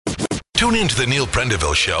Tune in to the Neil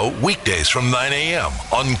Prendeville Show weekdays from 9 a.m.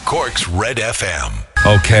 on Cork's Red FM.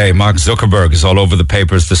 Okay, Mark Zuckerberg is all over the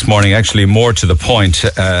papers this morning. Actually, more to the point,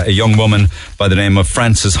 a young woman by the name of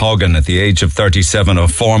Frances Haugen, at the age of 37, a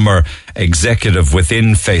former executive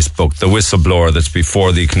within Facebook, the whistleblower that's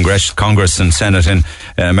before the Congress and Senate in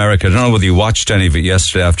America. I don't know whether you watched any of it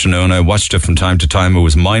yesterday afternoon. I watched it from time to time. It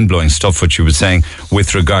was mind-blowing stuff what she was saying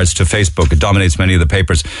with regards to Facebook. It dominates many of the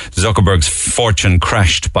papers. Zuckerberg's fortune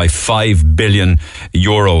crashed by €5 billion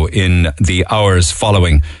in the hours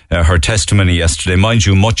following her testimony yesterday. Mind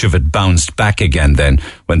you, much of it bounced back again then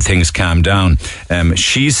when things calmed down.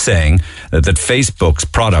 She's saying that Facebook's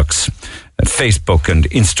products, Facebook and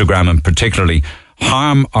Instagram in particularly,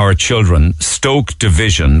 harm our children, stoke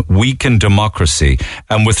division, weaken democracy.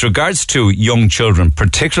 And with regards to young children,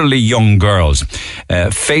 particularly young girls,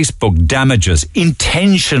 Facebook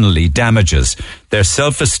intentionally damages their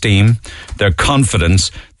self-esteem, their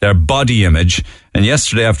confidence, their body image. And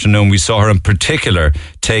yesterday afternoon we saw her in particular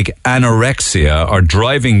take anorexia, or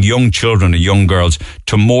driving young children and young girls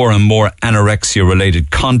to more and more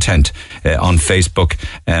anorexia-related content on Facebook,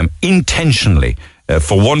 intentionally.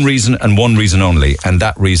 For one reason and one reason only, and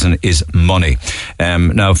that reason is money.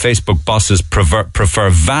 Now, Facebook bosses prefer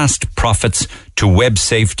vast profits to web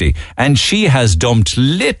safety, and she has dumped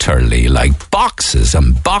literally like boxes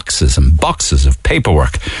and boxes and boxes of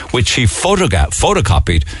paperwork, which she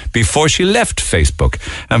photocopied before she left Facebook.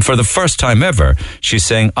 And for the first time ever, she's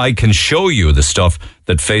saying, I can show you the stuff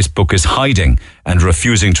that Facebook is hiding and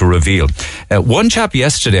refusing to reveal. One chap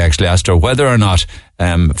yesterday actually asked her whether or not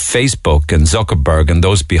Facebook and Zuckerberg and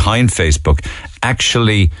those behind Facebook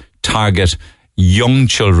actually target young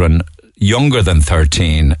children younger than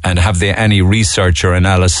 13, and have they any research or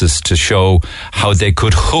analysis to show how they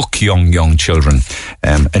could hook young children?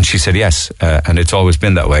 And she said yes, and it's always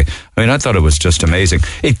been that way. I mean, I thought it was just amazing.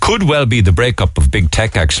 It could well be the breakup of big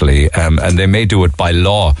tech, actually, and they may do it by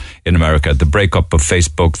law in America, the breakup of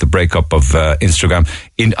Facebook, the breakup of Instagram.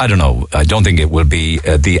 I don't know, I don't think it will be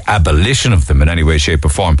the abolition of them in any way, shape or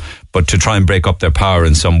form, but to try and break up their power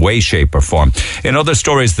in some way, shape or form. In other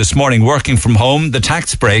stories this morning, working from home, the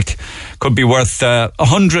tax break could be worth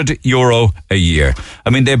 €100 a year. I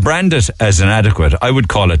mean, they brand it as inadequate. I would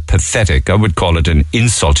call it pathetic. I would call it an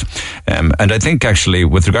insult. And I think actually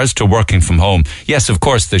with regards to working from home, yes, of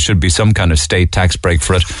course, there should be some kind of state tax break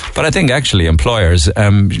for it. But I think actually employers,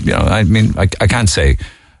 I can't say,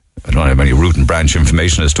 I don't have any root and branch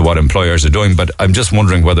information as to what employers are doing, but I'm just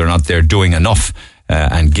wondering whether or not they're doing enough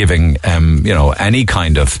and giving, any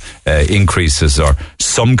kind of increases or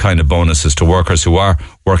some kind of bonuses to workers who are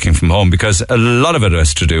working from home, because a lot of it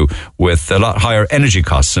has to do with a lot higher energy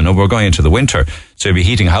costs. And we're going into the winter, so you'll be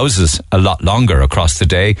heating houses a lot longer across the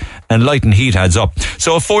day, and light and heat adds up.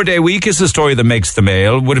 So a 4-day week is the story that makes the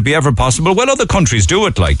mail. Would it be ever possible? Well, other countries do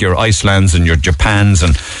it, like your Icelands and your Japans,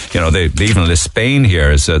 and they even list Spain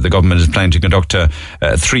here, as the government is planning to conduct a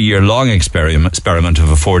 3-year-long experiment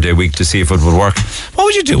of a 4-day week to see if it would work. What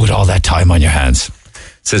would you do with all that time on your hands?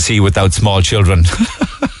 Says he without small children.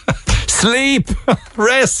 Sleep,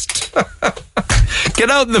 rest,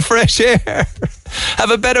 get out in the fresh air,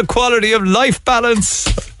 have a better quality of life balance.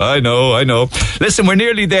 I know. Listen, we're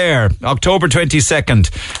nearly there. October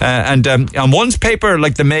 22nd. And on one's paper,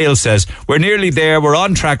 like the Mail says, we're nearly there. We're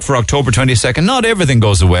on track for October 22nd. Not everything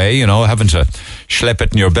goes away, having to schlep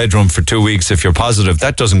it in your bedroom for 2 weeks if you're positive.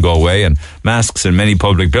 That doesn't go away. And masks in many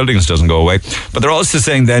public buildings doesn't go away. But they're also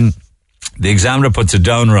saying then, the Examiner puts a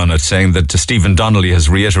downer on it, saying that Stephen Donnelly has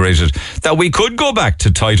reiterated that we could go back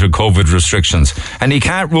to tighter COVID restrictions, and he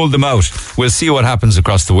can't rule them out. We'll see what happens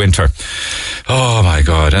across the winter. Oh my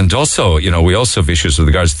God. And also, we also have issues with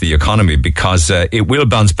regards to the economy, because it will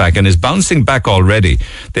bounce back and is bouncing back already.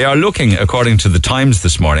 They are looking, according to the Times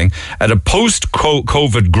this morning, at a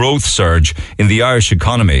post-COVID growth surge in the Irish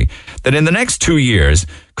economy that in the next 2 years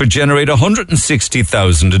could generate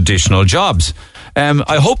 160,000 additional jobs.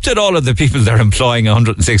 I hope that all of the people that are employing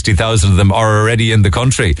 160,000 of them are already in the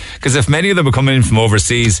country, because if many of them are coming in from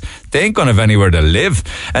overseas, they ain't going to have anywhere to live.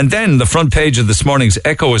 And then the front page of this morning's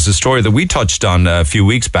Echo is a story that we touched on a few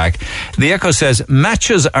weeks back. The Echo says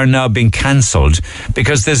matches are now being cancelled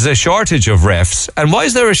because there's a shortage of refs. And why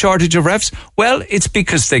is there a shortage of refs? Well, it's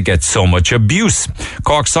because they get so much abuse.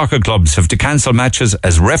 Cork soccer clubs have to cancel matches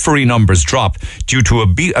as referee numbers drop due to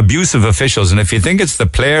abusive officials. And if you think it's the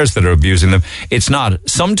players that are abusing them, it's not.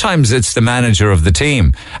 Sometimes it's the manager of the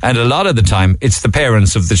team, and a lot of the time it's the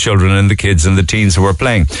parents of the children and the kids and the teens who are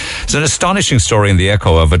playing. It's an astonishing story in the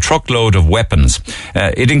Echo of a truckload of weapons.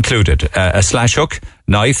 It included a slash hook,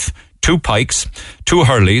 knife, 2 pikes, 2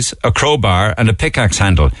 hurleys, a crowbar and a pickaxe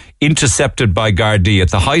handle, intercepted by Gardaí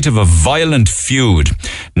at the height of a violent feud.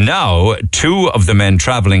 Now, 2 of the men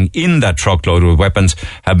travelling in that truckload with weapons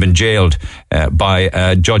have been jailed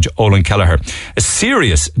by Judge Olin Kelleher. A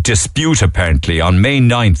serious dispute, apparently, on May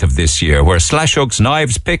 9th of this year, where slash hooks,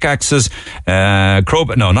 knives, pickaxes,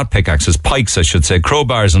 pikes, I should say,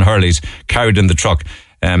 crowbars and hurleys carried in the truck.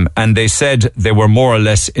 And they said they were more or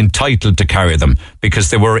less entitled to carry them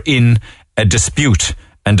because they were in a dispute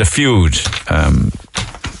and a feud.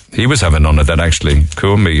 He was having none of that, actually.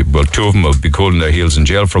 Well, 2 of them will be cooling their heels in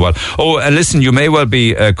jail for a while. Oh, listen, you may well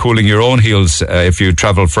be cooling your own heels if you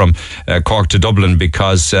travel from Cork to Dublin,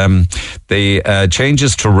 because the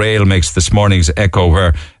changes to rail makes this morning's Echo,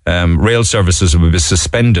 where rail services will be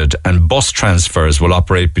suspended and bus transfers will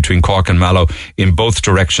operate between Cork and Mallow in both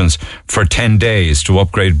directions for 10 days to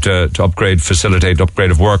facilitate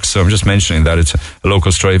upgrade of work. So I'm just mentioning that. It's a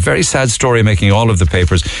local story. Very sad story making all of the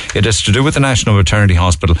papers. It has to do with the National Maternity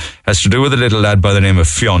Hospital, has to do with a little lad by the name of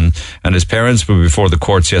Fionn, and his parents were before the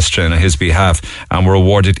courts yesterday on his behalf and were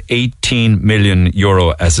awarded €18 million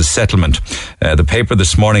as a settlement. The paper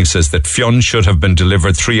this morning says that Fionn should have been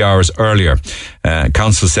delivered 3 hours earlier.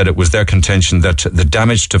 Council said it was their contention that the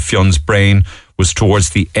damage to Fionn's brain was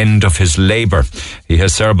towards the end of his labour. He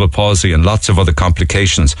has cerebral palsy and lots of other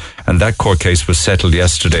complications, and that court case was settled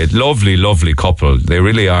yesterday. Lovely, lovely couple. They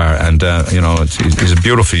really are, and he's a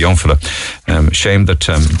beautiful young fella. Shame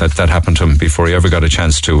that happened to him before he ever got a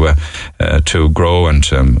chance to grow, and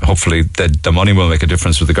hopefully the money will make a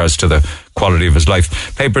difference with regards to the quality of his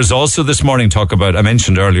life. Papers also this morning talk about, I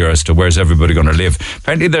mentioned earlier, as to where's everybody going to live.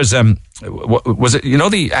 Apparently there's was it,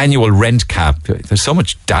 the annual rent cap? There's so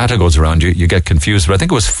much data goes around, you get confused, but I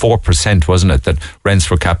think it was 4%, wasn't it, that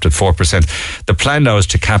rents were capped at 4%. The plan now is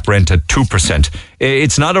to cap rent at 2%.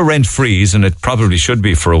 It's not a rent freeze, and it probably should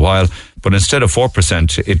be for a while, but instead of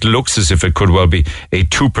 4%, it looks as if it could well be a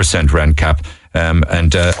 2% rent cap.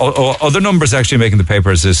 Other numbers actually making the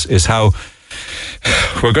papers is how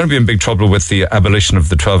we're going to be in big trouble with the abolition of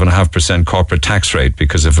the 12.5% corporate tax rate,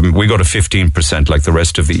 because if we go to 15% like the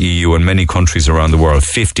rest of the EU and many countries around the world,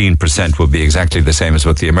 15% will be exactly the same as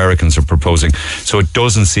what the Americans are proposing. So it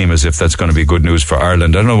doesn't seem as if that's going to be good news for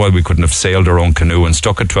Ireland. I don't know why we couldn't have sailed our own canoe and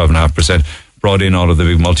stuck at 12.5%, brought in all of the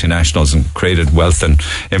big multinationals and created wealth and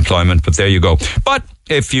employment, but there you go. But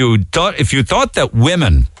if you thought that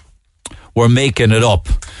women were making it up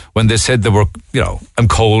when they said they were, I'm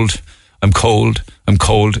cold,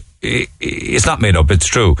 it's not made up, it's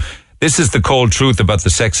true. This is the cold truth about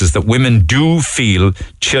the sexes, that women do feel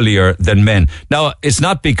chillier than men. Now, it's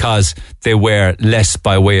not because they wear less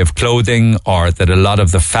by way of clothing, or that a lot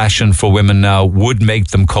of the fashion for women now would make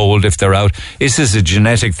them cold if they're out. This is a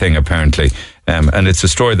genetic thing, apparently. And it's a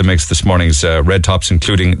story that makes this morning's red tops,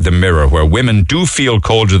 including the Mirror, where women do feel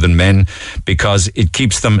colder than men because it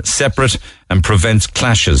keeps them separate and prevents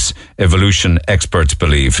clashes, evolution experts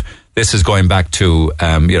believe. This is going back to,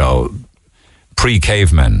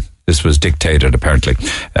 pre-cavemen. This was dictated, apparently.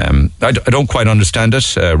 I don't quite understand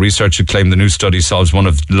it. Researchers claim the new study solves one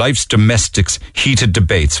of life's domestics' heated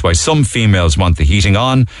debates, why some females want the heating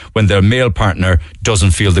on when their male partner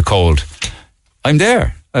doesn't feel the cold. I'm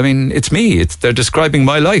there. I mean, it's me. They're describing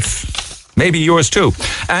my life. Maybe yours too.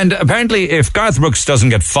 And apparently, if Garth Brooks doesn't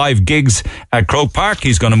get 5 gigs at Croke Park,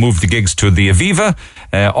 he's going to move the gigs to the Aviva,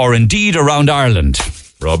 or indeed around Ireland.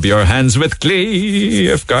 Rub your hands with glee.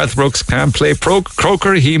 If Garth Brooks can't play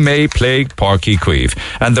croaker, he may play Porky Queeve.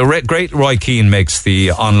 And the great Roy Keane makes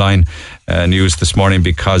the online news this morning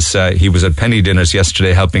because he was at penny dinners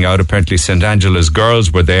yesterday helping out. Apparently St. Angela's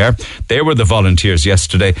girls were there. They were the volunteers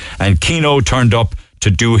yesterday, and Keano turned up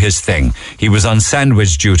to do his thing. He was on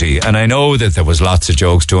sandwich duty, and I know that there was lots of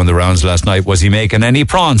jokes doing the rounds last night. Was he making any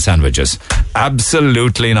prawn sandwiches?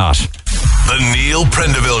 Absolutely not. The Neil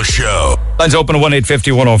Prendeville Show. Lines open at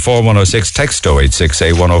 1-850-104-106. Text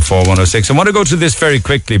 0868-104-106. I want to go to this very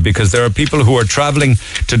quickly because there are people who are travelling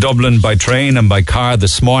to Dublin by train and by car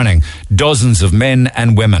this morning. Dozens of men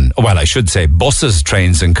and women. Well, I should say buses,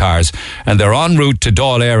 trains and cars. And they're en route to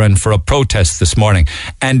Dáil Éireann for a protest this morning.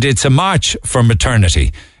 And it's a march for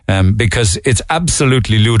maternity. Because it's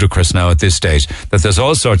absolutely ludicrous now at this stage that there's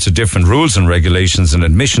all sorts of different rules and regulations and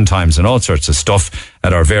admission times and all sorts of stuff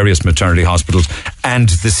at our various maternity hospitals. And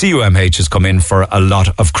the CUMH has come in for a lot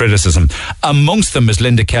of criticism. Amongst them is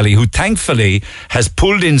Linda Kelly, who thankfully has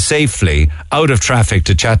pulled in safely out of traffic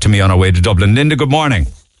to chat to me on our way to Dublin. Linda, good morning.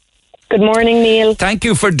 Good morning, Neil. Thank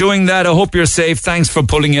you for doing that. I hope you're safe. Thanks for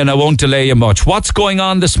pulling in. I won't delay you much. What's going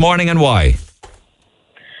on this morning and why?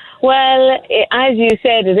 Well, as you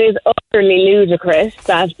said, it is utterly ludicrous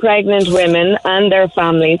that pregnant women and their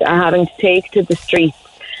families are having to take to the streets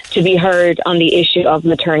to be heard on the issue of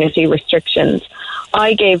maternity restrictions.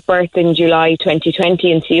 I gave birth in July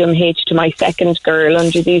 2020 in CUMH to my second girl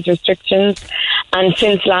under these restrictions. And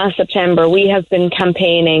since last September, we have been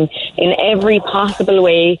campaigning in every possible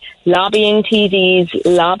way, lobbying TDs,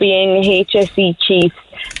 lobbying HSE chiefs,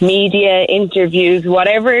 media interviews,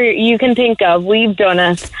 whatever you can think of, we've done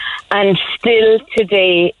it. And still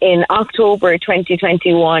today, in October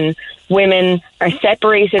 2021, women are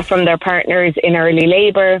separated from their partners in early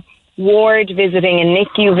labour. Ward visiting and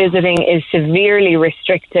NICU visiting is severely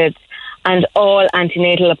restricted, and all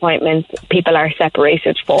antenatal appointments people are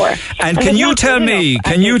separated for. And can you tell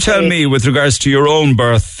me, with regards to your own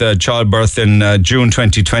birth, childbirth in June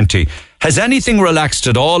 2020, has anything relaxed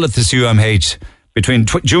at all at the CUMH between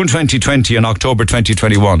June 2020 and October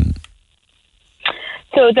 2021?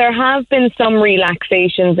 So there have been some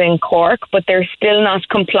relaxations in Cork, but they're still not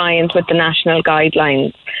compliant with the national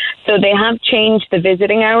guidelines. So they have changed the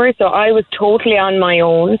visiting hours. So I was totally on my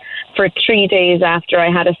own for 3 days after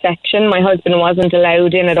I had a section. My husband wasn't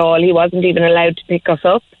allowed in at all. He wasn't even allowed to pick us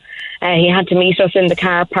up. He had to meet us in the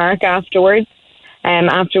car park afterwards.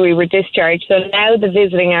 After we were discharged. So now the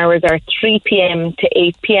visiting hours are 3 p.m. to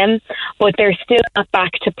 8 p.m, but they're still not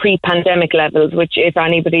back to pre-pandemic levels, which, if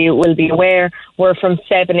anybody will be aware, were from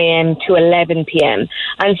 7 a.m. to 11 p.m.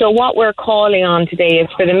 And so what we're calling on today is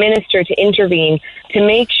for the Minister to intervene to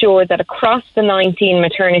make sure that across the 19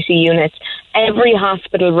 maternity units, every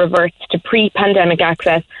hospital reverts to pre-pandemic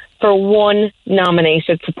access for one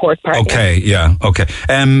nominated support partner. Okay.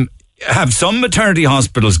 Have some maternity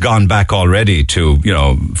hospitals gone back already to,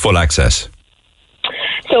 full access?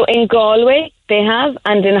 So in Galway they have,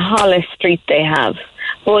 and in Hollis Street they have.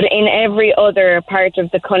 But in every other part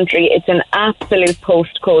of the country, it's an absolute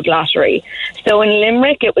postcode lottery. So in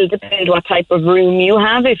Limerick, it will depend what type of room you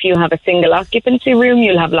have. If you have a single occupancy room,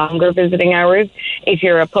 you'll have longer visiting hours. If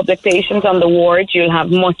you're a public patient on the ward, you'll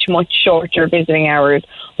have much, much shorter visiting hours.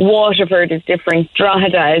 Waterford is different.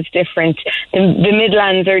 Drogheda is different. The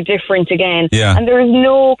Midlands are different again. Yeah. And there is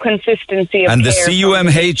no consistency of And the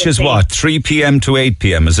CUMH is what? 3 p.m. to 8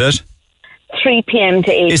 p.m, is it? 3 p.m.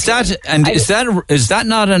 to 8. Is that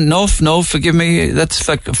not enough? No, forgive me. That's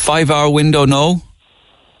like a 5-hour window. No.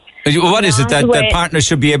 What is it that partners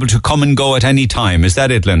should be able to come and go at any time? Is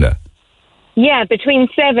that it, Linda? Yeah, between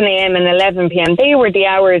 7 a.m. and 11 p.m. They were the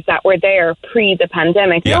hours that were there pre the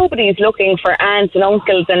pandemic. Yeah. Nobody's looking for aunts and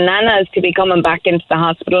uncles and nanas to be coming back into the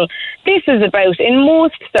hospital. This is about, in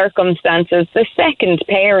most circumstances, the second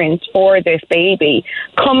parent for this baby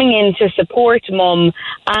coming in to support mum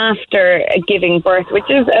after giving birth, which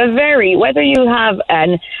is whether you have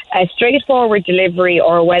a straightforward delivery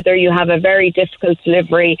or whether you have a very difficult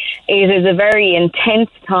delivery, it is a very intense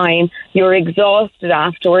time. You're exhausted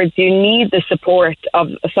afterwards. You need the support of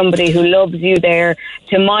somebody who loves you there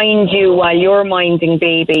to mind you while you're minding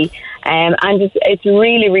baby. And it's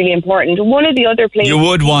really, really important. One of the other places you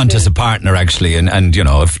would want as a partner, actually, and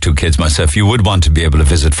I've 2 kids myself, you would want to be able to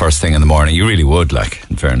visit first thing in the morning. You really would,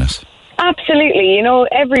 in fairness. Absolutely.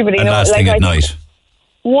 Everybody knows. Last thing at night.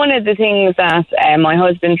 One of the things that my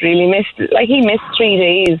husband really missed, he missed 3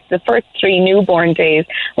 days, the first 3 newborn days,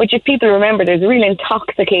 which, if people remember, there's a real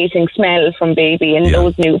intoxicating smell from baby in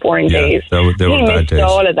those newborn days. He missed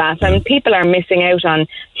all of that, and people are missing out on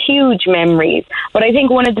huge memories. But I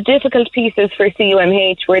think one of the difficult pieces for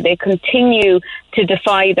CUMH, where they continue to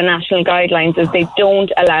defy the national guidelines, is they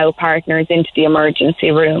don't allow partners into the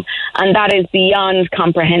emergency room, and that is beyond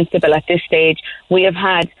comprehensible at this stage. We have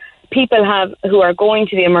had people who are going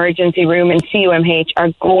to the emergency room in CUMH are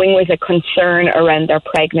going with a concern around their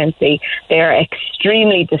pregnancy. They are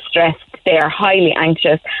extremely distressed. They are highly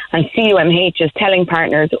anxious, and CUMH is telling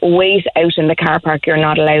partners, wait out in the car park, you're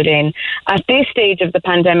not allowed in. At this stage of the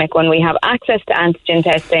pandemic, when we have access to antigen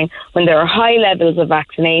testing, when there are high levels of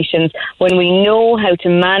vaccinations, when we know how to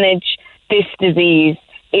manage this disease,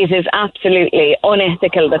 it is absolutely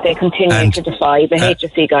unethical that they continue to defy the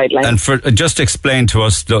HSE guidelines. And just explain to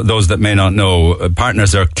us, those that may not know,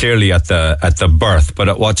 partners are clearly at the birth, but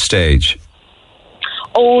at what stage?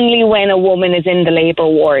 Only when a woman is in the labour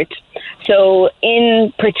ward. So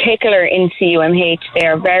in particular in CUMH, they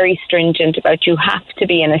are very stringent about you have to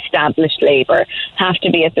be in established labour, have to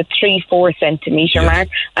be at the 3-4 centimetre mark,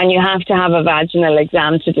 and you have to have a vaginal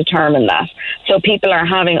exam to determine that. So people are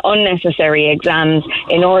having unnecessary exams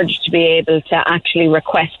in order to be able to actually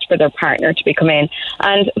request for their partner to come in.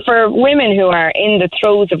 And for women who are in the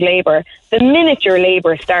throes of labour, the minute your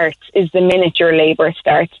labour starts is the minute your labour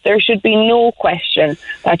starts. There should be no question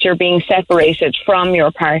that you're being separated from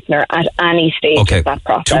your partner at any stage of that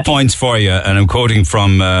process. 2 points for you, and I'm quoting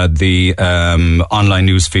from the online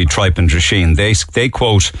newsfeed Tripe and Drisheen. They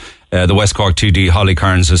quote the West Cork TD Holly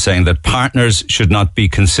Kearns as saying that partners should not be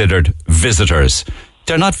considered visitors.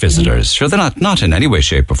 They're not visitors. Sure, they're not in any way,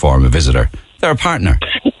 shape or form a visitor. They're a partner.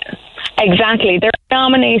 Exactly. They're a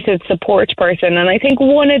nominated support person, and I think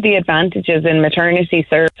one of the advantages in maternity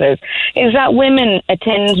services is that women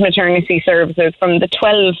attend maternity services from the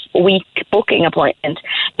 12-week booking appointment.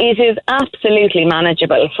 It is absolutely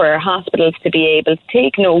manageable for hospitals to be able to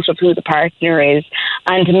take note of who the partner is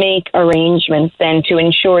and make arrangements then to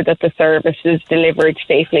ensure that the service is delivered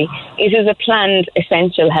safely. It is a planned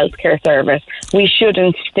essential healthcare service. We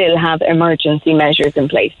shouldn't still have emergency measures in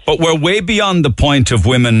place. But we're way beyond the point of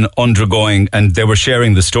women undergoing, and they were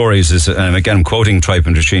sharing the stories, and again I'm quoting Tripe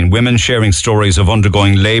and Drisheen, women sharing stories of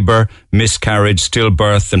undergoing labour, miscarriage,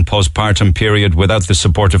 stillbirth and postpartum period without the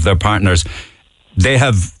support of their partners. They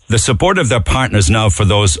have the support of their partners now for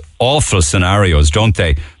those awful scenarios, don't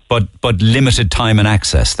they? But limited time and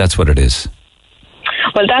access, that's what it is.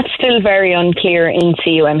 Well, that's still very unclear in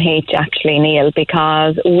CUMH, actually, Neil,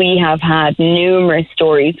 because we have had numerous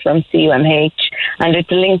stories from CUMH, and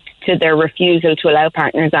it's linked to their refusal to allow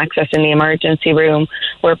partners access in the emergency room,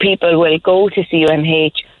 where people will go to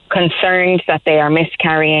CUMH concerned that they are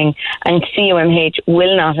miscarrying, and CUMH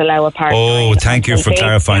will not allow a partner. Oh, thank you for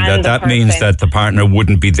clarifying that. That means that the partner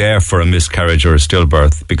wouldn't be there for a miscarriage or a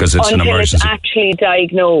stillbirth because it's an emergency. Until it's actually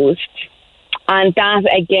diagnosed. And that,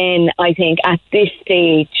 again, I think at this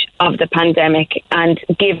stage of the pandemic, and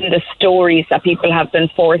given the stories that people have been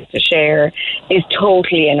forced to share, is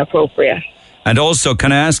totally inappropriate. And also,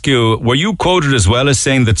 can I ask you, were you quoted as well as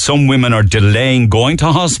saying that some women are delaying going to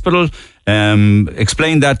hospital?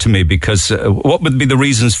 Explain that to me, because what would be the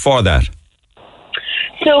reasons for that?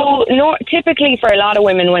 So typically for a lot of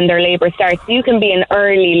women when their labour starts, you can be in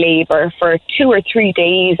early labour for 2 or 3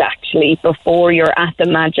 days actually before you're at the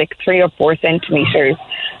magic 3 or 4 centimetres.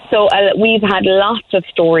 So we've had lots of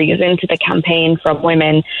stories into the campaign from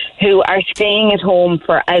women who are staying at home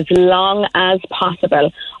for as long as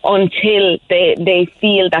possible until they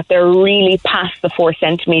feel that they're really past the 4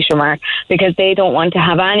 centimetre mark, because they don't want to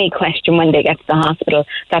have any question when they get to the hospital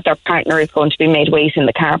that their partner is going to be made wait in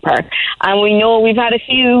the car park. And we know we've had a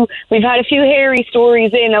few hairy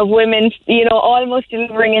stories in of women, almost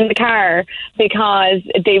delivering in the car because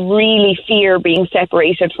they really fear being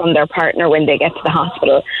separated from their partner when they get to the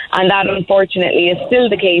hospital. And that, unfortunately, is still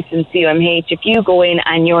the case in CUMH. If you go in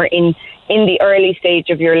and you're in the early stage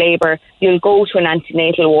of your labour, you'll go to an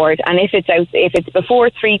antenatal ward, and if it's before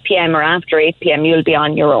 3 p.m. or after 8 p.m, you'll be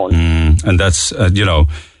on your own. And that's that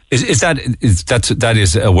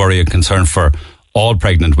is a worry and concern for all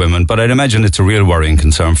pregnant women, but I'd imagine it's a real worry and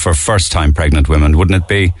concern for first-time pregnant women, wouldn't it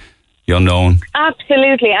be? The unknown.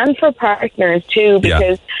 Absolutely, and for partners too,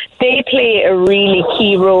 because they play a really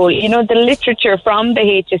key role. The literature from the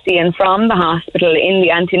HSE and from the hospital in the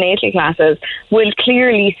antenatal classes will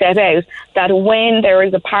clearly set out that when there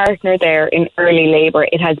is a partner there in early labour,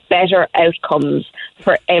 it has better outcomes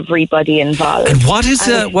for everybody involved. And what is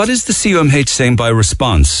the CUMH saying by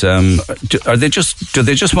response? Do they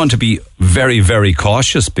just want to be very, very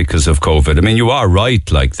cautious because of COVID? I mean, you are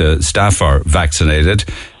right, like the staff are vaccinated.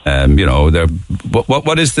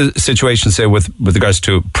 What is the situation, say, with regards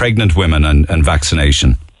to pregnant women and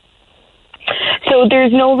vaccination? So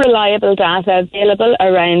there's no reliable data available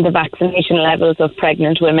around the vaccination levels of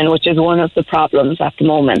pregnant women, which is one of the problems at the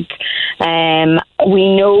moment.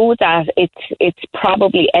 We know that it's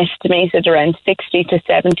probably estimated around 60 to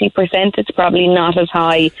 70%. It's probably not as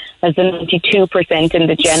high as the 92% in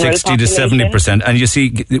the general 60 to 70%. And you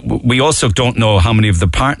see, we also don't know how many of the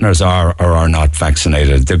partners are or are not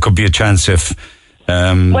vaccinated. There could be a chance if...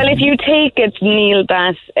 Well, if you take it, Neil,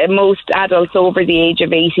 that most adults over the age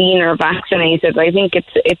of 18 are vaccinated, I think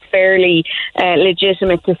it's fairly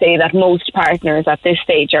legitimate to say that most partners at this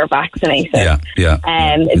stage are vaccinated.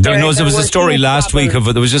 There was a story last week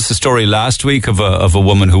of a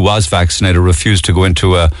woman who was vaccinated, refused to go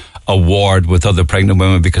into a ward with other pregnant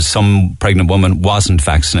women because some pregnant woman wasn't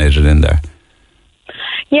vaccinated in there.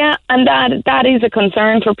 Yeah, and that is a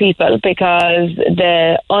concern for people, because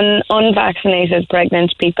the unvaccinated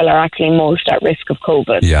pregnant people are actually most at risk of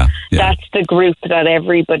COVID. Yeah. That's the group that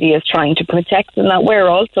everybody is trying to protect, and that we're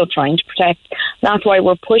also trying to protect. That's why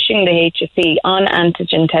we're pushing the HSE on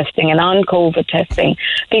antigen testing and on COVID testing,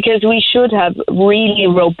 because we should have really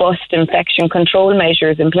robust infection control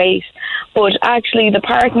measures in place. But actually, the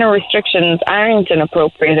partner restrictions aren't an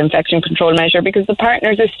appropriate infection control measure, because the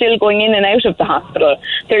partners are still going in and out of the hospital.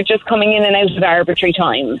 They're just coming in and out at arbitrary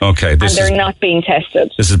times. Okay, and they're not being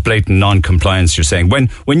tested. This is blatant non-compliance, you're saying.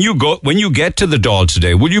 When you get to the Dáil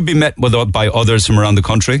today, will you be met by others from around the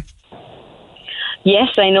country? Yes,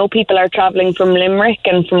 I know people are travelling from Limerick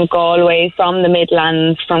and from Galway, from the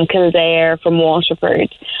Midlands, from Kildare, from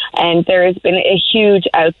Waterford. And there has been a huge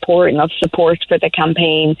outpouring of support for the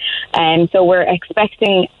campaign. And so we're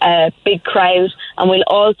expecting a big crowd, and we'll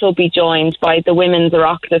also be joined by the Women's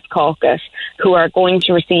Oireachtas Caucus, who are going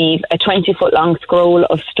to receive a 20-foot-long scroll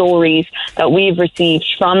of stories that we've received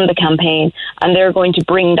from the campaign, and they're going to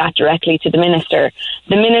bring that directly to the Minister.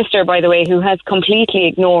 The Minister, by the way, who has completely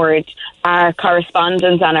ignored our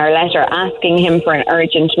correspondence and our letter asking him for an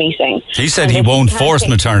urgent meeting. He said he won't force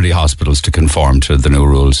maternity hospitals to conform to the new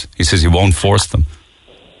rules. He says he won't force them.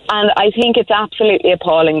 And I think it's absolutely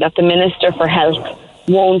appalling that the Minister for Health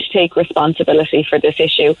won't take responsibility for this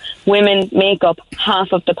issue. Women make up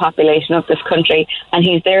half of the population of this country, and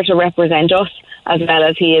he's there to represent us as well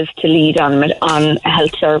as he is to lead on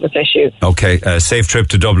health service issues. Okay, safe trip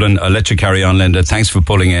to Dublin. I'll let you carry on, Linda. Thanks for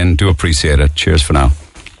pulling in. Do appreciate it. Cheers for now.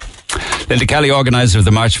 Linda Kelly, organiser of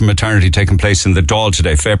the March for Maternity taking place in the Dáil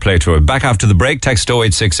today. Fair play to her. Back after the break, text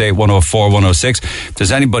 0868 104 106. If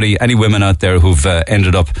there's any women out there who've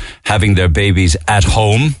ended up having their babies at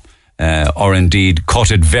home, or indeed cut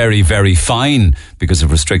it very, very fine because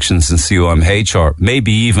of restrictions in CUMH, or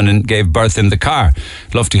maybe even gave birth in the car.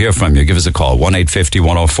 Love to hear from you. Give us a call, 1-850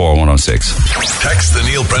 104 106. Text the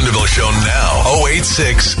Neil Prendeville Show now,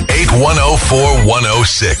 086 8104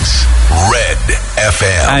 106. Red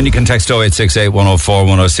FM. And you can text 0868 104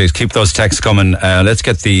 106. Keep those texts coming. Let's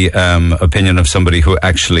get the opinion of somebody who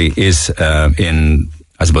actually is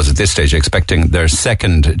I suppose at this stage, expecting their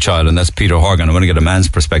second child, and that's Peter Horgan. I want to get a man's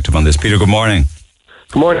perspective on this. Peter, good morning.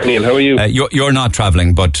 Good morning, Neil. How are you? You're not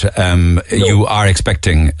travelling, but no. You are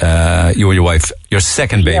expecting, you and your wife, your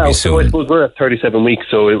second baby soon. So I suppose we're at 37 weeks,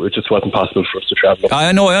 so it just wasn't possible for us to travel.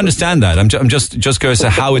 I know, I understand that. I'm just curious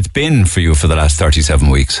how it's been for you for the last 37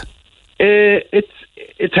 weeks.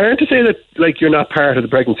 It's hard to say that, like, you're not part of the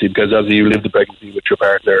pregnancy, because obviously you live the pregnancy with your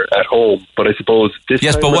partner at home. But I suppose this.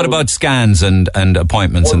 Yes, but what about scans and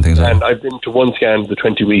appointments and things like that? I've been to one scan, the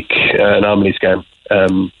 20-week anomaly scan,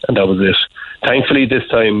 and that was it. Thankfully, this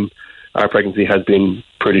time our pregnancy has been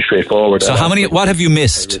pretty straightforward. So what have you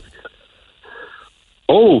missed?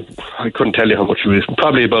 Oh, I couldn't tell you how much we missed.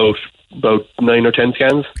 Probably about 9 or 10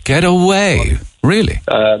 scans. Get away! Really?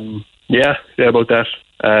 Yeah, about that.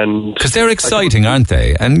 And because they're exciting, aren't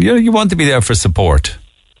they? And you want to be there for support.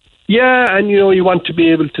 Yeah, and you want to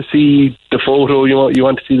be able to see the photo. You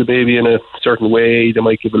want to see the baby in a certain way. They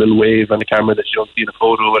might give a little wave on the camera that you don't see in the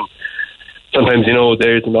photo. And sometimes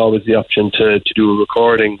there isn't always the option to do a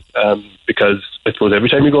recording, because I suppose every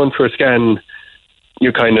time you go in for a scan,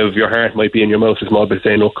 your heart might be in your mouth a small bit,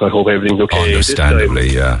 saying, "Look, I hope everything's okay." Understandably,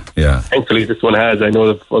 yeah. Thankfully, this one has. I know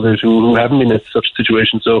of others who haven't been in such a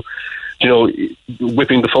situation, so.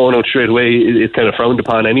 Whipping the phone out straight away is kind of frowned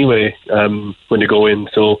upon anyway when you go in.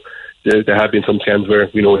 So there have been some scans where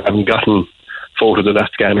we haven't gotten photos of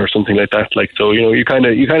that scan or something like that. Like, so you kind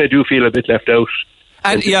of do feel a bit left out.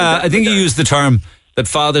 And I think you used the term that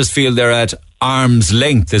fathers feel they're at arm's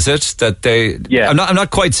length. Is it that they? Yeah. I'm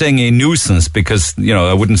not quite saying a nuisance, because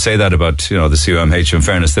I wouldn't say that about the CUMH. In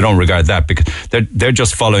fairness, they don't regard that, because they're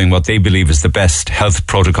just following what they believe is the best health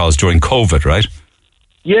protocols during COVID, right?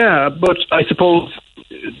 Yeah, but I suppose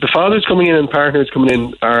the fathers coming in and partners coming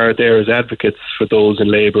in are there as advocates for those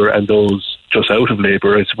in labour and those just out of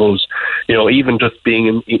labour. I suppose, even just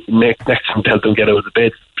being next to them to help them get out of the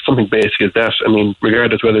bed, something basic as that. I mean,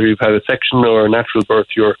 regardless whether you've had a section or a natural birth,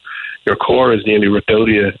 your core is nearly ripped out of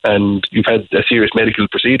you, and you've had a serious medical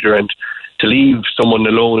procedure, and to leave someone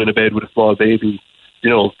alone in a bed with a small baby,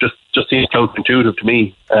 just seems counterintuitive to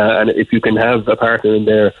me. And if you can have a partner in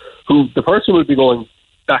there who the person will be going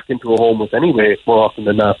back into a home with anyway, more often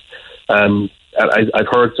than not. I've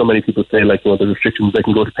heard so many people say, like, the restrictions, I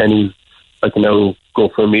can go to Penny's, I can now go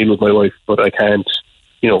for a meal with my wife, but I can't,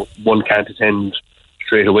 one can't attend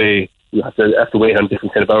straight away. You have to wait on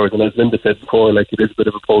different kind of hours. And as Linda said before, like, it is a bit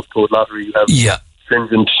of a postcode lottery. You have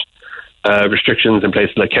stringent restrictions in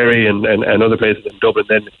places like Kerry and other places in Dublin.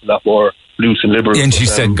 Then it's a lot more loose and liberal. And she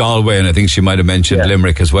said Galway, and I think she might have mentioned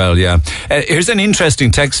Limerick as well, here's an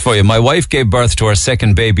interesting text for you. My wife gave birth to our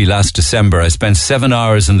second baby last December. I spent 7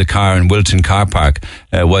 hours in the car in Wilton Car Park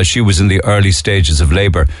while she was in the early stages of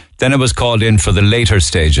labour. Then I was called in for the later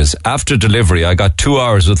stages. After delivery, I got 2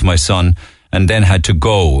 hours with my son and then had to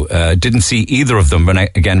go. Didn't see either of them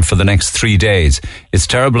again for the next 3 days. It's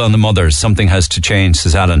terrible on the mothers. Something has to change,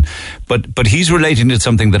 says Alan. But he's relating to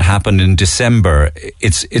something that happened in December.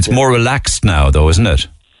 It's more relaxed now, though, isn't it?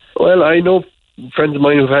 Well, I know friends of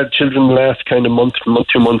mine who've had children the last kind of month,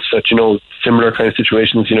 2 months that, similar kind of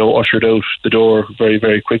situations, ushered out the door very,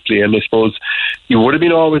 very quickly. And I suppose you would have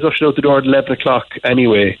been always ushered out the door at 11 o'clock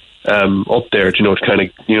anyway, up there, it's kind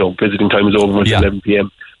of, visiting time is over at 11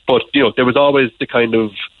 p.m. But, there was always the kind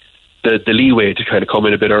of the leeway to kind of come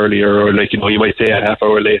in a bit earlier, or you might say a half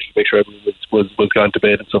hour later to make sure everyone was gone to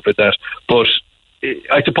bed and stuff like that. But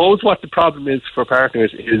I suppose what the problem is for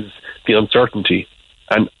partners is the uncertainty.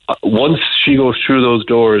 And once she goes through those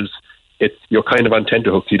doors, you're kind of on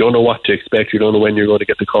tenterhooks. You don't know what to expect. You don't know when you're going to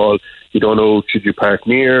get the call. You don't know, should you park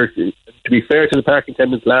near? To be fair to the parking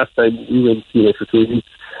attendants, last time we were in CUMH for 2 weeks.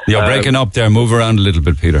 You're breaking up there. Move around a little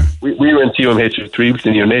bit, Peter. We were in CUMH for 3 weeks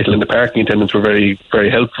in neonatal, and the parking attendants were very, very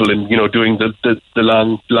helpful in, doing the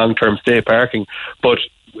long-term stay parking. But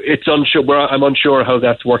it's unsure. I'm unsure how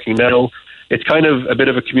that's working now. It's kind of a bit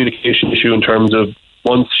of a communication issue in terms of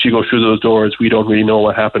once she goes through those doors, we don't really know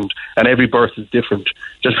what happened. And every birth is different.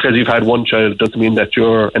 Just because you've had one child doesn't mean that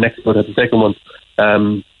you're an expert at the second one.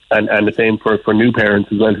 And the same for new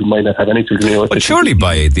parents as well who might not have any children. But surely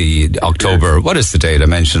by the October, what is the date I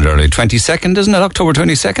mentioned earlier? 22nd, isn't it? October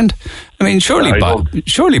 22nd? I mean,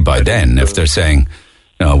 surely by then, if they're saying,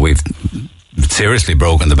 we've seriously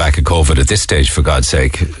broken the back of COVID at this stage, for God's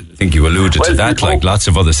sake. I think you alluded to that, like lots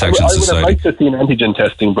of other sections of society. I would have liked to see an antigen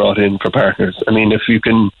testing brought in for partners. I mean, if you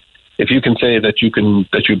can say that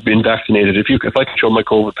you've been vaccinated, if I can show my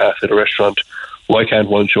COVID pass at a restaurant, why can't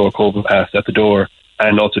one show a COVID pass at the door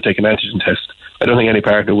and also take an antigen test? I don't think any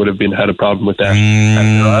partner would have had a problem with that.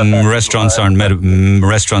 Restaurants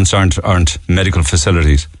aren't medical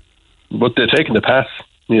facilities. But they're taking the pass.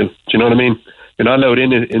 Do you know what I mean? You're not allowed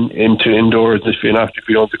into indoors if you don't have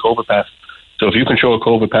the COVID pass. So if you can show a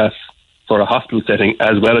COVID pass for a hospital setting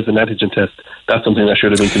as well as an antigen test, that's something that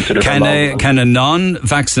should have been considered. Can a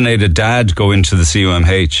non-vaccinated dad go into the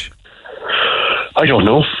CUMH? I don't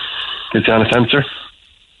know. Is the honest answer.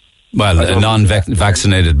 Well, a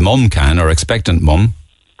non-vaccinated mum can, or expectant mum.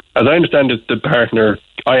 As I understand it, the partner,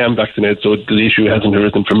 I am vaccinated, so the issue hasn't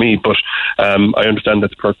arisen for me, but I understand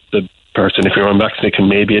that the person, if you're unvaccinated, can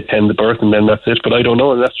maybe attend the birth and then that's it, but I don't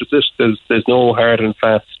know, and that's just it. There's no hard and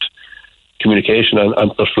fast communication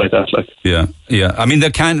and stuff like that. Yeah. I mean, they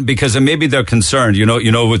can, because maybe they're concerned,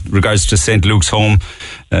 with regards to St. Luke's Home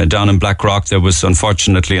down in Blackrock, there was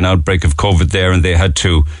unfortunately an outbreak of COVID there and they had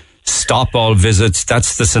to stop all visits.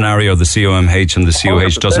 That's the scenario the CUMH and the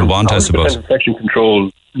CUH doesn't want, I suppose. Infection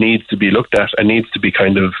control needs to be looked at and needs to be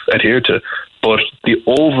kind of adhered to. But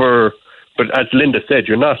as Linda said,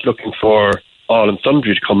 you're not looking for all and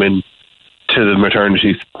sundry to come in to the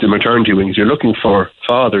maternity wings. You're looking for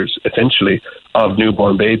fathers, essentially, of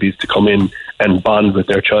newborn babies to come in and bond with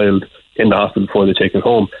their child in the hospital before they take it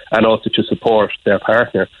home, and also to support their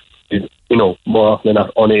partner, more often than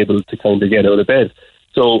not unable to kind of get out of bed.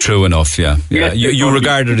 So, true enough, yeah. You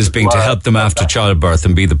regard it as being to help them after childbirth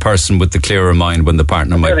and be the person with the clearer mind when the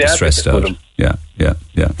partner might be stressed out. Yeah.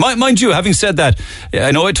 Mind you, having said that,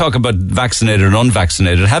 I know I talk about vaccinated and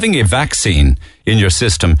unvaccinated. Having a vaccine in your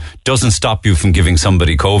system doesn't stop you from giving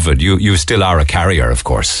somebody COVID. You still are a carrier, of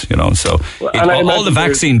course, So all the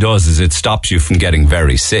vaccine does is it stops you from getting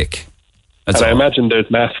very sick. I imagine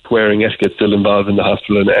there's mask wearing etiquette still involved in the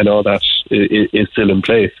hospital and all that is still in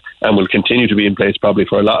place and will continue to be in place probably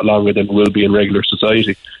for a lot longer than will be in regular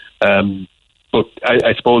society. But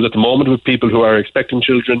I suppose at the moment with people who are expecting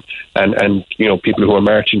children and people who are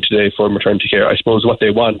marching today for maternity care, I suppose what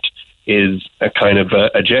they want is a kind of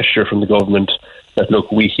a gesture from the government that,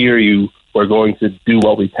 look, we hear you, we're going to do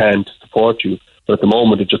what we can to support you. But at the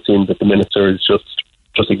moment it just seems that the minister is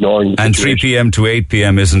just ignoring the and situation. 3 p.m. to 8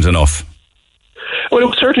 p.m. isn't enough. Well,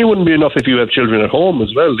 it certainly wouldn't be enough if you have children at home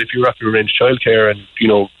as well. If you have to arrange childcare and,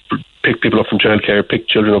 pick people up from childcare, pick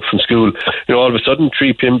children up from school, all of a sudden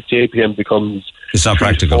 3 p.m. to 8 p.m. becomes... It's not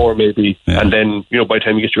practical. 4 maybe. Yeah. And then, by the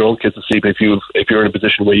time you get your own kids to sleep, if you're in a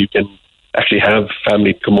position where you can actually have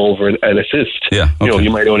family come over and assist,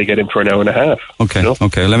 you might only get in for an hour and a half. Okay,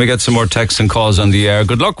 okay. Let me get some more texts and calls on the air.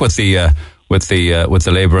 Good luck with the with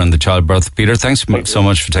the labour and the childbirth. Peter, thanks so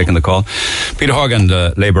much for taking the call. Peter Horgan,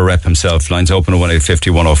 the Labour rep himself, lines open at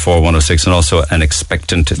 1850 104 106, and also an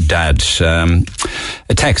expectant dad.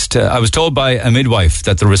 A text, I was told by a midwife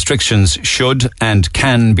that the restrictions should and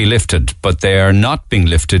can be lifted, but they are not being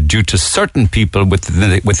lifted due to certain people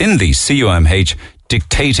within the CUMH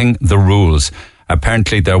dictating the rules.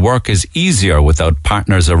 Apparently their work is easier without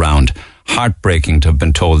partners around. Heartbreaking to have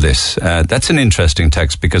been told this. That's an interesting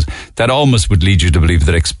text, because that almost would lead you to believe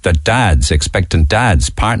that expectant dads,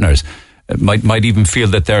 partners, might even feel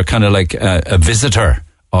that they're kind of like a visitor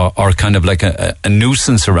or kind of like a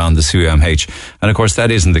nuisance around the CUMH. And of course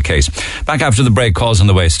that isn't the case. Back after the break, calls on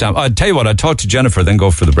the way. I'll tell you what, I'll talk to Jennifer, then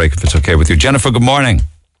go for the break if it's okay with you. Jennifer, good morning.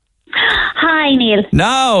 Hi, Neil.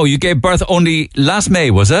 No, you gave birth only last May,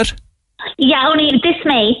 was it? Yeah, only this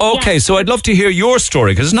May. Okay, so I'd love to hear your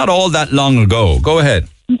story, because it's not all that long ago. Go ahead.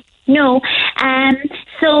 No.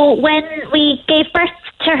 So when I gave birth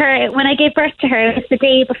to her, it was the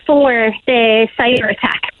day before the cyber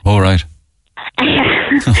attack. All right.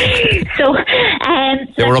 So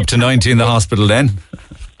they were up to 90 in the hospital then?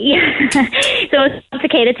 Yeah, so it was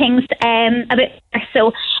complicated things a bit.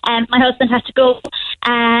 So my husband had to go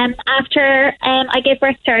after I gave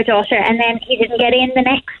birth to our daughter, and then he didn't get in the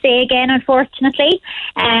next day again, unfortunately,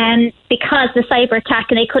 because the cyber attack,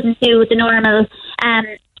 and they couldn't do the normal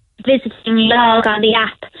visiting log on the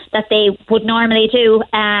app that they would normally do.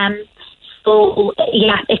 So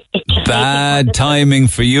yeah, it just bad timing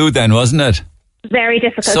for you then, wasn't it? Very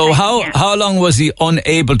difficult. So how long was he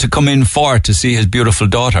unable to come in for to see his beautiful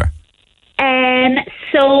daughter?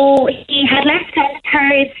 So he had left on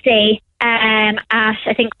Thursday at,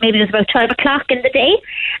 I think maybe it was about 12 o'clock in the day,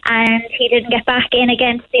 and he didn't get back in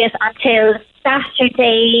again to see us until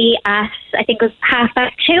Saturday at, I think it was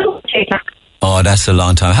 2:30, 3 o'clock. Oh, that's a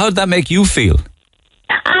long time. How did that make you feel?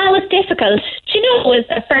 It was difficult. You know, it was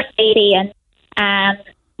a first baby and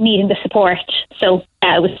needing the support. So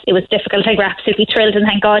it was difficult. I was absolutely thrilled, and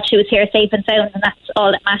thank God she was here safe and sound, and that's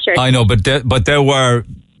all that mattered. I know, but there were,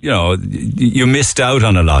 you missed out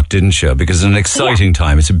on a lot, didn't you? Because it's an exciting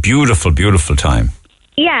time. It's a beautiful, beautiful time.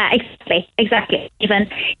 Yeah, exactly. Even,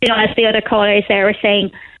 as the other callers there were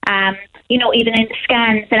saying, even in the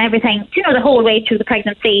scans and everything, the whole way through the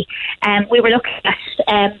pregnancy, we were looking at,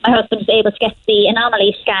 my husband was able to get the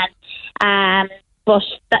anomaly scan, but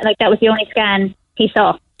that was the only scan he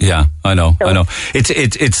saw. Yeah, I know.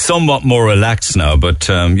 It's somewhat more relaxed now, but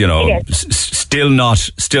still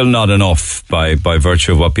not enough by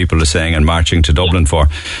virtue of what people are saying and marching to Dublin for.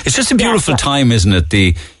 It's just a beautiful time, isn't it?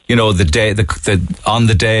 The day, the on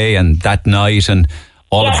the day and that night and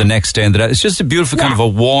all of the next day and it's just a beautiful kind of a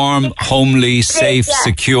warm, homely, safe,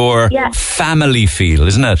 secure family feel,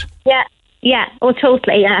 isn't it? Yeah,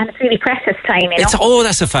 totally. And it's a really precious time,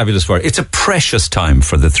 That's a fabulous word. It's a precious time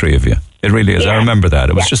for the three of you. It really is. I remember that.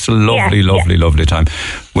 It was just a lovely, lovely time.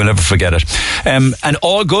 We'll never forget it. And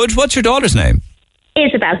all good? What's your daughter's name?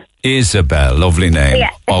 Isabel, lovely name.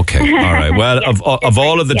 Yeah. Okay, all right. Well, of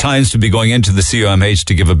all of the times to be going into the CUMH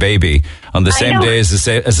to give a baby on the same day as a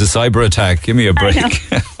cyber attack, give me a break.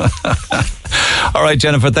 All right,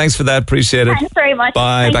 Jennifer, thanks for that. Appreciate it. Thanks very much.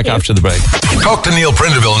 Bye. Back after the break. Talk to Neil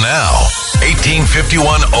Prendeville now.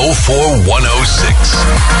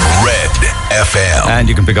 1851-04-106. Red FM. And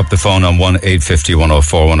you can pick up the phone on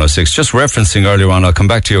 1-850-104-106. Just referencing earlier on, I'll come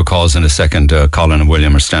back to your calls in a second. Colin and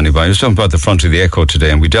William are standing by. I was talking about the front of the Echo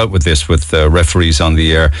today, and we dealt with this with referees on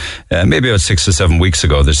the air maybe about 6 or 7 weeks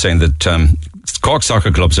ago. They're saying that Cork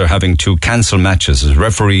soccer clubs are having to cancel matches as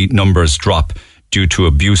referee numbers drop due to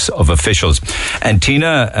abuse of officials. And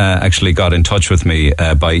Tina actually got in touch with me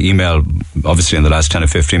by email, obviously in the last 10 or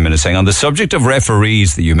 15 minutes, saying, on the subject of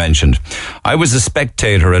referees that you mentioned, I was a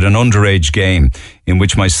spectator at an underage game in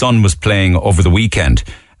which my son was playing over the weekend.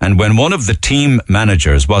 And when one of the team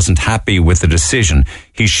managers wasn't happy with the decision,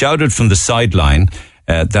 he shouted from the sideline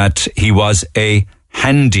that he was a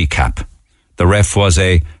handicap. The ref was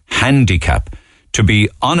a handicap. To be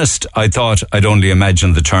honest, I thought I'd only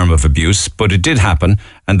imagined the term of abuse, but it did happen,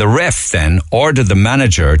 and the ref then ordered the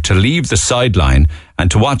manager to leave the sideline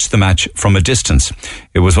and to watch the match from a distance.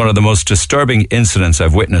 It was one of the most disturbing incidents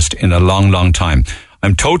I've witnessed in a long, long time.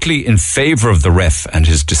 I'm totally in favour of the ref and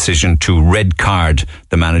his decision to red card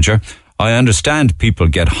the manager. I understand people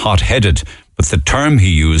get hot-headed, but the term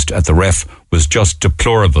he used at the ref was just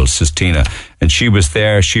deplorable, says Tina. And she was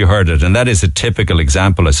there, she heard it. And that is a typical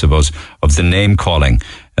example, I suppose, of the name-calling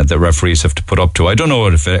that referees have to put up to. I don't know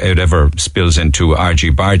if it ever spills into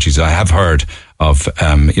argy-bargies. I have heard of,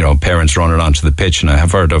 parents running onto the pitch, and I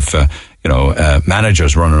have heard of,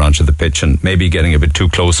 managers running onto the pitch and maybe getting a bit too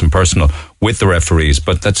close and personal with the referees.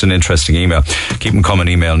 But that's an interesting email. Keep them coming.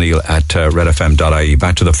 Email neil@redfm.ie.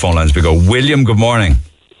 Back to the phone lines we go. William, good morning.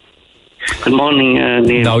 Good morning,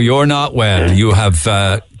 Neil. Now, you're not well. You have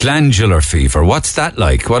glandular fever. What's that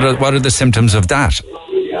like? What are the symptoms of that?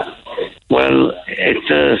 Well, it's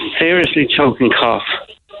a seriously choking cough.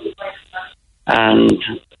 And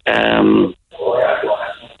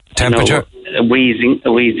temperature? A wheezing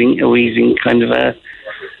kind of a...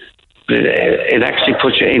 It actually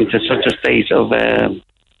puts you into such a state of...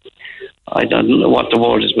 I don't know what the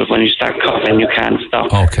word is, but when you start coughing, you can't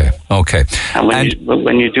stop. Okay. And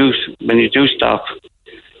when you do stop,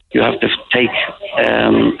 you have to take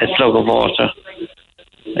a slug of water,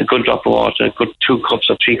 a good drop of water, a good 2 cups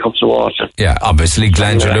or 3 cups of water. Yeah, obviously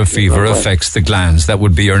glandular fever affects the glands. That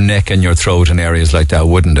would be your neck and your throat and areas like that,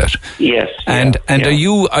 wouldn't it? Yes. And are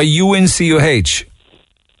you in CUH?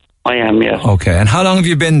 I am, yes. Okay. And how long have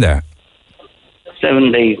you been there?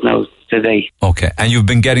 7 days now. Today. Okay, and you've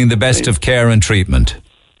been getting the best of care and treatment?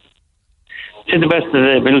 To the best of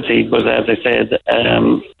their ability, but as I said,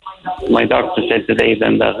 my doctor said today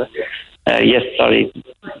then that,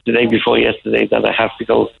 the day before yesterday, that I have to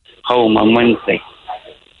go home on Wednesday.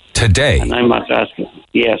 Today? And I'm not asking.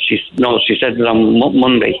 Yeah, she said it on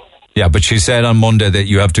Monday. Yeah, but she said on Monday that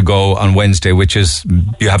you have to go on Wednesday, which is,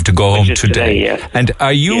 you have to go home today. Yeah. And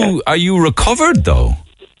are you recovered though?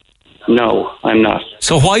 No, I'm not.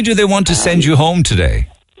 So why do they want to send you home today?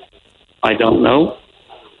 I don't know.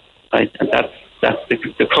 That's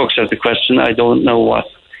the crux of the question. I don't know what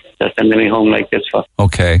they're sending me home like this for.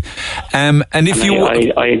 Okay. And if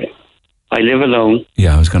I live alone.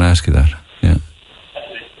 Yeah, I was going to ask you that. Yeah.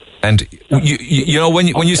 And you know, when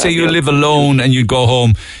you say you live alone and you go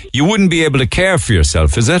home, you wouldn't be able to care for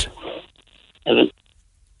yourself, is it?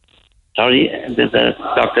 Sorry, there's a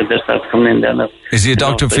doctor just has come in there now. Is he a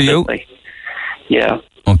doctor for you? Yeah.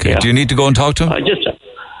 Okay. Yeah. Do you need to go and talk to him?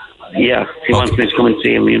 He wants me to come and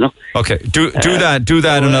see him, you know. Okay. Do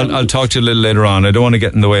that, and I'll talk to you a little later on. I don't want to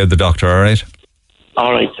get in the way of the doctor, all right?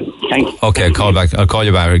 All right. Thanks. Okay, I'll call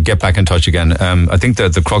you back. Get back in touch again. I think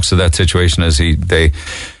that the crux of that situation is they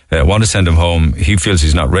want to send him home. He feels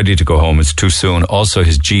he's not ready to go home. It's too soon. Also,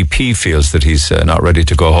 his GP feels that he's not ready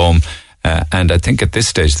to go home. And I think at this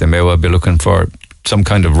stage they may well be looking for some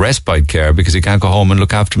kind of respite care because he can't go home and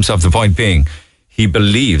look after himself. The point being, he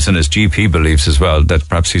believes, and his GP believes as well, that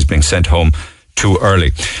perhaps he's being sent home too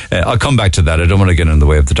early. I'll come back to that. I don't want to get in the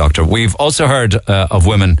way of the doctor. We've also heard of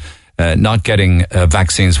women not getting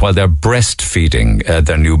vaccines while they're breastfeeding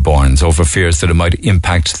their newborns over fears that it might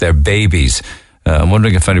impact their babies. I'm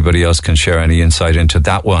wondering if anybody else can share any insight into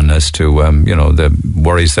that one as to, the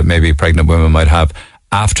worries that maybe pregnant women might have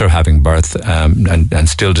after having birth and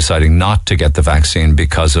still deciding not to get the vaccine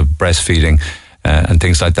because of breastfeeding and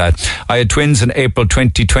things like that. I had twins in April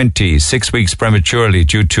 2020, 6 weeks prematurely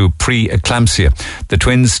due to pre-eclampsia. The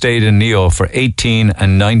twins stayed in Neo for 18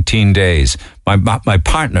 and 19 days. My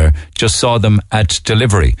partner just saw them at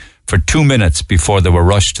delivery for 2 minutes before they were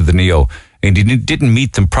rushed to the Neo, and he didn't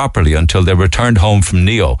meet them properly until they returned home from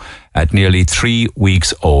Neo at nearly 3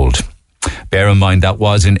 weeks old. Bear in mind that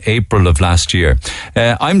was in April of last year.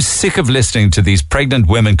 I'm sick of listening to these pregnant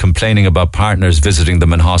women complaining about partners visiting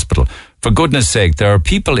them in hospital. For goodness sake, there are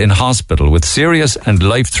people in hospital with serious and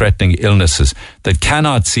life-threatening illnesses that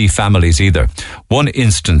cannot see families either. One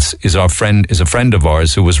instance is a friend of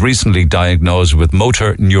ours who was recently diagnosed with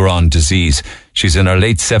motor neuron disease. She's in her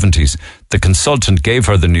late 70s. The consultant gave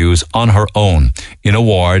her the news on her own in a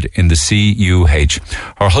ward in the CUH.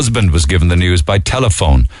 Her husband was given the news by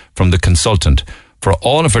telephone from the consultant. For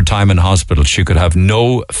all of her time in hospital, she could have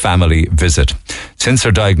no family visit. Since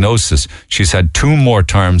her diagnosis, she's had 2 more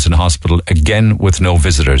terms in hospital, again with no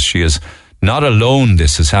visitors. She is not alone.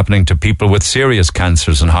 This is happening to people with serious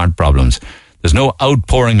cancers and heart problems. There's no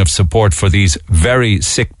outpouring of support for these very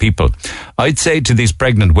sick people. I'd say to these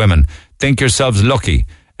pregnant women, think yourselves lucky.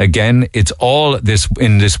 Again, it's all this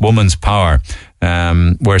in this woman's power.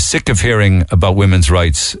 We're sick of hearing about women's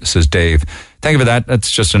rights, says Dave. Thank you for that.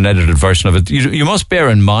 That's just an edited version of it. You must bear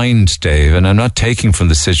in mind, Dave, and I'm not taking from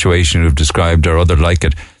the situation you've described or other like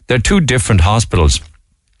it. They're 2 different hospitals.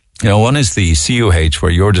 One is the CUH,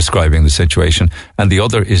 where you're describing the situation, and the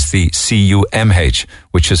other is the CUMH,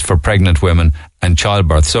 which is for pregnant women and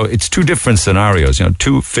childbirth. So it's 2 different scenarios,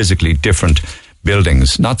 2 physically different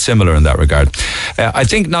buildings, not similar in that regard. I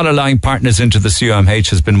think not allowing partners into the CUMH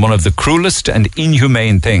has been one of the cruelest and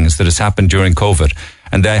inhumane things that has happened during COVID.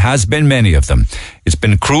 And there has been many of them. It's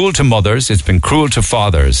been cruel to mothers. It's been cruel to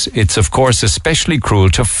fathers. It's, of course, especially cruel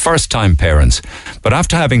to first-time parents. But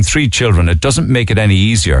after having 3 children, it doesn't make it any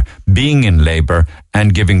easier being in labour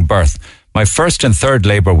and giving birth. My first and third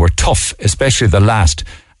labour were tough, especially the last.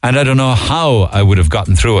 And I don't know how I would have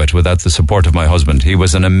gotten through it without the support of my husband. He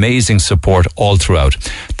was an amazing support all throughout.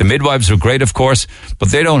 The midwives were great, of course, but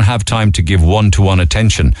they don't have time to give one-to-one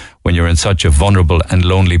attention when you're in such a vulnerable and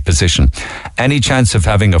lonely position. Any chance of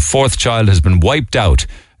having a fourth child has been wiped out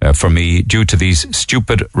for me due to these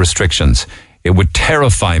stupid restrictions. It would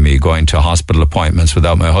terrify me going to hospital appointments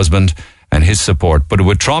without my husband and his support, but it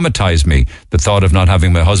would traumatize me, the thought of not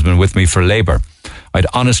having my husband with me for labour. I'd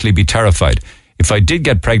honestly be terrified. If I did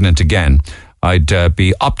get pregnant again, I'd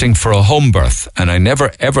be opting for a home birth, and I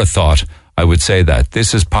never ever thought I would say that.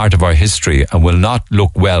 This is part of our history and will not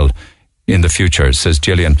look well in the future, says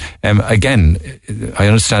Gillian. Again, I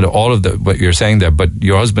understand all of what you're saying there, but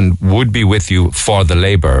your husband would be with you for the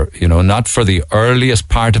labour, not for the earliest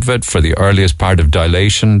part of it, for the earliest part of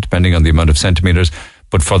dilation, depending on the amount of centimetres,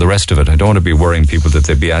 but for the rest of it. I don't want to be worrying people that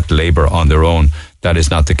they'd be at labour on their own. That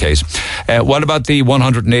is not the case. What about the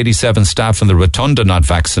 187 staff in the Rotunda not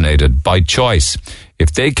vaccinated by choice?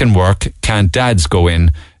 If they can work, can't dads go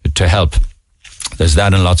in to help? There's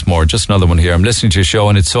that and lots more. Just another one here. I'm listening to your show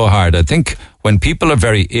and it's so hard. I think when people are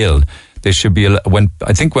very ill, they should be. When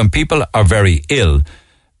people are very ill,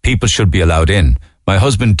 people should be allowed in. My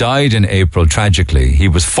husband died in April tragically. He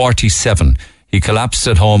was 47. He collapsed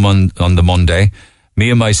at home on the Monday. Me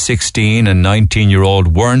and my 16 and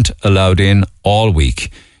 19-year-old weren't allowed in all week.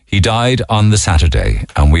 He died on the Saturday,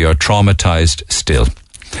 and we are traumatized still.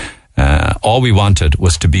 All we wanted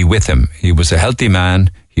was to be with him. He was a healthy man.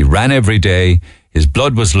 He ran every day. His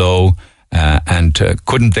blood was low, and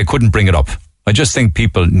they couldn't bring it up. I just think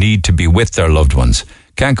people need to be with their loved ones.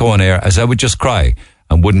 Can't go on air, as I would just cry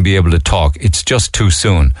and wouldn't be able to talk. It's just too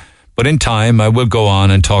soon. But in time, I will go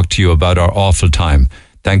on and talk to you about our awful time.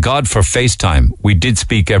 Thank God for FaceTime. We did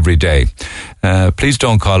speak every day. Please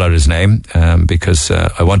don't call out his name because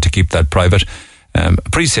I want to keep that private.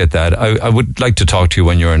 Appreciate that. I would like to talk to you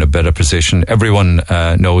when you're in a better position. Everyone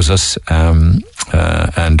knows us and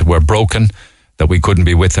we're broken that we couldn't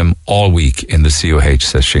be with him all week in the CUMH,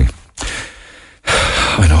 says she.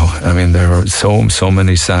 I know. I mean, there are so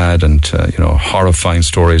many sad and horrifying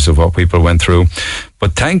stories of what people went through.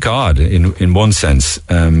 But thank God, in one sense,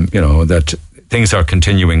 that things are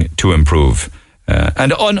continuing to improve.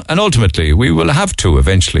 And ultimately, we will have to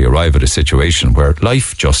eventually arrive at a situation where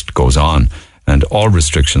life just goes on and all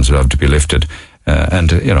restrictions will have to be lifted.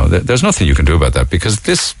 There's nothing you can do about that because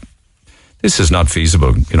this is not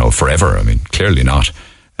feasible, forever. I mean, clearly not.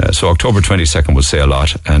 So October 22nd will say a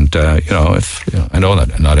lot. And, I know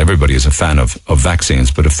that not everybody is a fan of vaccines,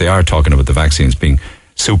 but if they are talking about the vaccines being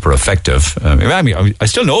super effective, I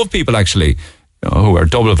still know of people actually who are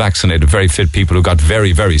double vaccinated, very fit people who got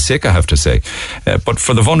very, very sick, I have to say. But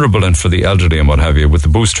for the vulnerable and for the elderly and what have you, with the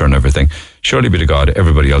booster and everything, surely be to God,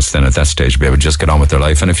 everybody else then at that stage will be able to just get on with their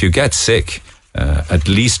life. And if you get sick, at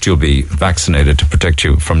least you'll be vaccinated to protect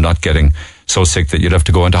you from not getting so sick that you'd have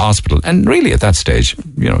to go into hospital. And really at that stage,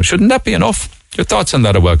 shouldn't that be enough? Your thoughts on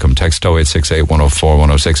that are welcome. Text 0868 104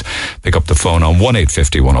 106. Pick up the phone on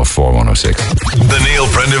 1850 104 106. The Neil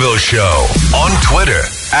Prendeville Show on Twitter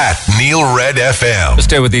 @NeilRedFM. Just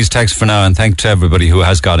stay with these texts for now and thank to everybody who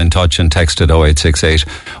has got in touch and texted 0868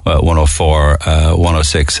 104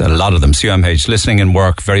 106. A lot of them. CUMH, listening in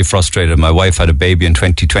work, very frustrated. My wife had a baby in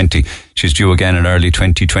 2020. She's due again in early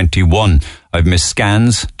 2021. I've missed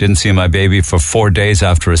scans, didn't see my baby for 4 days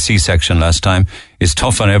after a C-section last time. It's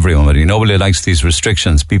tough on everyone. Nobody likes these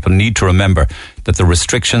restrictions. People need to remember that the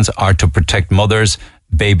restrictions are to protect mothers,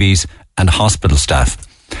 babies and hospital staff.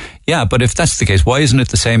 Yeah, but if that's the case, why isn't it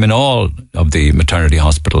the same in all of the maternity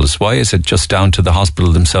hospitals? Why is it just down to the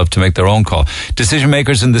hospital themselves to make their own call? Decision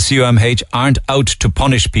makers in the CUMH aren't out to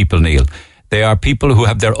punish people, Neil. They are people who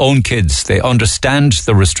have their own kids. They understand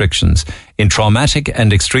the restrictions. In traumatic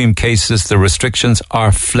and extreme cases, the restrictions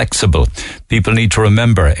are flexible. People need to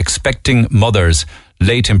remember expecting mothers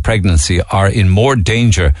late in pregnancy are in more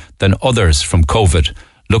danger than others from COVID.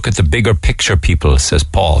 Look at the bigger picture, people, says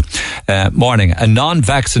Paul. Morning. A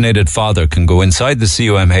non-vaccinated father can go inside the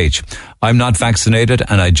CUMH. I'm not vaccinated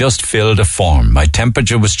and I just filled a form. My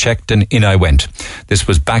temperature was checked and in I went. This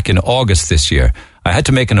was back in August this year. I had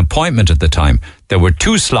to make an appointment at the time. There were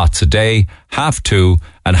 2 slots a day, 2:30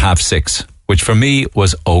 and 6:30, which for me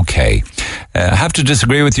was okay. I have to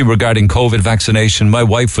disagree with you regarding COVID vaccination. My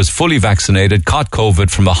wife was fully vaccinated, caught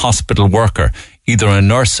COVID from a hospital worker, either a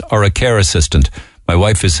nurse or a care assistant. My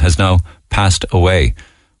wife has now passed away.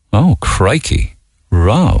 Oh, crikey.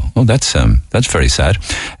 Wow. Oh, that's very sad.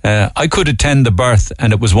 I could attend the birth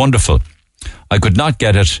and it was wonderful. I could not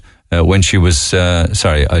get it when she was,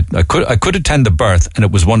 I could attend the birth and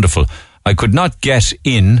it was wonderful. I could not get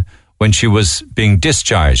in when she was being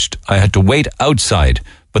discharged. I had to wait outside,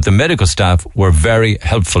 but the medical staff were very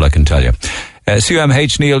helpful, I can tell you.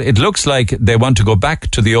 CUMH, Neil, it looks like they want to go back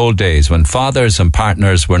to the old days when fathers and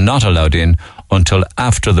partners were not allowed in until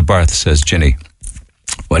after the birth, says Ginny.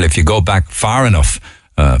 Well, if you go back far enough,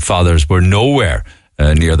 fathers were nowhere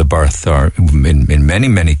near the birth, or in many,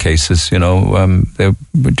 many cases, they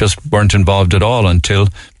just weren't involved at all until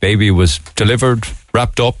baby was delivered,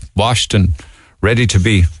 wrapped up, washed and ready to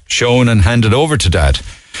be shown and handed over to dad.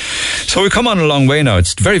 So we've come on a long way now.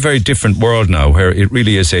 It's a very, very different world now where it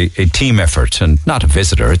really is a team effort and not a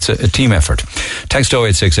visitor. It's a team effort. Text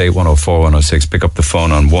 0868 104 106. Pick up the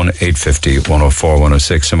phone on 1-850 104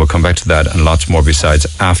 106 and we'll come back to that and lots more besides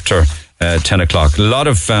after 10 o'clock. A lot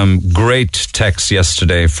of great texts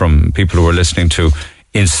yesterday from people who were listening to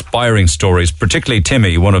inspiring stories, particularly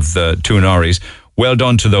Timmy, one of the two Norries. Well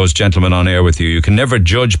done to those gentlemen on air with you. You can never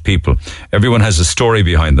judge people. Everyone has a story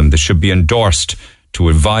behind them that should be endorsed to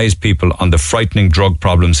advise people on the frightening drug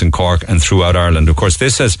problems in Cork and throughout Ireland. Of course,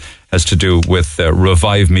 this has to do with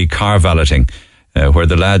Revive Me car valeting, where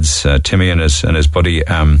the lads, Timmy and his buddy,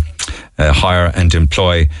 hire and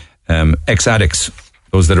employ ex-addicts,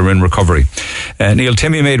 those that are in recovery. Neil,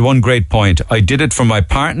 Timmy made one great point. I did it for my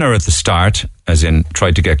partner at the start, as in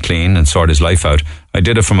tried to get clean and sort his life out. I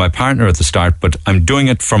did it for my partner at the start, but I'm doing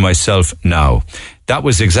it for myself now. That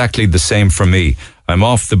was exactly the same for me. I'm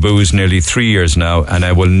off the booze nearly 3 years now, and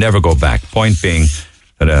I will never go back. Point being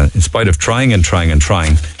that in spite of trying, in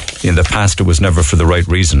the past it was never for the right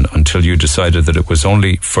reason until you decided that it was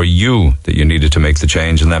only for you that you needed to make the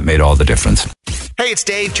change, and that made all the difference. Hey, it's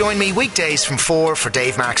Dave. Join me weekdays from 4 for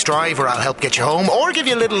Dave Max Drive, where I'll help get you home or give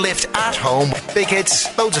you a little lift at home. Big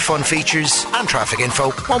hits, loads of fun features and traffic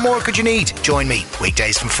info. What more could you need? Join me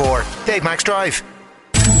weekdays from 4. Dave Max Drive.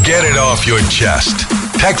 Get it off your chest.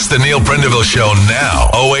 Text the Neil Prendeville Show now.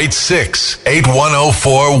 086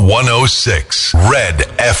 8104 106. Red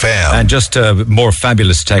FM. And just more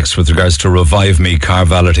fabulous text with regards to Revive Me car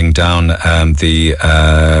valeting down the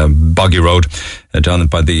Boggy Road, down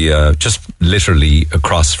by the just literally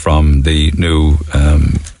across from the new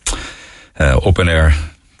open air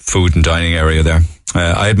food and dining area there.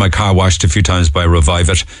 I had my car washed a few times by Revive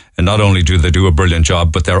It, and not only do they do a brilliant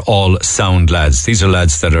job, but they're all sound lads. These are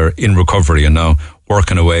lads that are in recovery and now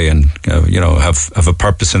working away and have a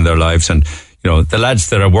purpose in their lives. And the lads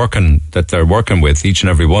that they're working with, each and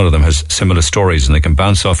every one of them has similar stories, and they can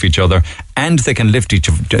bounce off each other, and they can lift each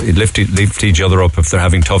other up if they're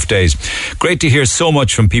having tough days. Great to hear so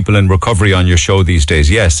much from people in recovery on your show these days.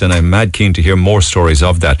 Yes, and I'm mad keen to hear more stories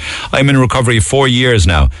of that. I'm in recovery 4 years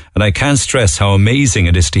now, and I can't stress how amazing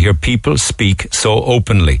it is to hear people speak so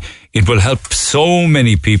openly. It will help so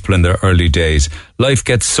many people in their early days. Life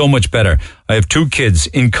gets so much better. I have 2 kids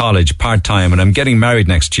in college part-time, and I'm getting married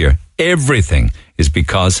next year. Everything is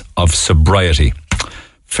because of sobriety.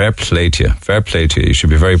 Fair play to you. Fair play to you. You should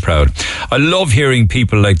be very proud. I love hearing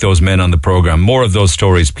people like those men on the programme. More of those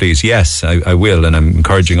stories, please. Yes, I will, and I'm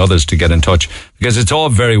encouraging others to get in touch, because it's all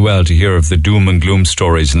very well to hear of the doom and gloom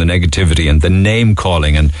stories and the negativity and the name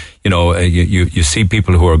calling, and you see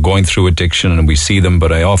people who are going through addiction, and we see them,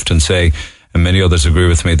 but I often say, and many others agree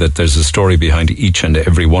with me, that there's a story behind each and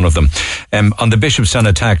every one of them. On the Bishopstown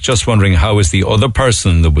attack, just wondering, how is the other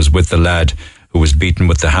person that was with the lad who was beaten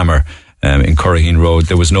with the hammer in Curraheen Road?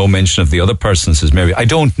 There was no mention of the other person, says Mary. I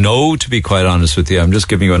don't know, to be quite honest with you. I'm just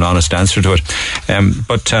giving you an honest answer to it.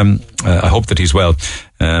 But I hope that he's well.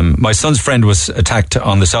 My son's friend was attacked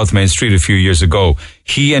on the South Main Street a few years ago.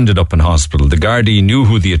 He ended up in hospital. The Gardaí knew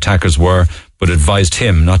who the attackers were, but advised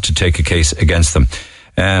him not to take a case against them.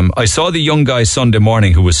 I saw the young guy Sunday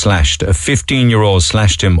morning who was slashed. A 15-year-old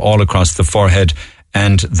slashed him all across the forehead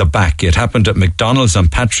and the back. It happened at McDonald's on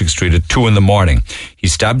Patrick Street at 2 a.m. He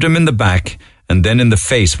stabbed him in the back and then in the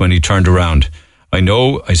face when he turned around.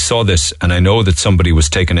 I saw this, and I know that somebody was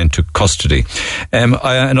taken into custody.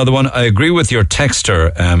 Another one, I agree with your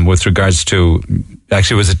texter with regards to,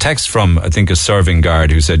 actually it was a text from, I think, a serving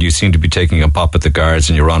guard who said, you seem to be taking a pop at the guards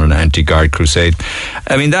and you're on an anti-guard crusade.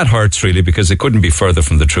 I mean, that hurts really, because it couldn't be further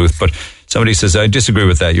from the truth, but somebody says, I disagree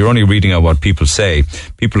with that. You're only reading out what people say.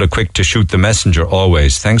 People are quick to shoot the messenger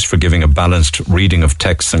always. Thanks for giving a balanced reading of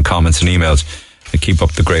texts and comments and emails. Keep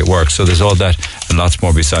up the great work. So there's all that and lots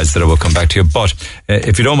more besides that I will come back to you. But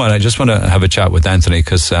if you don't mind, I just want to have a chat with Anthony,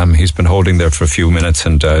 because he's been holding there for a few minutes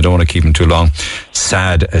and I don't want to keep him too long.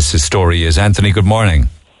 Sad as his story is. Anthony, good morning.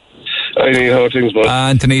 Hi, Neil. How are things, bud?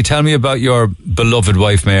 Anthony, tell me about your beloved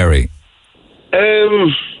wife, Mary.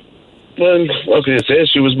 Well, what can I say?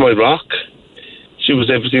 She was my rock. She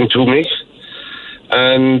was everything to me.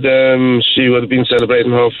 And she would have been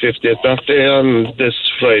celebrating her 50th birthday on this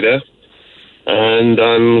Friday. And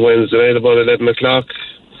on Wednesday night, about 11 o'clock,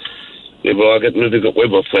 we were all getting ready to go. I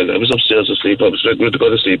was upstairs asleep. I was getting ready to go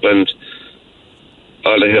to sleep, and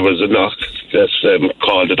all I heard was a knock. Just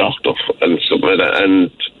called the doctor and something like that.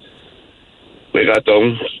 And we got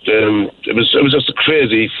down. It was just a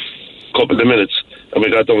crazy couple of minutes, and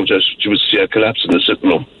we got down. She was collapsing in the sitting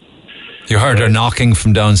room. You heard her knocking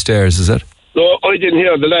from downstairs, is it? No, I didn't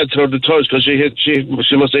hear. The lads heard the touch because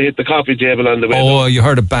she must have hit the coffee table on the way. Oh, you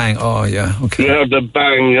heard a bang. Oh, yeah, okay. We heard the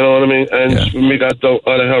bang, you know what I mean? And when we got down,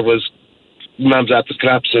 all I heard was Mam's after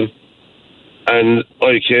collapsing. And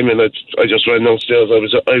I came in, I just ran downstairs. I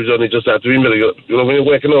was only just after a minute. You know, when you're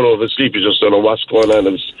waking up over sleep, you just don't know what's going on.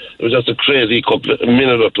 It was just a crazy a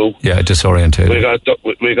minute or two. Yeah, disorientated.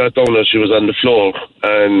 We got down and she was on the floor,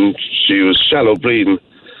 and she was shallow breathing.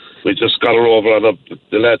 We just got her over on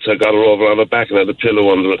the lads had got her over on her back and had a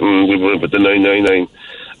pillow under it, and we were with the 999.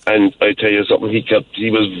 And I tell you something,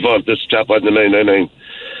 this chap on the 999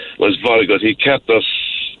 was very good. He kept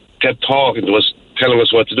talking to us, telling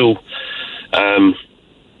us what to do.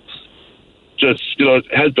 Just, you know,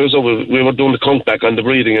 helping us over. We were doing the count back on the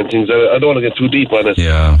breathing and things. I don't want to get too deep on it.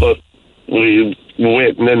 Yeah. But we were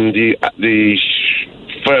waiting, and the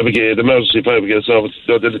fire brigade, the emergency fire brigade service,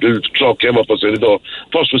 the little truck came up outside the door.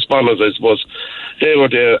 First responders, I suppose, they were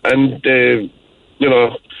there, and they, you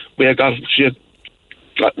know, she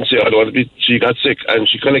got sick, and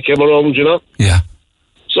she kind of came around, you know. Yeah.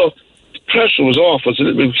 So the pressure was off. As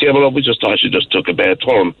we came around, we just thought she just took a bad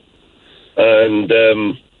turn, and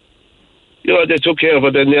you know, they took care of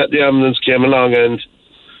her. Then the ambulance came along, and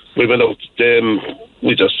we went out. They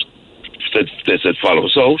said follow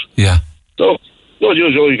us out. Yeah. So. No,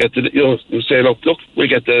 usually you get you say, look, we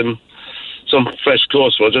get some fresh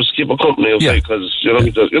clothes for her, just keep her company, okay? Because you know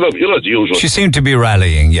the usual. She seemed to be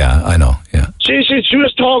rallying. Yeah, I know. Yeah. She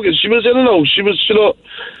was talking. She was in and out. She was, you know,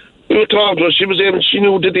 we were talking to her. She was in. She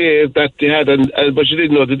knew the day that they had, but she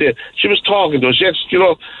didn't know the day. She was talking to us. Yes, you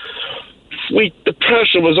know, the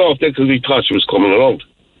pressure was off there because we thought she was coming around,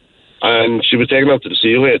 and she was taken out to the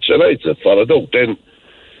CUH, and I said, followed out then.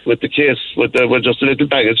 With the case, with just a little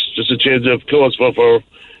baggage, just a change of clothes for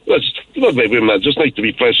maybe just like to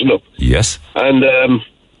be freshened up. Yes. And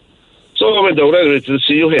so I went down anyway to the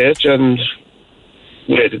CUH and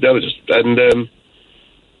waited there, and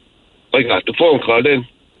I got the phone call then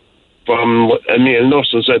from a male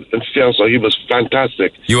nurse and said, and fiancé, he was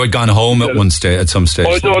fantastic. You had gone home at some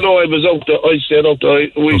stage. Oh no, I was out there. I stayed out there.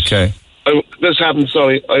 Okay. This happened.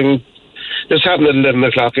 Sorry, This happened at 11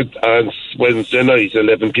 o'clock on Wednesday night,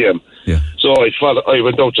 11 p.m. Yeah. So I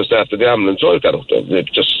went out just after the ambulance. So I got out there.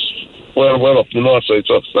 We're up the north side,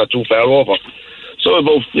 so it's not too far over. So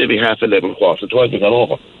about maybe 11:30, 12, we got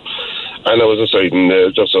over. And I was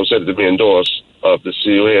just outside the main doors of the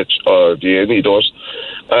CUH, or the A&E doors.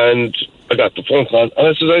 And I got the phone call. And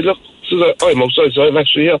I said, look, I'm outside, so I'm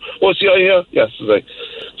actually here. Oh, see, are you here? Yes, said I.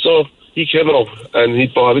 So he came out, and he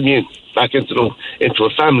brought me in, back into a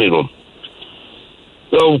family room.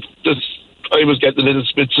 No, I was getting a little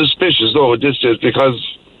bit suspicious, though, at this stage, because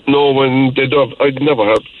I'd never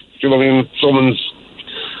heard, you know, I mean, someone's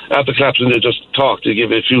after collapsing, they just talk, they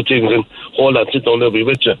give you a few things, and hold on, sit down, they'll be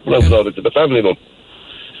with you. And I was out into the family room.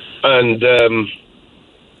 And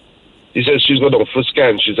he says she's going out for a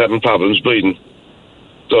scan, she's having problems breathing.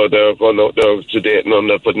 So they're sedating and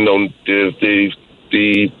they're putting down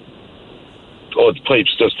the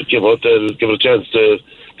pipes just to give her a chance to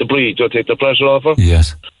breathe, to take the pressure off her.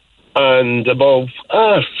 Yes. And about,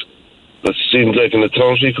 that seemed like an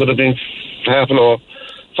eternity, could have been half an hour,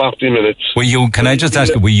 40 minutes. Can I just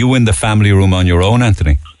ask, were you in the family room on your own,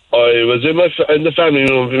 Anthony? I was in the family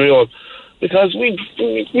room on my own, because we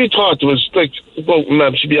thought it was like, well,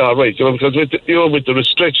 ma'am, she'd be all right, you know, because with the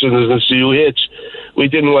restrictions in the CUH, we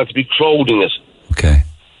didn't want to be crowding it. Okay.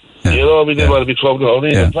 Yeah. You know, we didn't want to be crowding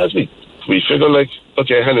it. Yeah. We figured, like,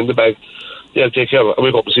 okay, hand in the bag, yeah, take care of it, I'll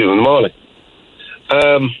wake up and see you in the morning.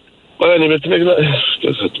 Well, anyway, to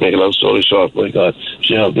make a long story short, my God,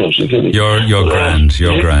 she helped me. She killed me. You're grand.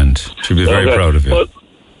 You're grand. She'll be very proud of you. But,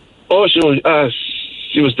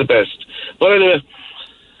 she was the best. But anyway,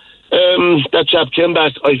 that chap came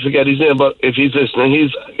back. I forget his name, but if he's listening,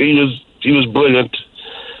 he was brilliant.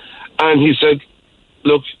 And he said,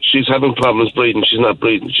 "Look, she's having problems breathing. She's not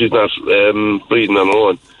breathing. She's not breathing on her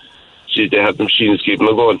own. They had the machines keeping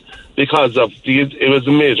her going because of it was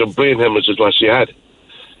a major brain hemorrhage is what she had,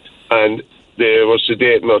 and they were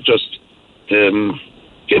sedating her just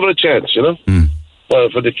give her a chance, you know,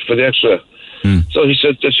 for the extra." So he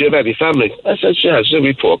said, "Does she have any family?" I said, "She has. We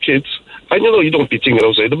have 4 kids." And you know, you don't be thinking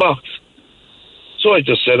outside the box. So I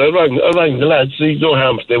just said, I rang the lads. See, no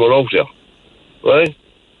harm if they were out here, right?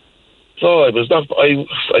 So I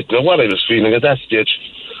don't know what I was feeling at that stage.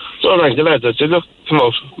 So I rang the lads. I said, look, come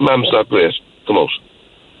out. Mum's not great. Come out.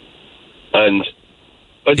 And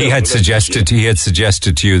he had suggested to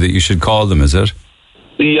you that you should call them, is it?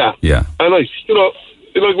 Yeah. Yeah. And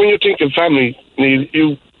when you're thinking family,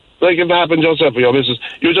 you like if it happened yourself or your missus,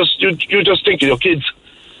 you just think of your kids.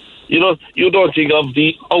 You know, you don't think of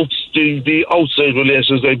the outside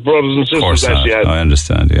relations like brothers and sisters that she had. I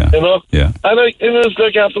understand, yeah. You know? Yeah. And it was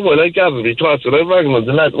like after a while, I gathered me thoughts, and I rang one,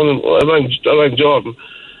 I rang Jordan,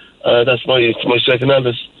 that's my second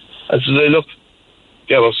eldest. I said, hey, look,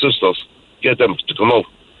 get our sisters, get them to come out.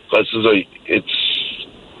 I said,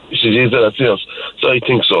 she said, that's yours. So I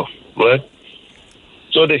think so, right?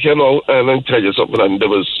 So they came out, and I'll tell you something, and there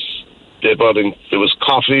was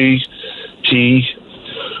coffee, tea.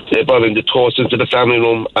 They brought in the toast into the family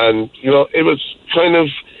room, and it was kind of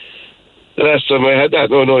the last time I had that.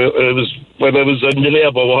 No, it was when I was in the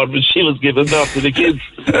labour ward when she was giving birth to the kids.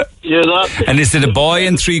 And is it a boy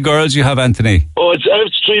and 3 girls you have, Anthony? Oh, it's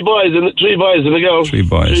 3 boys and a girl. 3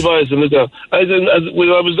 boys. 3 boys and a girl. I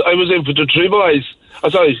was in for the 3 boys. I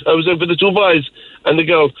was in for the 2 boys and the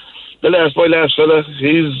girl. My last fella,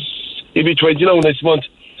 he'll be 29 next month.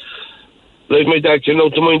 Like my dad came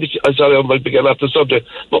out to mind the kids. I'm sorry, I might be getting off the subject,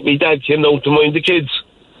 but my dad came out to mind the kids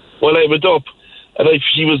while I was up. And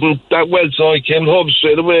she wasn't that well, so I came home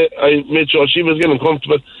straight away. I made sure she was getting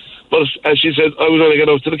comfortable. But as she said, I was going to get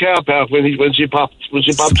out to the car park when she popped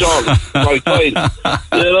John. Right, fine.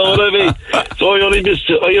 You know what I mean? So I only missed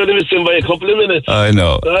him by a couple of minutes. I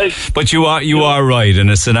know. Right? But you are right. In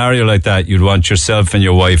a scenario like that, you'd want yourself and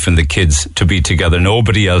your wife and the kids to be together.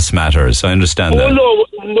 Nobody else matters. I understand that.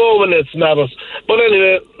 No one else matters. But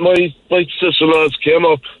anyway, my sister-in-laws came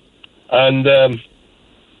up, and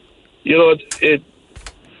they were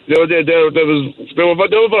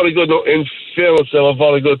very good. In fairness, they were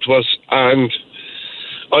very good to us, and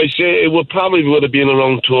I say it would have been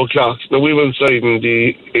around 2:00. Now we were inside in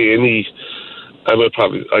the A&E, and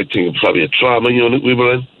I think probably a trauma unit we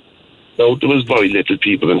were in. Now there was very little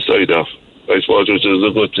people inside there, I suppose, which was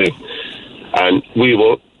a good thing, and we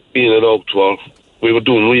were in and out to we were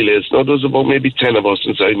doing relays. Now there was about maybe 10 of us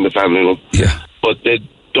inside in the family room. Yeah. But we'd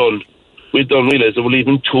done relays. They were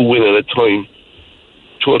leaving 2 in at a time,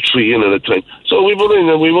 2 or 3 in at a time. So we were in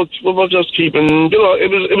and we were just keeping. It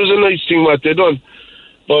was a nice thing what they done.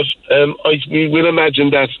 But we will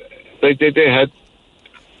imagine that they had.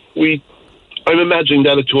 I'm imagining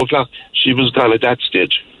that at 2:00 she was gone at that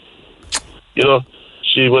stage.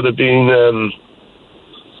 She would have been.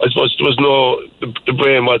 I suppose there was the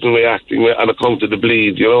brain wasn't reacting on account of the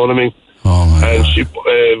bleed, you know what I mean? Oh my God.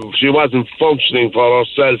 She wasn't functioning for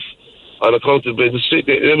herself on account of the bleed.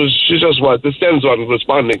 The stems weren't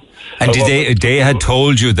responding. And they had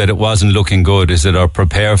told you that it wasn't looking good, is it, or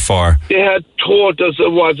prepare for? They had told us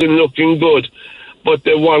it wasn't looking good, but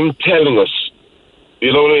they weren't telling us.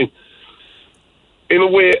 You know what I mean? In a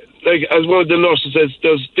way, like as one of the nurses says,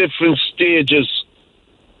 there's different stages.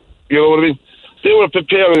 You know what I mean? They were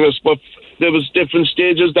preparing us, but there was different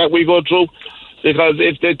stages that we go through, because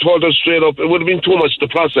if they told us straight up, it would have been too much to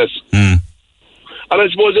process. Mm. And I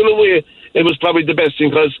suppose in a way, it was probably the best thing,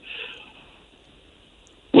 because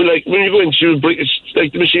when you go in, she would bring,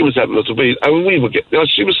 the machine was having us to breathe, and we would get,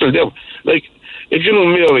 she was still there. Like, if you know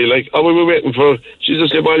Mary, we were waiting for her, she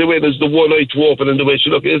just said, by the way, there's the one eye to open, and the way she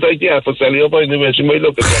looked, it's like, yeah, for Sally, by the way, she might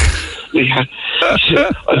look at that.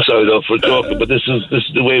 I'm sorry though for joking, but this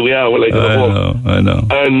is the way we are. We're like I know.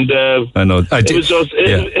 And I know.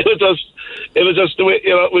 It was just the way,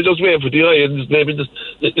 we're just waiting for the eye, and maybe just,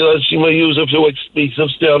 she might use a few speaks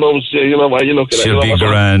of stern and say, why you looking at it. She'll be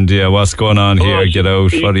grand, yeah, what's going on here, get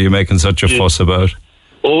out, what are you making such a fuss about?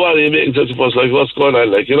 Oh, what are you making such a fuss, what's going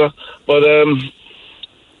on, but,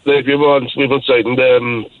 we were inside,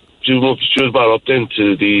 and, she was brought up then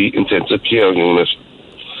to the intensive care unit,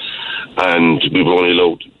 and we were only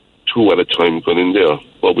allowed 2 at a time going in there,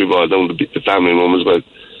 but we were all down the family room as well.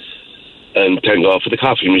 And thank God for the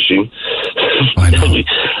coffee machine. I know.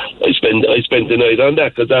 I spent the night on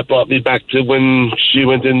that, because that brought me back to when she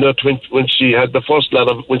went in there, when she had the first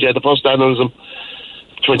aneurysm.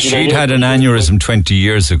 She'd had an aneurysm 20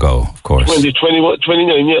 years ago, of course. 29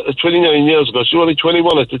 years ago. She was only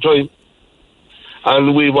 21 at the time.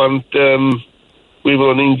 And we were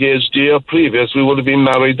engaged the year previous. We would have been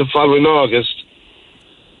married the following August.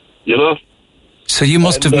 So you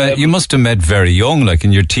must have met very young, like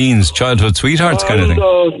in your teens, childhood sweethearts kind of thing.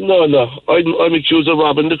 No. I'm accused of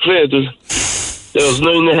robbing the cradle. There was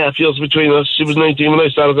 9.5 years between us. She was 19 when I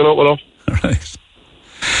started going out with her. Right.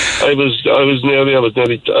 I was nearly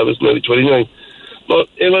 29. But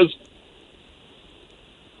it was.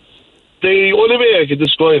 the only way I could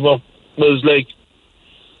describe her was like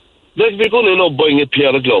if you're going to buying a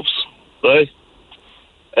pair of gloves, right?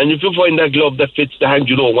 And if you find that glove that fits the hand,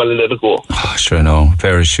 you don't want to let it go. Oh, sure, no. A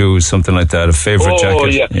pair of shoes, something like that, a favourite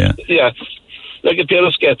jacket. Yeah. Like a pair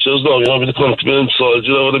of Skechers, with the comfortable insoles,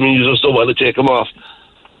 you know what I mean? You just don't want to take them off.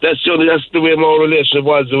 That's the way my relationship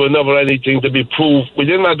was. There was never anything to be proved. We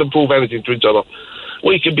didn't have to prove anything to each other.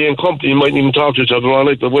 We could be in company, mightn't even talk to each other all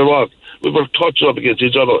night, but we were touching up against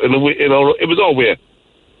each other. And it was our way.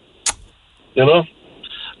 You know?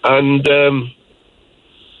 And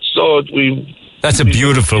so we... That's a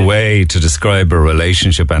beautiful way to describe a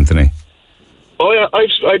relationship, Anthony. Oh, yeah,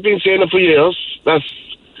 I've been saying it for years.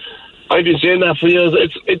 I've been saying that for years.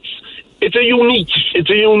 It's a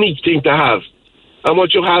unique thing to have. And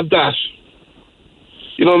once you have that,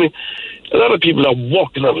 you know what I mean? A lot of people are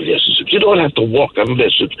walking on relationships. You don't have to walk on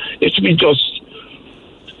relationships. If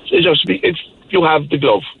you have the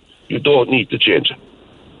glove, you don't need to change it.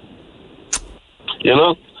 You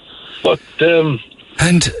know? But,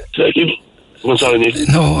 I'm sorry, Neil.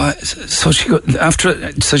 No, so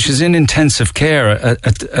she's in intensive care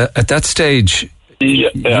at that stage.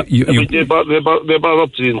 Yeah. They brought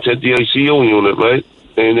up to the ICU unit, right?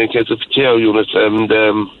 In the intensive care unit, and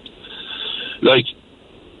I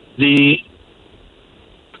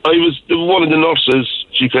was one of the nurses.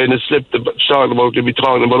 She kind of slipped short about to be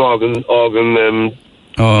talking about organ.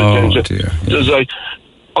 Oh dear! Yeah.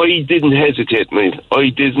 I didn't hesitate, mate. I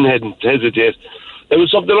didn't hesitate. It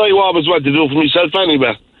was something I always wanted to do for myself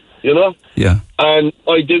anyway, you know? Yeah. And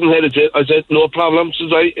I didn't hesitate. I said, no problem.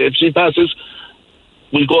 If she passes,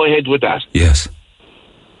 we'll go ahead with that. Yes.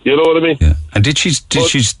 You know what I mean? Yeah. And did she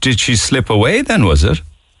slip away then, was it?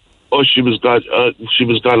 Oh, she was gone. I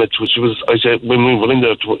said, when we were in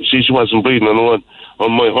there, she wasn't breathing on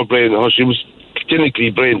her brain. She was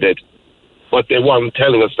clinically brain dead. But they weren't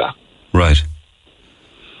telling us that. Right.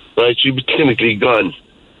 Right, she was clinically gone.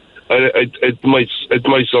 It might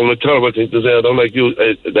sound a terrible thing to say. I don't like you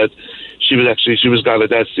that she was gone at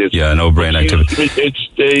that stage. Yeah, no brain activity.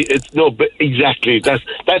 Exactly. That's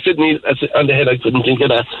it. Neil. That's it. On the head, I couldn't think of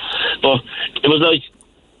that. But it was like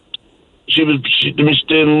the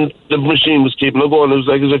machine was keeping her going. It was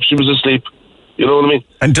like as if she was asleep. You know what I mean?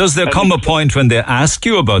 And does there come a point when they ask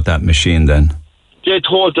you about that machine then? They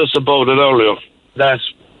told us about it earlier. That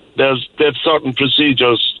there's certain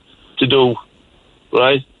procedures to do,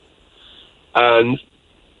 right? And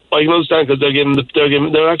I can understand because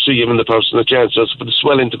they're actually giving the person a chance just for the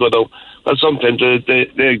swelling to go down. And sometimes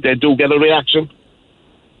they do get a reaction.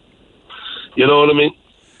 You know what I mean?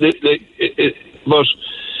 But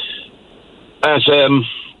as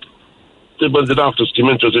when the doctors came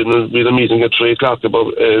into it, we had a meeting at 3:00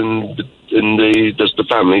 about the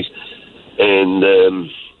family in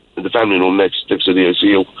the family room next to the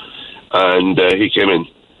ICU, and he came in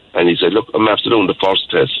and he said, "Look, I'm after doing the first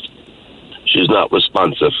test. She's not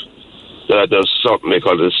responsive. There's something they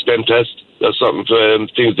call it a stem test. There's certain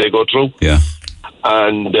things they go through. Yeah.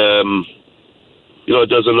 And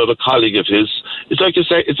there's another colleague of his. It's like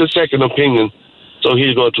it's a second opinion. So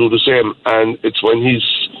he'll go through the same, and it's when he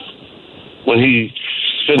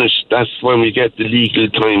finished. That's when we get the legal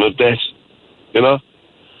time of death. You know.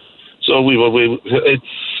 So it's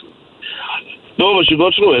no one should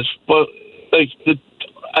go through it, but like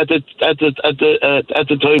at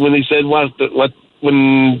the time when he said what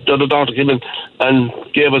when the other doctor came in and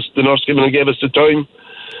the nurse came in and gave us the time,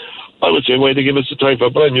 I would say why they give us the time for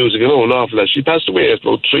brand music and an awful lot. She passed away at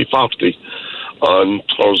about 3:40 on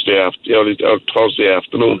Thursday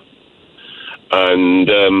afternoon, and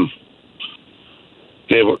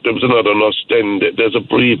there was another nurse. Then there's a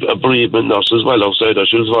bereavement nurse as well outside her.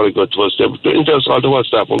 She was very good to us. All the whole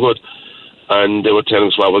staff were good, and they were telling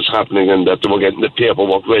us what was happening and that they were getting the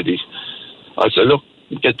paperwork ready. I said, look,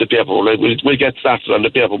 get the paperwork. We'll get started on the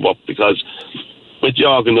paperwork, because with the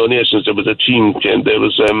organ donations, there was a team came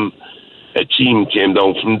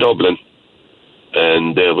down from Dublin,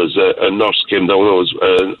 and there was a nurse came down.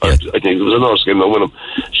 I think it was a nurse came down with him.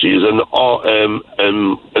 She's an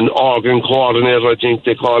organ coordinator, I think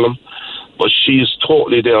they call him, but she's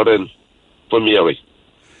totally there then for Mary,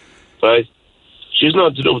 right? She's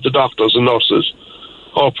not to do with the doctors and nurses.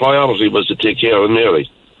 Her priority was to take care of Mary,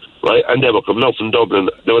 right? And they were coming out from Dublin.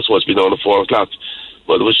 They were supposed to be down at 4:00.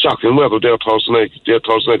 But it was shocking weather there Thursday night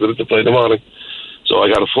until Friday morning. So I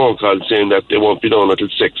got a phone call saying that they won't be down until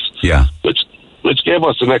 6. Yeah. Which gave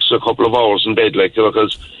us an extra couple of hours in bed,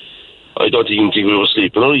 because I don't even think we were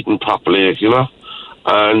sleeping or eating properly,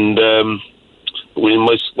 And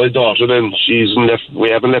my daughter then, we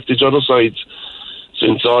haven't left each other's sides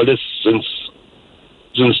since all this, since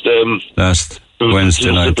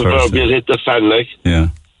Wednesday night, the proverbial hit the fan, like. Yeah.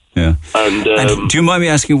 And do you mind me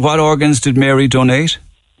asking, what organs did Mary donate?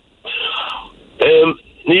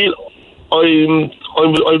 Neil, I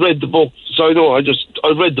read the book, so I know. I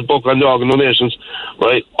read the book on the organ donations,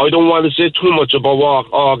 right? I don't want to say too much about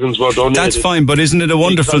what organs were donated. That's fine, but isn't it a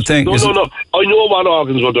wonderful thing? No. I know what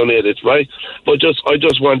organs were donated, right? But I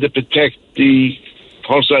just want to protect the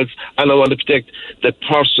herself, and I want to protect the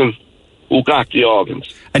person who got the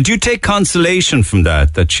organs. And do you take consolation from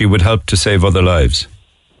that she would help to save other lives?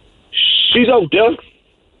 She's out there.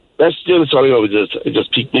 That's still sorry. It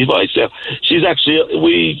just piqued my voice there. She's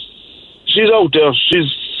actually she's out there.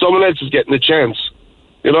 Someone else is getting a chance.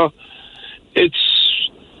 You know, it's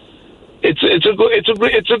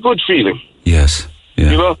a good feeling. Yes.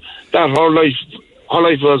 Yeah. You know that her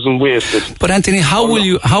life wasn't wasted. But Anthony, how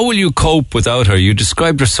will you cope without her? You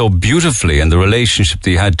described her so beautifully and the relationship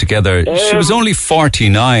that you had together. She was only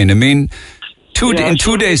 49. I mean, in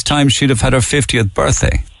 2 days' time, she'd have had her 50th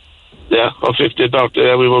birthday. Yeah, her 50th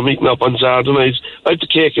birthday. We were meeting up on Saturday night. I had the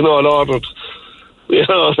cake and all ordered. You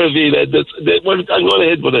know, I mean, I'm going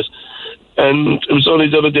ahead with it. And it was only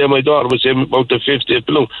the other day my daughter was saying about the 50th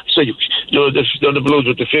balloon. So, you know, the balloons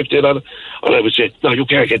with the 50th on it. And I would say, no, you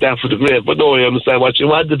can't get that for the grave. But no, I understand what she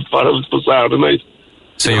wanted for Saturday night.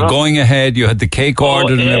 So you're going ahead, you had the cake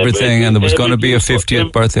ordered and everything, and there was going to be a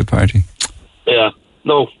 50th birthday party. Yeah,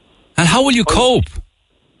 no. And how will you cope?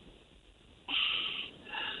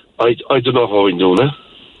 I don't know how I'm doing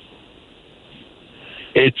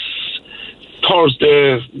it.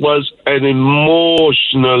 Thursday was an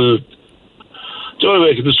emotional. The only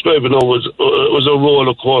way I can describe it now was a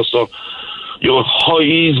roller coaster. Your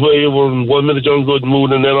highs where you were in 1 minute you're in good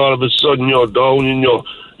mood, and then all of a sudden you're down and you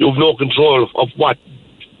have no control of what.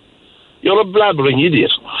 You're a blabbering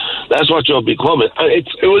idiot. That's what you're becoming. And it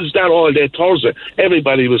was that all day Thursday.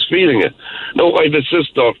 Everybody was feeling it. Now I have a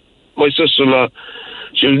sister, my sister-in-law.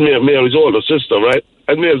 She was Mary's older sister, right?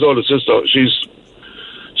 And Mary's older sister, she's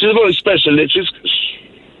a very special lady.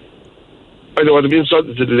 I don't want to be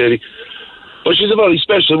insulting to the lady, but she's a very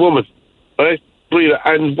special woman, right? Breda,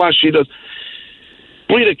 and what she does,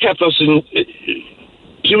 Breda kept us in.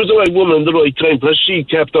 She was the right woman in the right time, plus she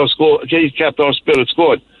kept our spirits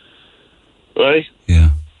going, right? Yeah.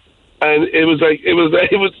 And it was.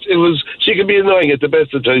 She could be annoying at the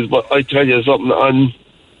best of times, but I tell you something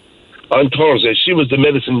on Thursday, she was the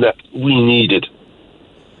medicine that we needed.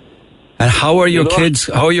 And how are your kids?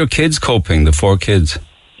 How are your kids coping? The 4 kids.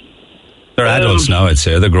 They're adults now, I'd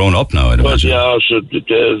say. They're grown up now, I'd imagine. Yeah,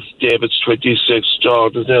 David's 26,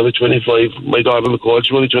 Jordan's nearly 25. My daughter Nicole,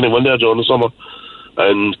 she's only 21 there during the summer,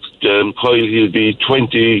 and Kyle, he'll be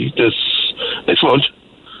 20 this next month.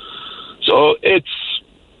 So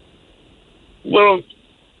we're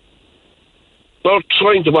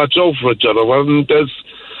trying to watch out for each other.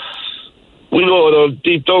 We know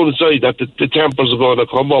deep down inside that the tempers are going to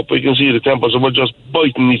come up. We can see the tempers, and we're just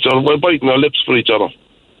biting each other. We're biting our lips for each other.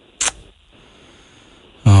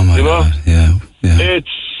 Oh my God! Yeah.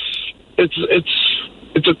 It's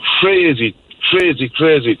a crazy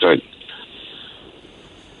time.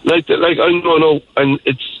 Like I know, and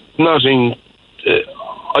it's nothing.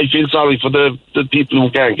 I feel sorry for the people who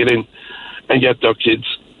can't get in and get their kids,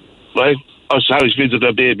 right? Or sorry, feel for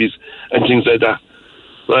their babies and things like that,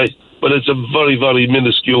 right? But it's a very, very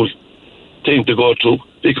minuscule thing to go through,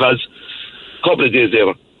 because a couple of days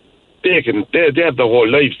later, they have their whole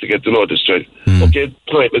lives to get to know this child. Okay,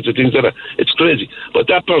 private and things like that. It's crazy. But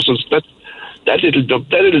that person's that little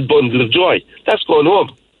bundle of joy, that's going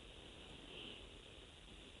home.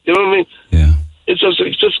 You know what I mean? Yeah. It's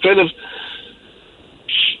just kind of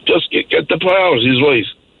just get the priorities right.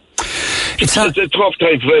 It's a tough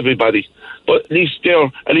time for everybody, but at least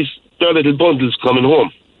their little bundles coming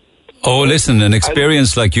home. Oh, listen, an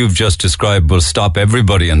experience like you've just described will stop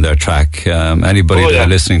everybody in their track. Anybody that are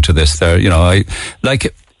listening to this,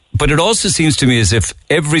 but it also seems to me as if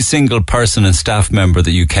every single person and staff member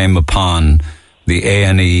that you came upon, the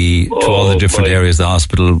A&E, to all the different areas of the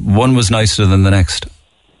hospital, one was nicer than the next.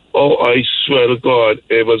 Oh, I swear to God,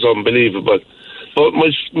 it was unbelievable. But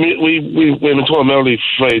we went home early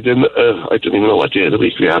Friday, I didn't even know what day of the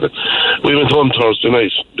week we had it. We went home Thursday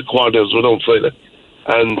night. The quarters were down Friday.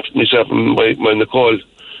 And myself and my Nicole,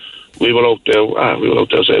 we were out there,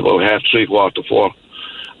 say about 3:30, 4:15.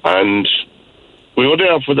 And we were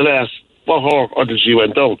there for the last hour until she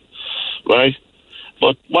went down, right?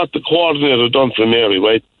 But what the coordinator done for Mary,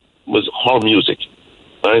 right, was her music,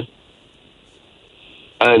 right?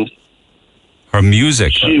 And her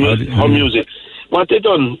music? Her music. What they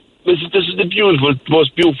done, this is the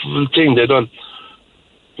most beautiful thing they done.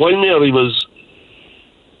 While Mary was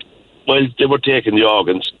while they were taking the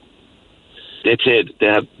organs, they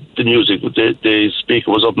had the music, the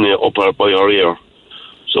speaker was up by her ear,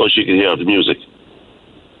 so she could hear the music.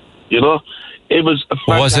 You know, it was.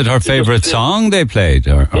 Was it her favourite song they played?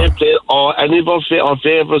 Or? They played any of her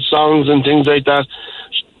favourite songs and things like that.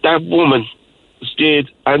 That woman stayed,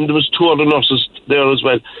 and there was 2 other nurses there as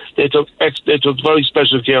well. They took very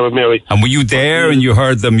special care of Mary. And were you there and you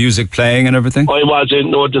heard the music playing and everything? I didn't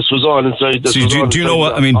know this was on inside. So do you know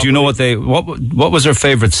what? I mean, do you know what was her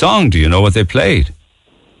favourite song? Do you know what they played?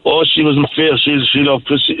 Oh, she was fair. She loved.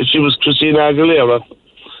 She was Christina Aguilera.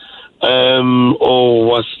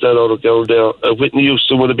 What's that other girl there? Whitney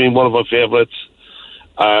Houston would have been one of her favourites.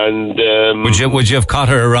 And would you have caught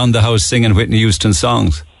her around the house singing Whitney Houston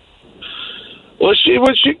songs? Well, you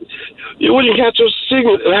wouldn't catch her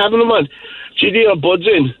singing, having them on. She'd hear buds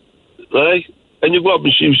in, right? And you go up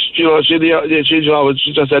and she just had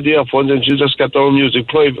the earphones and she just kept her own music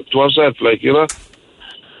private to herself, like, you know.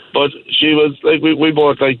 But she was like, we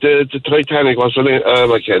both like the Titanic was Celine.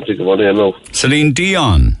 I can't think of her name now. Celine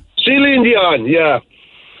Dion. Celine Dion, yeah,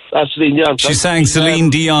 that's Celine Dion. She sang Celine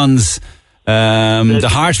Dion's "The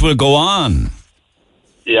Heart Will Go On."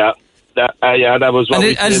 Yeah. That was what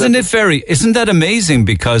isn't that amazing?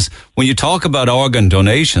 Because when you talk about organ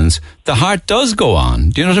donations, the heart does go on.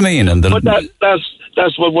 Do you know what I mean? But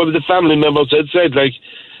that's what one of the family members had said. Like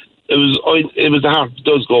it was the heart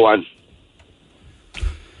does go on,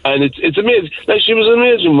 and it's amazing. Like she was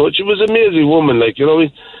amazing. She was an amazing woman. Like, you know,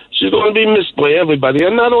 she's going to be missed by everybody,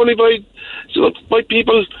 and not only by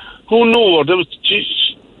people who know her.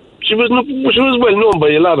 She was well known by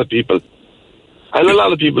a lot of people. And a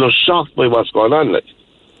lot of people are shocked by what's going on. Like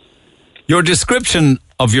your description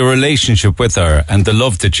of your relationship with her and the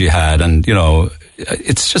love that you had, and you know,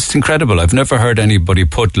 it's just incredible. I've never heard anybody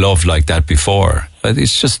put love like that before.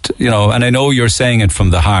 It's just, you know, and I know you're saying it from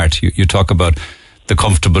the heart. You talk about the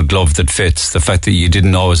comfortable glove that fits, the fact that you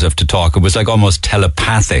didn't always have to talk. It was like almost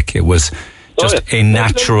telepathic. It was just a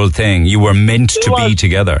natural thing. You were meant to be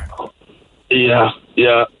together. Yeah.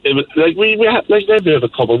 Yeah, it was like we have, like every other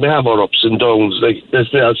couple, we have our ups and downs. Like let's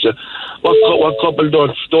be honest, what couple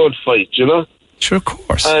don't fight, you know? Sure, of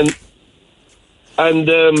course. And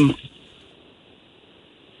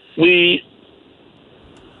we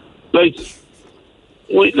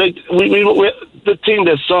the thing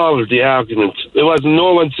that solved the argument, it was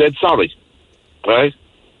no one said sorry, right?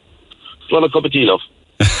 Want a cup of tea, love?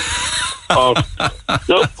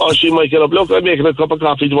 Or she might get up. Look, I'm making a cup of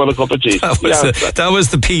coffee. Do you want a cup of tea? That was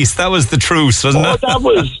the peace. That was the truce, wasn't it? That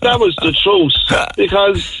was the truce,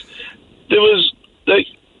 because there was like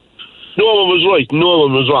no one was right, no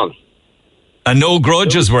one was wrong, and no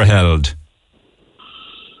grudges were held.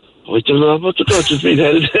 I don't know what the grudges being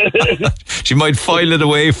held. She might file it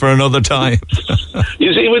away for another time.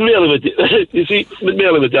 You see, with Mary had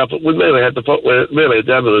the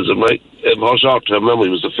aneurysm, right? Her short-term memory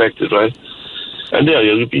was affected, right? And there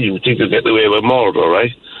you think you're getting away with murder,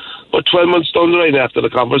 right? But 12 months down the line after the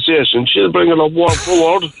conversation, she'll bring it up word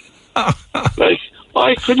for word. Like,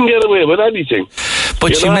 I couldn't get away with anything.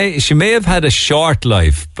 But she may have had a short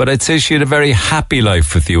life, but I'd say she had a very happy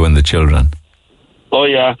life with you and the children. Oh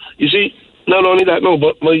yeah, you see, not only that, no,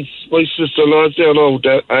 but my sister-in-law's there now,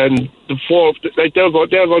 and the four, like they're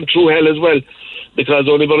going through hell as well, because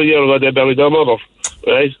only about a year ago they buried their mother,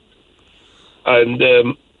 right? And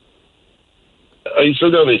are you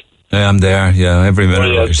still there? Yeah, I'm there. Yeah, every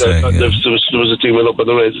minute. There was a thing went up on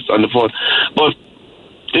the radio on the phone, but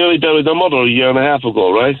they only buried their mother a year and a half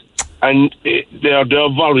ago, right? And they're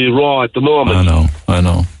very raw at the moment. I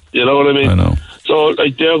know. You know what I mean? I know. So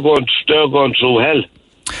like they're going through hell.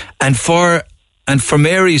 And for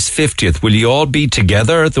Mary's 50th, will you all be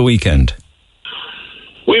together at the weekend?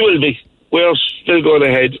 We will be. We're still going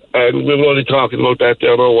ahead, and we were only talking about that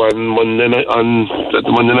there now on Monday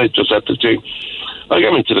night, just at the thing. I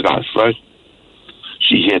got into the golf, right?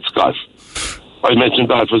 She hates golf. I mentioned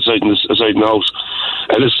golf aside in the house,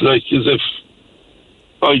 and it's like as if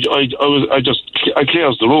I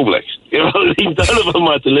clears the room, like, you know. None of them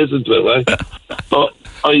want to listen to it, right? But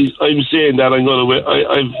I'm saying that I'm going to wear.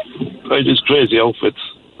 I this crazy outfits,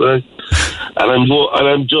 right? And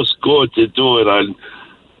I'm just going to do it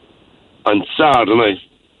on Saturday night.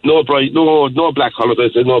 No black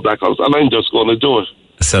holidays, no black holidays, and I'm just going to do it.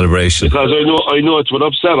 A celebration. Because I know it would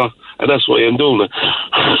upset her, and that's why I'm doing it.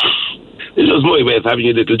 It's just my way of having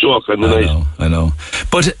a little joke on the night. I know.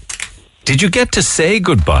 But did you get to say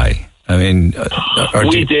goodbye? I mean,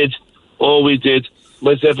 we did. Oh, we did.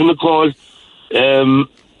 Myself and Nicole.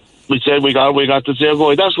 we said we got to say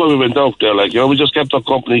going. That's why we went out there. Like, we just kept her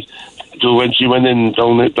company to when she went in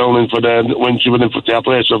down in for the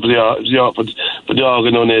operation for the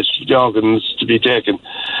organs to be taken.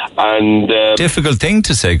 And difficult thing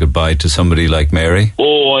to say goodbye to somebody like Mary.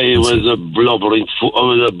 Oh, I was a blubbering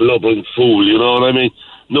fool. You know what I mean?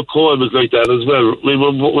 Nicole was like that as well.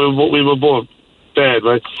 We were both bad,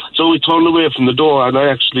 right? So we turned away from the door, and I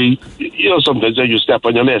actually, sometimes you step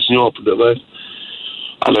on your lace and you open it, right?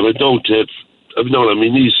 And I went down on my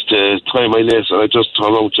knees to tie my lace, and I just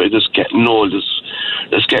turned out and said, "This getting old.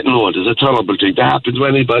 It's getting old. It's a terrible thing that happens to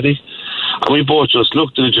anybody." And we both just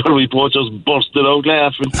looked at each other. We both just bursted out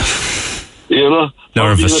laughing.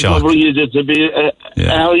 Nervous shock. To be a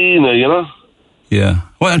hyena, Yeah.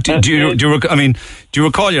 Well, do you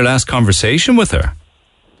recall your last conversation with her?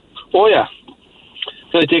 Oh yeah.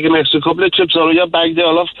 Can I take an extra couple of chips out of your bag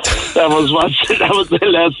there, love? That was the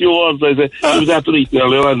last few words I said. She was after eating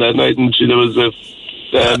earlier on that night, and there was a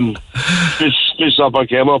fish supper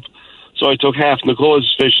came up. So I took half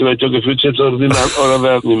Nicole's fish, and I took a few chips out of me ma'am.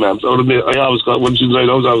 I always got when she's right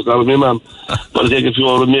out, I always got me ma'am. But I take a few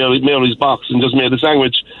out of Mary's box and just made a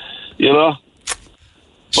sandwich,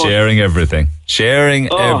 Sharing everything.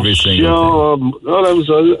 Every single thing. I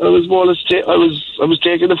was more or less I was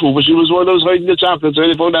taking the food, but she was one that was hiding the chocolates.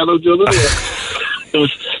 I found that out the other day.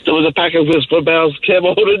 There was a pack of whisper bells came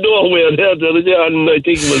out of nowhere there the other day, and I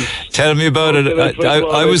think it was. Tell me about it.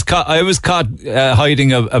 I was caught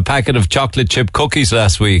hiding a packet of chocolate chip cookies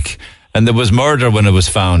last week, and there was murder when it was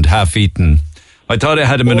found, half eaten. I thought I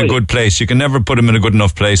had him in a good place. You can never put him in a good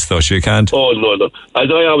enough place, though. So you can't. Oh no! I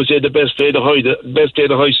always say the best way to hide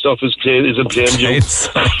stuff is in plain view.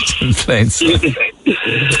 Plain sight.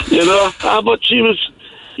 But she was,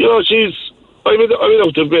 she's. I went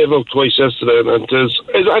out to the grave out twice yesterday, and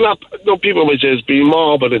people might say it's being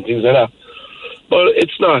morbid and things like that, but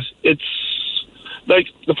it's not. It's like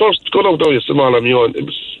the first going out there yesterday morning, it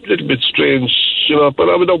was a little bit strange, But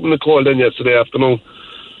I went out in the cold then yesterday afternoon,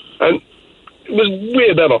 and it was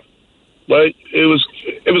way better. Right? It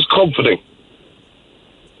was comforting.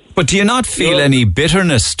 But do you not feel any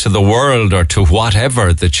bitterness to the world or to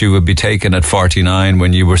whatever that you would be taken at 49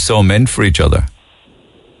 when you were so meant for each other?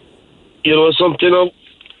 You know something?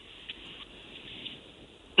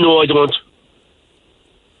 No, I don't.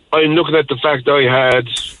 I'm looking at the fact that I had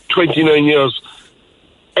 29 years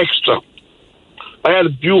extra. I had a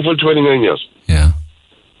beautiful 29 years. Yeah.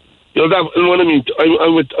 That what I mean.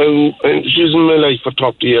 She's in my life for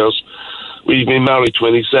 30 years. We've been married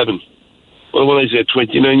 27. Well, when I say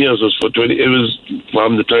 29 years, it was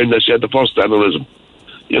from the time that she had the first aneurysm.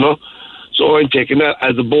 So I'm taking that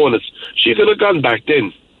as a bonus. She could have gone back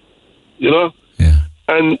then. Yeah.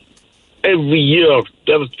 And every year,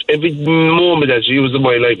 every moment that she was in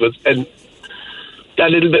my life, and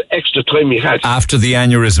that little bit extra time we had. After the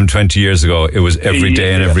aneurysm 20 years ago, it was every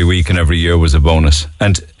day and every week and every year was a bonus.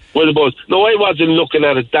 And no, I wasn't looking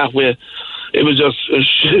at it that way. It was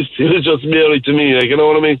just Mary to me, you know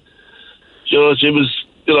what I mean? She was,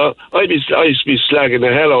 I used to be slagging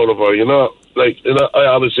the hell out of her, I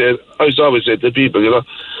always say to people,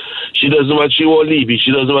 she won't leave me.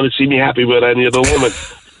 She doesn't want to see me happy with any other woman.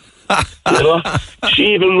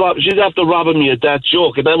 She's after robbing me at that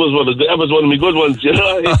joke, and that was one of my good ones.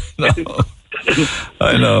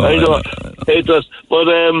 I know. It does, but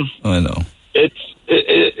I know.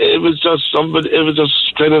 It was just somebody. It was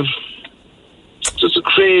just kind of just a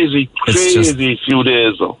crazy few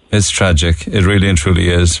days, though. It's tragic. It really and truly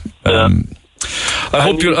is. I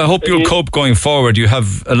hope you'll cope going forward. You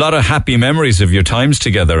have a lot of happy memories of your times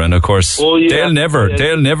together, and of course, they'll never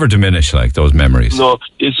diminish like those memories. No,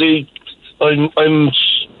 you see,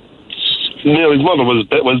 Mary's mother was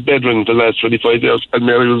bedridden for the last 25 years, and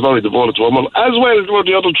Mary was very devoted to her mother, as well as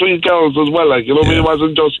the other three girls as well. It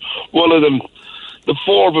wasn't just one of them. The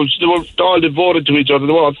four of them, they were all devoted to each other.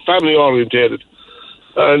 They were all family orientated,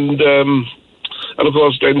 and of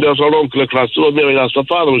course, then there's her uncle across the road. Mary lost her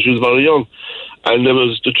father when she was very young, and there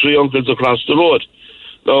was the three uncles across the road.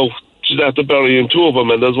 Now, she's after burying two of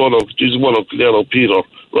them, and there's one uncle, Peter,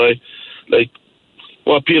 right? Like,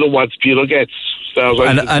 what Peter wants, Peter gets.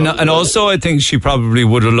 And also, I think she probably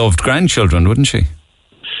would have loved grandchildren, wouldn't she?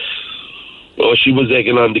 Oh, she was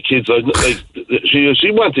egging on the kids.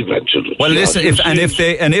 She wanted grandchildren. Well, listen,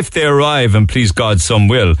 if they arrive, and please God, some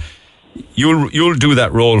will, you'll do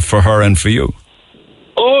that role for her and for you.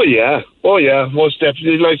 Oh yeah, most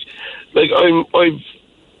definitely. We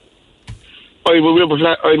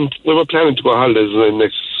were planning to go on holidays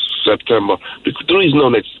next September. The reason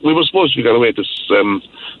we were supposed to be going away this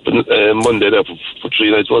Monday there for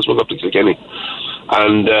 3 nights. We were up to Kilkenny,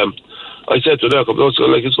 and I said to her,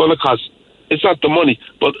 like, it's going to cost, it's not the money,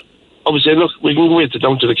 but I was saying, look, we can wait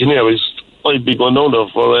down to the Canaries. I'd be going down there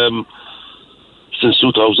for, since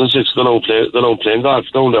 2006, going on playing golf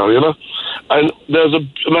down there, you know. And there's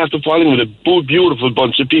I'm after falling with a beautiful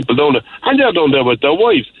bunch of people down there, and they're down there with their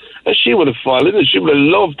wives. And she would have fallen in, she would have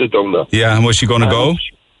loved it down there. Yeah, and was she going to go?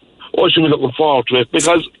 Oh, she was looking forward to it,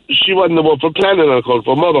 because she wasn't the one for planning her call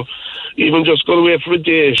for mother. Even just going away for a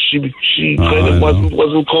day, she kind of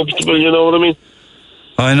wasn't comfortable, you know what I mean?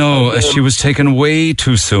 I know, she was taken way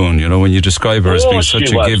too soon, you know, when you describe her as being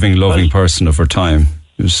such a giving, loving person of her time.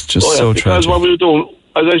 It was just so tragic. Because what we were doing,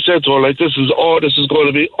 as I said to her, like, this is going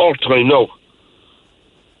to be our time now.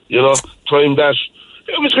 You know, time that,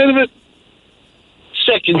 it was kind of a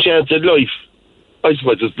second chance at life. I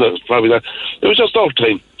suppose it's probably that. It was just our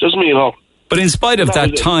time, just me and her. But in spite of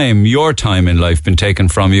that time, your time in life been taken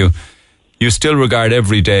from you, you still regard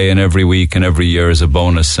every day and every week and every year as a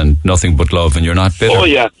bonus and nothing but love, and you're not bitter. Oh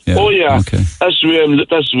yeah. Okay. That's the way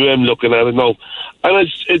I'm looking at it now, and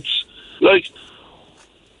it's like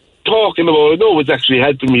talking about it. No, it's actually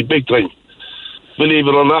helping me big time. Believe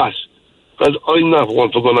it or not, because I'm not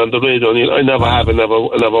one for going on the radio. I never have, and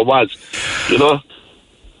never was. You know.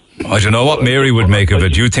 I don't know what Mary would make of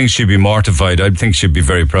it. You think she'd be mortified? I think she'd be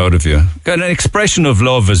very proud of you. An expression of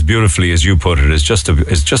love, as beautifully as you put it, is just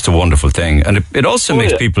a wonderful thing, and it also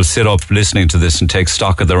makes people sit up listening to this and take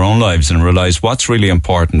stock of their own lives and realise what's really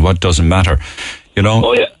important, what doesn't matter. You know.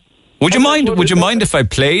 Oh yeah. Would you mind if I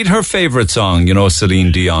played her favourite song? You know,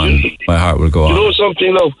 Celine Dion. My heart will go on. You know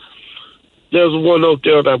something now? There's one out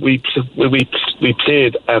there that we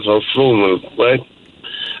played at her funeral, right?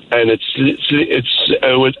 And it's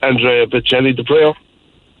with Andrea Bocelli, the prayer.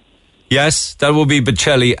 Yes, that would be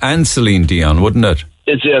Bocelli and Celine Dion, wouldn't it?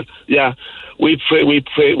 It's yeah. We that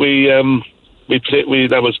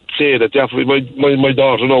was played at the my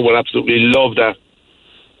daughter would absolutely love that.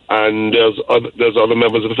 And there's other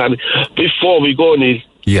members of the family. Before we go, Neil.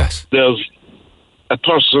 Yes. There's a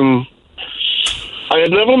person I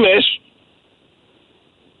had never met,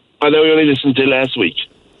 and I only listened to last week,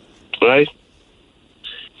 right?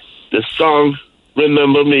 The song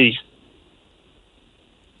 "Remember Me."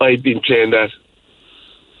 I've been playing that.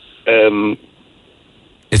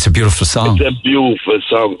 It's a beautiful song. It's a beautiful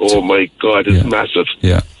song. Oh my God, it's massive.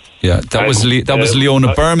 Yeah. Yeah, that was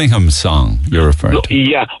Leona Birmingham's song you're referring to.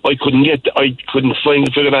 Yeah, I couldn't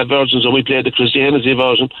figure that version, so we played the Christianity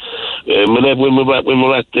version. When we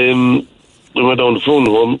were down the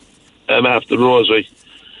funeral home after the Rosary,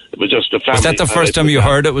 it was just a family. Was that the first time you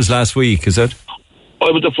heard it? Was last week? Is it?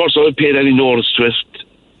 I was the first time I paid any notice to it.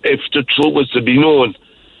 If the truth was to be known,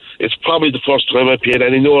 it's probably the first time I paid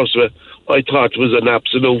any notice to it. I thought it was an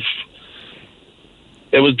absolute.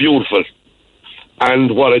 It was beautiful.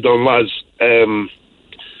 And what I done was,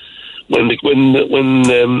 when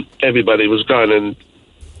everybody was gone and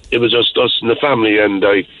it was just us and the family, and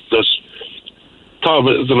I just thought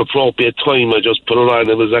it was an appropriate time, I just put it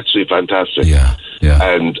on. It was actually fantastic. Yeah.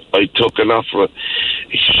 And I took an offer.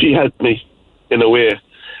 She helped me in a way,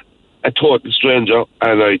 a total stranger,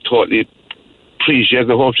 and I totally appreciate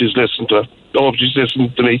it. I hope she's listening to her. I hope she's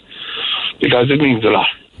listening to me, because it means a lot.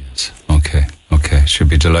 Yes. Okay. Should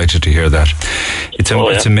be delighted to hear that. It's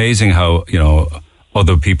amazing how, you know,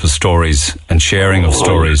 other people's stories and sharing of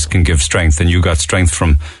stories can give strength, and you got strength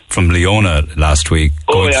from Leona last week,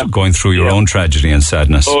 going through your own tragedy and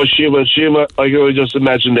sadness. Oh, she I can just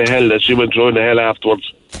imagine the hell that she went through in the hell afterwards.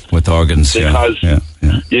 With organs, because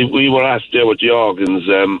we were asked there with the organs.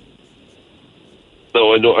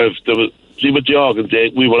 With the organs,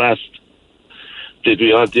 we were asked, did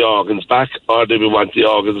we want the organs back, or did we want the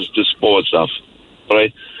organs disposed of,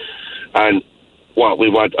 right? And what we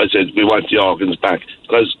want, I said, we want the organs back,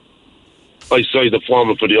 because I signed the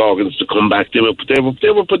form for the organs to come back. They were put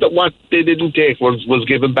what they didn't take was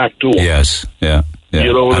given back to them. Yes, yeah.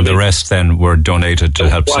 You know, and the rest then were donated to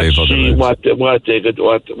help save other lives. What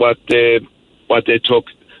they took.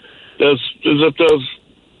 There's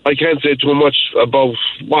I can't say too much about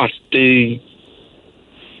what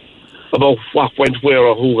went where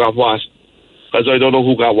or who got what, because I don't know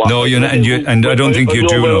who got what. No, and I don't think you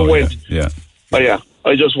do know. Yeah. Oh yeah,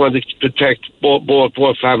 I just want to protect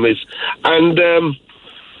both families, and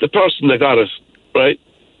the person that got it, right?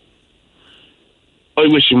 I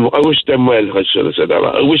wish them well. I should have said that.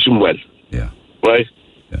 I wish them well. Yeah. Right.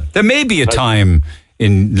 Yeah. There may be a time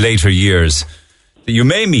in later years that you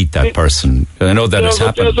may meet that person. I know that has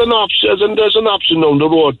happened. There's an option on the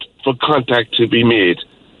road for contact to be made.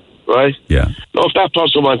 Right? Yeah. Now, if that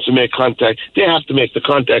person wants to make contact, they have to make the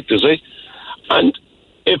contact, you see. And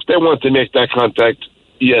if they want to make that contact,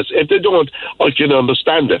 yes. If they don't, I can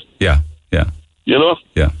understand it. Yeah.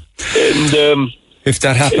 And if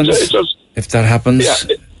that happens,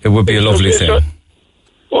 yeah, it would be a lovely thing.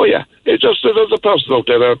 Oh yeah, it's just there's a person out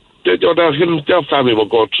there that their family will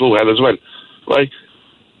go through hell as well, right?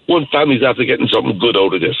 One family's after getting something good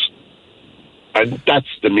out of this, and that's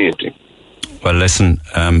the main thing. Well, listen,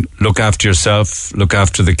 look after yourself, look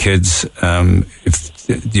after the kids.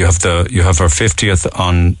 If you have her 50th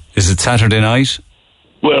on, is it Saturday night?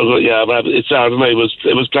 Well, yeah, it's Saturday night.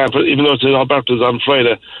 It was planned for, even though our birthday's on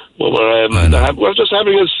Friday. We're just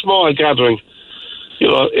having a small gathering. You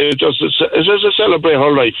know, it's just to celebrate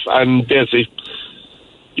her life, and basically,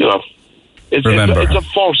 you know, it's a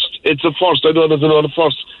first. It's a first. I don't know the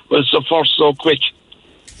first, but it's a first so quick.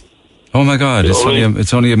 Oh my God!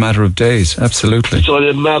 It's only a matter of days. Absolutely, it's only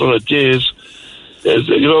a matter of days.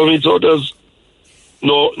 You know what I mean? So there's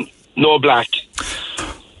no black.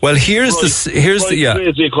 Well, here's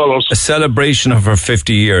a celebration of her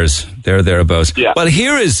 50 years. Thereabouts. Yeah. Well,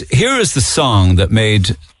 here is the song that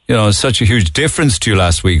made such a huge difference to you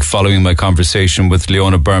last week, following my conversation with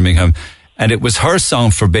Leona Birmingham, and it was her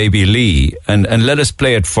song for baby Lee, and let us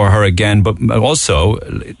play it for her again, but also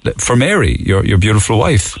for Mary, your beautiful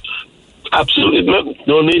wife. Absolutely,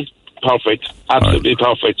 no need. Perfect. Absolutely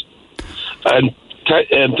perfect. And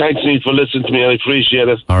thanks, Neil, for listening to me. I appreciate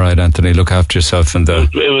it. All right, Anthony, look after yourself. And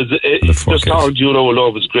just talking to you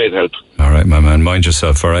alone was great help. All right, my man, mind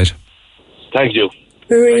yourself. All right. Thank you.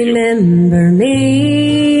 Remember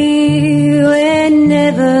me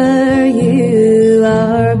whenever you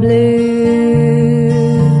are blue.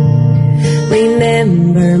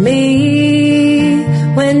 Remember me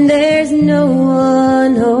when there's no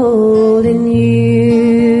one holding you.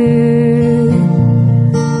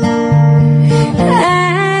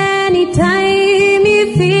 Anytime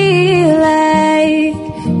you feel like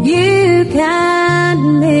you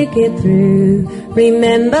can't make it through,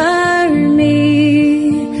 remember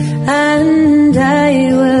me, and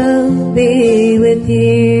I will be with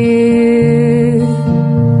you.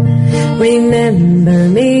 Remember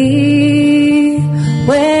me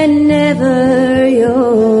whenever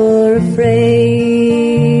you're afraid,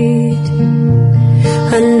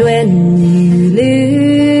 and when you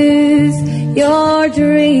lose your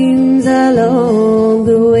dreams along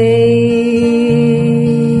the way.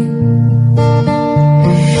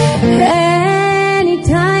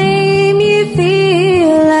 Anytime you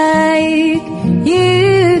feel like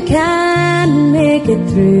you can't make it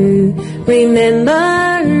through,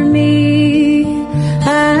 remember me,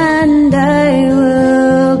 and I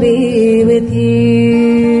will be with you.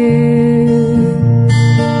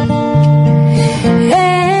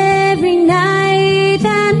 Every night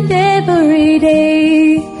and every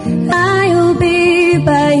day, I'll be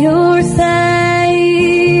by your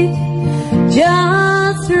side.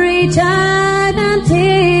 Just reach out and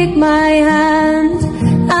take my hand,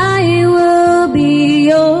 I will be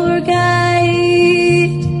your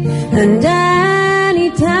guide. And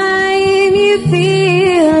anytime you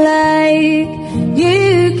feel like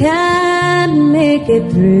you can't make it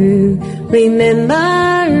through,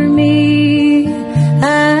 remember me,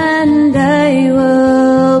 and I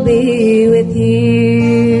will be with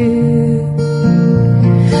you.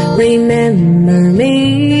 Remember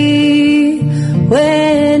me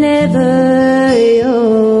whenever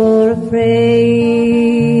you're afraid.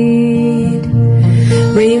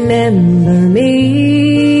 Remember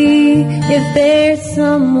me if there's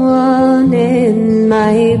someone in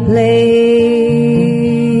my place.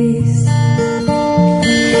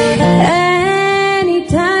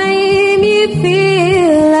 Anytime you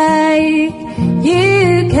feel like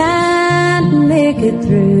you can't make it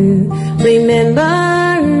through,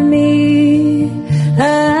 remember me,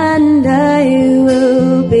 and I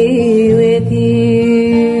will be with you.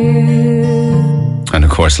 And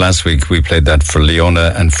of course, last week we played that for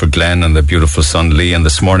Leona and for Glenn and their beautiful son Lee, and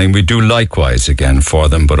this morning we do likewise again for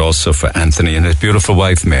them, but also for Anthony and his beautiful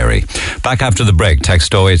wife Mary. Back after the break,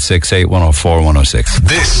 text 0868 104 106.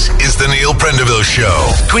 This is the Neil Prendeville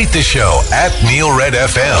Show. Tweet the show at Neil Red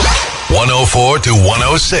FM. 104 to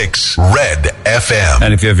 106 Red FM.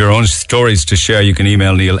 And if you have your own stories to share, you can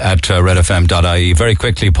email Neil at redfm.ie. Very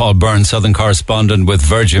quickly, Paul Byrne, Southern correspondent with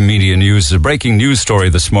Virgin Media News. A breaking news story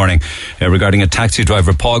this morning regarding a taxi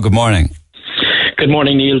driver. Paul, good morning. Good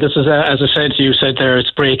morning, Neil. This is, as I said, you said there,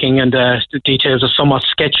 it's breaking and the details are somewhat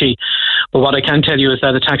sketchy. But what I can tell you is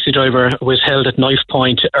that a taxi driver was held at knife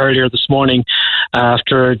point earlier this morning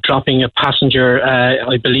after dropping a passenger,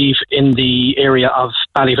 I believe, in the area of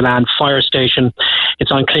Ballyvalan fire station.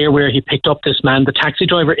 It's unclear where he picked up this man. The taxi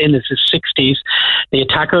driver in his 60s. The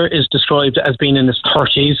attacker is described as being in his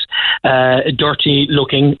 30s, dirty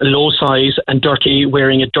looking, low size and dirty,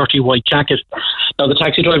 wearing a dirty white jacket. Now, the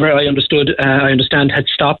taxi driver, I understand, had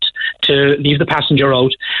stopped to leave the passenger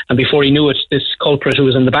out, and before he knew it, this culprit who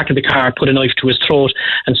was in the back of the car put a knife to his throat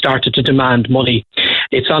and started to demand money.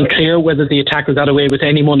 It's unclear whether the attacker got away with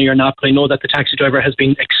any money or not, but I know that the taxi driver has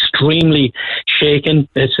been extremely shaken,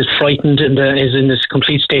 is frightened, and is in this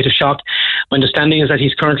complete state of shock. My understanding is that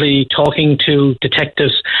he's currently talking to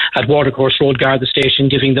detectives at Watercourse Road Garda Station,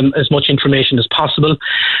 giving them as much information as possible.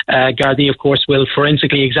 Gardaí, of course, will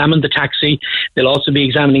forensically examine the taxi. They'll also be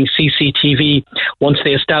examining CCTV once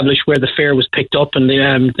they establish where the fare was picked up and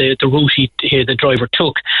the route the driver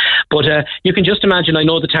took. But you can just imagine, I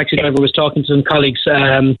know the taxi driver was talking to some colleagues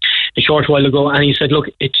a short while ago, and he said, look,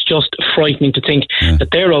 it's just frightening to think that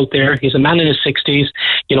they're out there. He's a man in his 60s,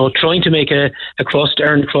 trying to make a crust,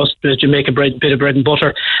 earn a crust, to make a bit of bread and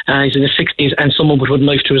butter. He's in his 60s, and someone would put a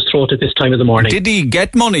knife to his throat at this time of the morning. Did he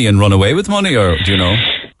get money and run away with money, or do you know?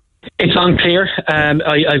 It's unclear.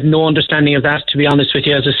 I have no understanding of that, to be honest with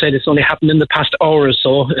you. As I said, it's only happened in the past hour or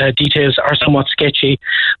so. Details are somewhat sketchy.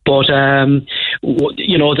 But, the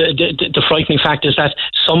frightening fact is that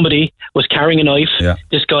somebody was carrying a knife. Yeah.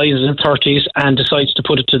 This guy is in his 30s and decides to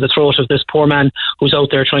put it to the throat of this poor man who's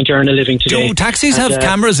out there trying to earn a living today. Do taxis have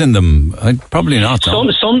cameras in them? Probably not.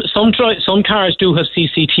 No. Some cars do have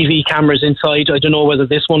CCTV cameras inside. I don't know whether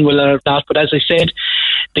this one will or not. But as I said,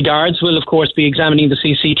 the guards will, of course, be examining the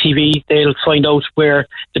CCTV. They'll find out where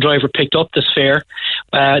the driver picked up this fare,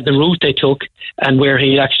 the route they took, and where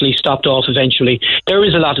he actually stopped off eventually. There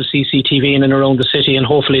is a lot of CCTV in and around the city, and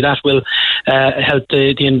hopefully that will help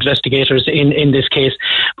the investigators in this case.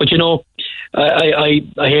 But, I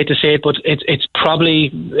hate to say it, but it's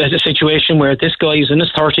probably a situation where this guy is in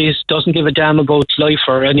his 30s, doesn't give a damn about life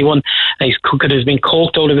or anyone. He could have been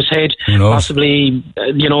coked out of his head, possibly,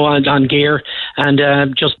 on gear,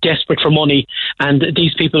 and just desperate for money. And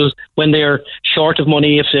these people, when they're short of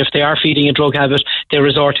money, if they are feeding a drug habit, they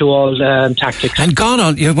resort to all tactics. And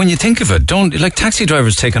God, when you think of it, taxi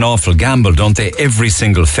drivers take an awful gamble, don't they? Every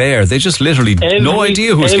single fare, they just literally no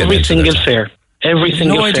idea who's getting into every single fare. Every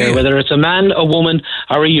single fare, whether it's a man, a woman,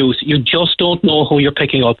 or a youth, you just don't know who you're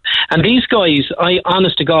picking up. And these guys,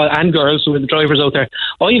 honest to God, and girls with the drivers out there,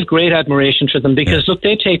 I have great admiration for them because look,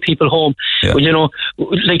 they take people home, in all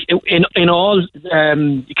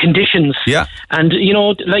conditions. Yeah. And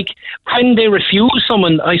when they refuse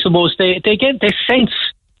someone, I suppose they sense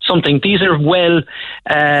something. These are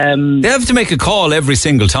they have to make a call every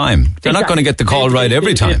single time. They're not going to get the call right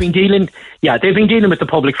every time. They've been dealing with the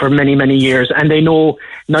public for many, many years, and they know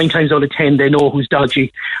 9 times out of 10 they know who's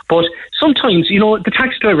dodgy. But sometimes, the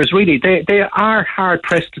taxi drivers really they are hard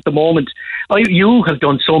pressed at the moment. You have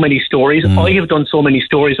done so many stories. I have done so many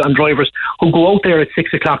stories on drivers who go out there at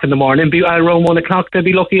 6 o'clock in the morning. Around 1 o'clock, they'll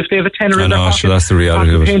be lucky if they have a tenner in their pocket. So that's the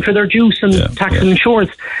reality of it. Paying for their juice and tax and insurance.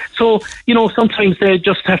 So sometimes they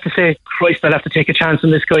just have to say, Christ, I'll have to take a chance on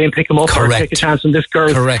this guy and pick him up. Correct. Or take a chance on this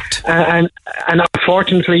girl. Correct. And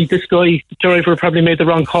unfortunately, this guy, the driver, probably made the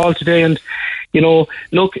wrong call today. And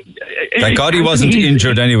look. Thank God he wasn't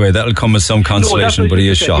injured anyway. That'll come as some consolation, but he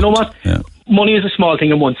is shocked. You know what? Yeah. Money is a small thing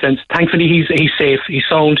in one sense. Thankfully, he's safe. He's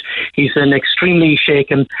sound. He's extremely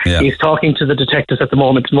shaken. Yeah. He's talking to the detectives at the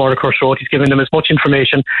moment in Watercourse Road. He's giving them as much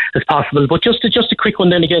information as possible. But just a quick one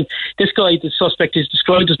then again. This guy, the suspect, is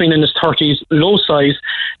described as being in his 30s, low size,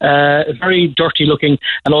 very dirty looking,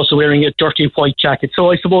 and also wearing a dirty white jacket.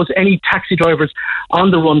 So I suppose any taxi drivers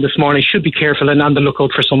on the run this morning should be careful and on the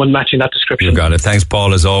lookout for someone matching that description. You got it. Thanks,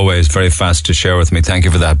 Paul, as always. Very fast to share with me. Thank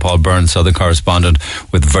you for that. Paul Byrne, Southern correspondent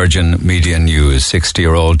with Virgin Media News.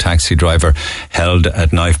 60-year-old taxi driver held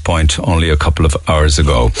at knife point only a couple of hours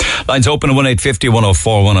ago. Lines open at 1850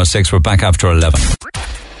 104 106. We're back after 11.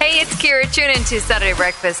 Hey, it's Ciara. Tune in to Saturday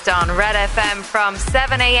Breakfast on Red FM from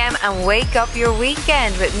 7 a.m. and wake up your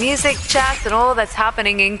weekend with music, chat and all that's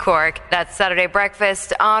happening in Cork. That's Saturday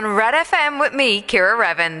Breakfast on Red FM with me, Ciara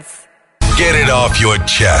Revens. Get it off your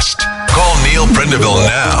chest. Call Neil Prendeville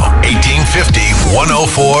now.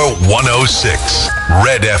 1850-104-106.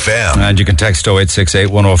 Red FM. And you can text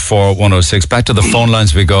 0868-104-106. Back to the phone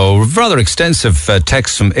lines we go. Rather extensive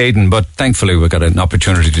text from Aidan, but thankfully we got an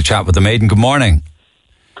opportunity to chat with them. Aidan, good morning.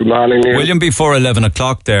 Good morning, Neil. William, before 11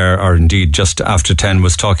 o'clock there, or indeed just after 10,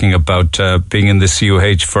 was talking about being in the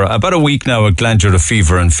CUH for about a week now with glandular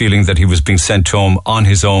fever and feeling that he was being sent home on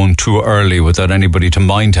his own too early without anybody to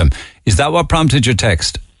mind him. Is that what prompted your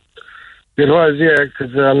text? It was, yeah, because,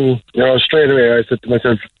 straight away I said to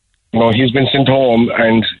myself, he's been sent home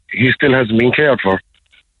and he still hasn't been cared for.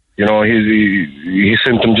 His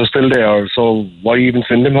symptoms are still there, so why even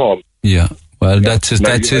send him home? Yeah. Well, that's his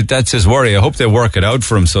worry. I hope they work it out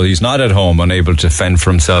for him so he's not at home unable to fend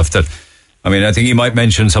for himself, that I mean, I think he might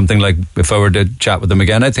mention something like, if I were to chat with him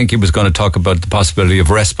again, I think he was going to talk about the possibility of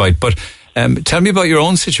respite. But tell me about your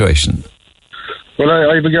own situation. Well,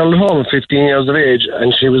 I have a girl at home, 15 years of age,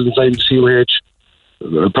 and she was inside the CUH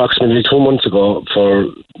approximately 2 months ago for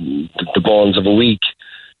the bones of a week,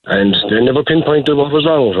 and they never pinpointed what was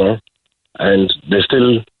wrong with her, and they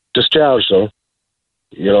still discharged her,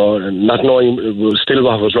 you know, not knowing still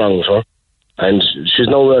what was wrong with her, and she's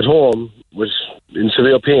now at home in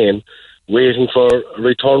severe pain, waiting for a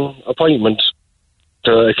return appointment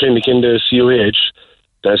to a clinic in the CUH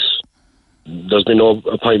that there's been no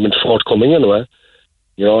appointment forthcoming anyway.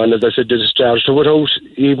 You know, and as I said, they discharged her without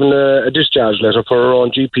even a discharge letter for her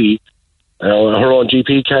own GP. Her own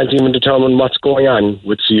GP can't even determine what's going on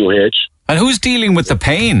with CUH. And who's dealing with the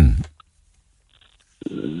pain?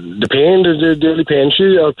 The pain, the only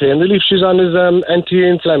pain relief she's on is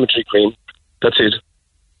anti-inflammatory cream. That's it.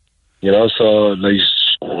 You know, so like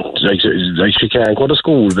she can't go to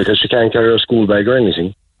school because she can't carry her school bag or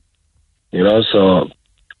anything. You know, so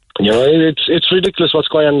you know it's ridiculous what's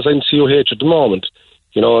going on inside CUH at the moment.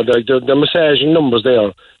 You know, they're massaging numbers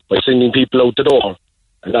there by sending people out the door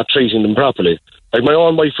and not treating them properly. Like my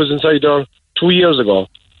own wife was inside there 2 years ago,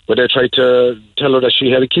 where they tried to tell her that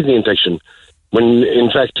she had a kidney infection, when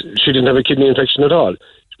in fact she didn't have a kidney infection at all.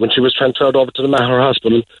 When she was transferred over to the Maher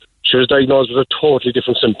Hospital, she was diagnosed with a totally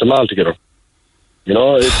different symptom altogether. You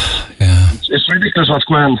know, it's ridiculous what's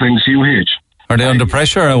going on in CUH. Are they under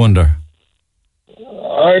pressure, I wonder?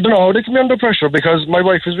 I don't know how they can be under pressure, because my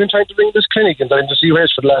wife has been trying to ring this clinic and I'm to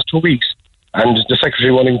CUH for the last 2 weeks, and the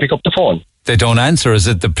secretary won't even pick up the phone. They don't answer? Is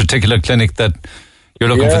it the particular clinic that you're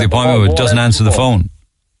looking for the appointment with doesn't answer the phone?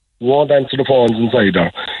 Won't answer the phones inside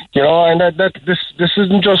there. You know, and this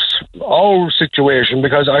isn't just our situation,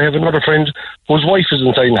 because I have another friend whose wife is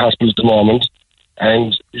inside in hospital at the moment,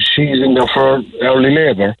 and she's in there for early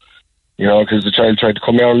labour, you know, because the child tried to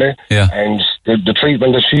come early, and the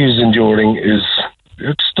treatment that she's enduring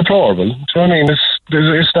it's deplorable. Do you know what I mean?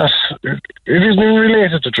 It isn't even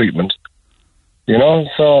related to treatment, you know.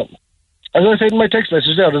 So, as I said in my text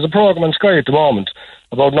message there's a programme on Sky at the moment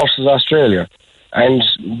about Nurses Australia, and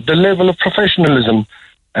the level of professionalism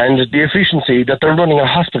and the efficiency that they're running a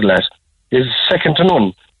hospital at is second to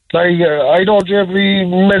none. Like, I'd urge every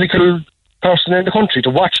medical person in the country to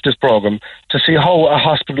watch this programme to see how a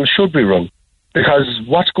hospital should be run, because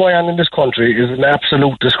what's going on in this country is an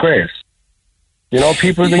absolute disgrace. You know,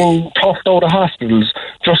 people being toughed out of hospitals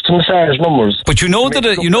just to massage numbers. But you know that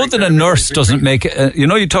a nurse doesn't make.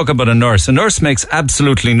 You talk about a nurse. A nurse makes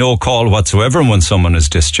absolutely no call whatsoever when someone is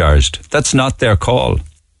discharged. That's not their call.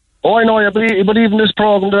 Oh, I know. But even this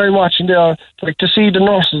program that I'm watching there, like, to see the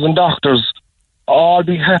nurses and doctors all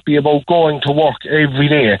be happy about going to work every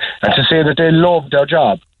day and to say that they love their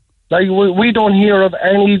job. Like, we don't hear of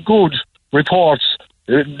any good reports,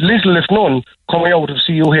 little if none, coming out of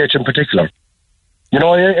CUH in particular. You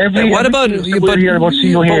know, what about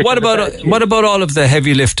all of the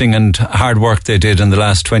heavy lifting and hard work they did in the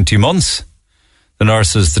last 20 months? The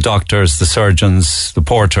nurses, the doctors, the surgeons, the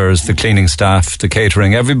porters, the cleaning staff, the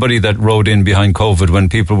catering, everybody that rode in behind COVID when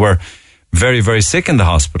people were very, very sick in the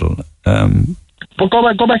hospital. But go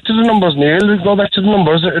back to the numbers, Neil. Go back to the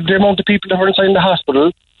numbers. The amount of people that were inside the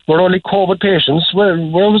hospital were only COVID patients. Where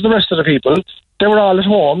was the rest of the people? They were all at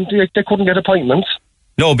home. They couldn't get appointments.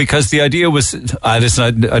 No, because the idea was,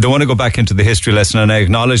 listen, I don't want to go back into the history lesson, and I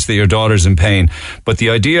acknowledge that your daughter's in pain, but the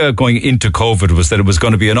idea going into COVID was that it was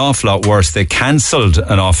going to be an awful lot worse. They cancelled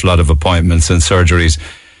an awful lot of appointments and surgeries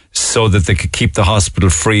so that they could keep the hospital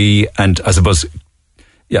free and, I suppose,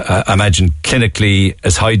 I imagine clinically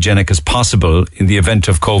as hygienic as possible in the event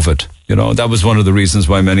of COVID. You know, that was one of the reasons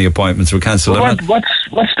why many appointments were cancelled.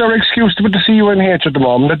 What's their excuse with the CUMH at the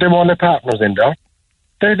moment, that they want their partners in there?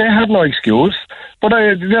 They have no excuse, but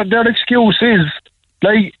their excuse is,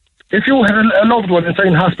 like, if you had a loved one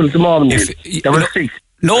inside hospital at the moment, they were sick.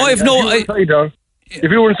 No, I've no.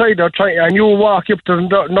 If you were inside there and you walk up to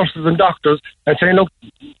the nurses and doctors and say, look,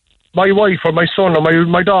 my wife or my son or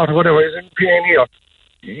my daughter, whatever, is in pain here,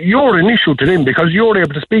 you're an issue to them because you're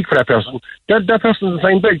able to speak for that person. That person's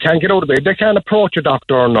inside in bed, can't get out of bed, they can't approach a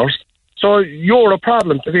doctor or nurse. So you're a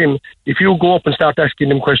problem to them if you go up and start asking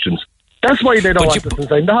them questions. That's why they don't want us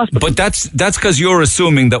inside the hospital. But that's because you're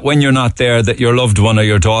assuming that when you're not there, that your loved one or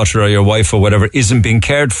your daughter or your wife or whatever isn't being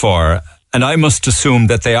cared for. And I must assume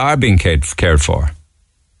that they are being cared for.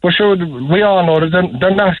 For sure, we all know that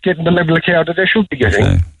they're not getting the level of care that they should be getting.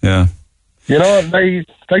 Okay. Yeah. You know,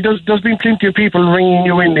 like there's been plenty of people ringing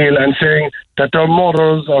you in, Neil, and saying that their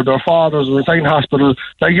mothers or their fathers were inside hospital.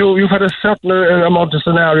 Like you've had a certain amount of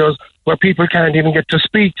scenarios where people can't even get to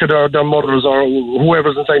speak to their mothers or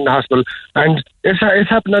whoever's inside the hospital. And it's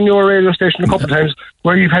happened on your radio station a couple of times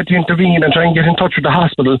where you've had to intervene and try and get in touch with the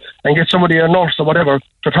hospital and get somebody, a nurse or whatever,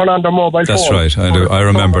 to turn on their mobile phone. That's right. I do. I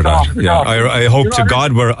remember that. Yeah. I hope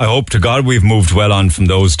to God we've moved well on from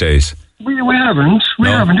those days. We haven't. We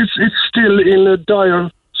haven't. It's still in a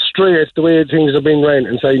dire strait the way things are being ran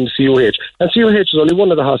inside the CUH. And CUH is only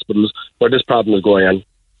one of the hospitals where this problem is going on.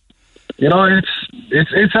 You know,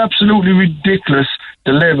 it's absolutely ridiculous,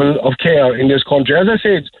 the level of care in this country. As I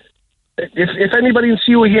said, if anybody in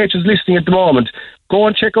CUH is listening at the moment, go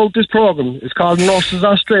and check out this program. It's called Nurses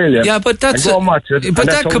Australia. Yeah, but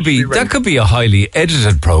that could be a highly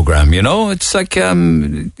edited program. You know, it's like you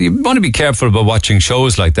want to be careful about watching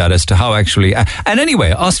shows like that as to how actually. And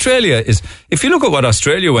anyway, Australia is. If you look at what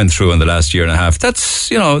Australia went through in the last year and a half, that's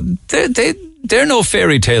they're no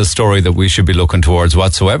fairy tale story that we should be looking towards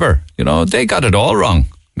whatsoever. You know, they got it all wrong.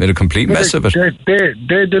 Made a complete mess of it. They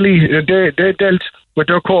dealt with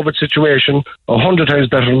their COVID situation 100 times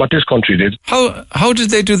better than what this country did. How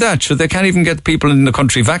did they do that? Sure, they can't even get people in the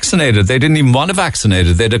country vaccinated. They didn't even want to vaccinate.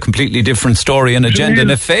 They had a completely different story and agenda,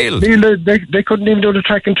 and it failed. They couldn't even do the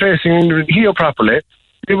track and tracing here properly.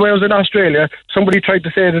 When I was in Australia, somebody tried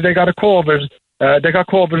to say that they got COVID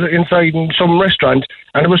inside in some restaurant,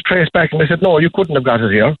 and it was traced back, and they said, no, you couldn't have got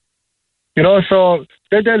it here. You know, so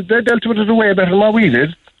they dealt with it way better than what we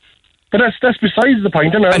did. But that's besides the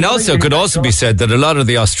point. And also, it could also be said that a lot of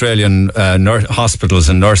the Australian hospitals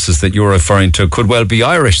and nurses that you were referring to could well be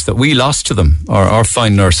Irish, that we lost to them, or our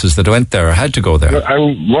fine nurses that went there or had to go there.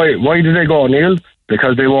 And why did they go, Neil?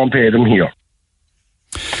 Because they won't pay them here.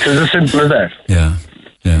 It's as simple as that. Yeah.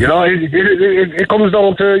 Yeah. You know, it comes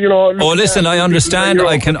down to, you know... Oh, listen, I understand.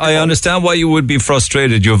 I understand why you would be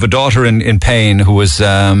frustrated. You have a daughter in pain who was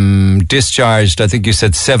discharged, I think you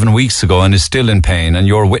said 7 weeks ago, and is still in pain, and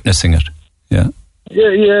you're witnessing it. Yeah.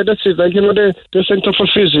 Yeah, that's it. Like, you know, they sent her for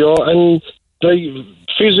physio, and they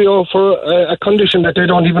physio for a condition that they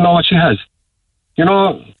don't even know what she has. You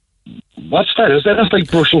know, what's that? Is that just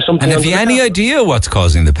like brushing something? And have you any idea what's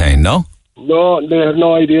causing the pain, no? No, they have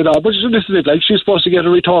no idea at all. But this is it. Like, she's supposed to get a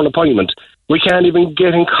return appointment. We can't even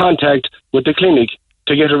get in contact with the clinic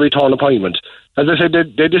to get a return appointment. As I said,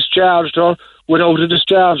 they discharged her without a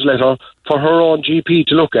discharge letter for her own GP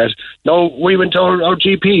to look at. Now, we went to our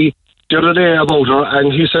GP the other day about her,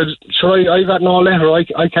 and he said, sure, I got no letter.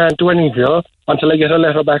 I can't do anything here until I get a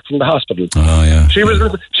letter back from the hospital. Oh, yeah. She was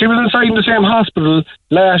inside the same hospital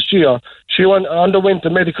last year. She underwent a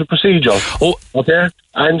medical procedure. Oh. Okay?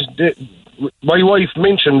 And my wife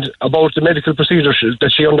mentioned about the medical procedure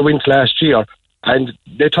that she underwent last year, and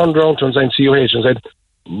they turned around to us in CUH and said,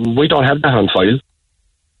 we don't have that on file.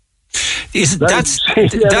 That's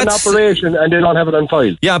an operation and they don't have it on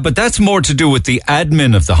file. Yeah, but that's more to do with the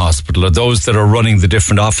admin of the hospital, or those that are running the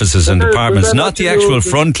different offices and departments, not the actual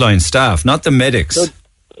frontline staff, not the medics.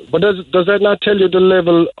 But does that not tell you the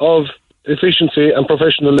level of efficiency and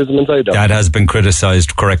professionalism inside there? That has been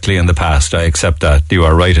criticised correctly in the past. I accept that. You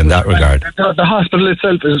are right in that regard. The hospital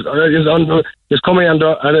itself is coming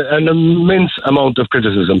under an immense amount of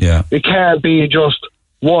criticism. Yeah. It can't be just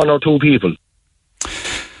one or two people.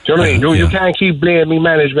 Do you know what I mean? You can't keep blaming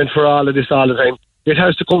management for all of this all the time. It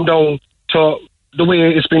has to come down to the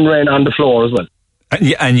way it's been ran on the floor as well.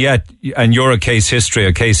 And you're a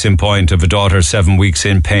case in point of a daughter 7 weeks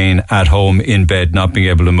in pain, at home, in bed, not being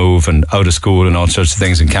able to move and out of school and all sorts of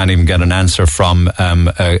things, and can't even get an answer from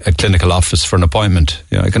a clinical office for an appointment.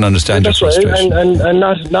 Yeah, I can understand your frustration. Right. And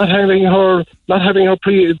not having her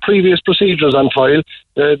previous procedures on file.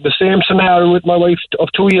 The same scenario with my wife of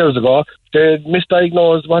 2 years ago. They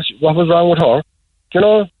misdiagnosed what was wrong with her. You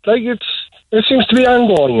know, like it seems to be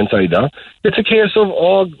ongoing inside there. It's a case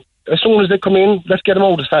of, as soon as they come in, let's get them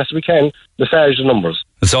out as fast as we can, massage the numbers.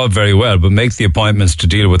 It's all very well, but make the appointments to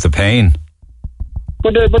deal with the pain.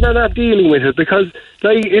 But they're not dealing with it because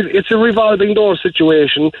it's a revolving door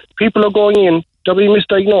situation. People are going in, they're being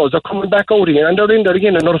misdiagnosed, they're coming back out again, and they're in there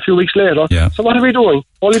again another few weeks later. Yeah. So what are we doing?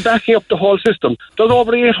 Only backing up the whole system. There's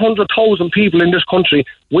over 800,000 people in this country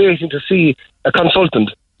waiting to see a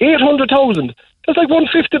consultant. 800,000. That's like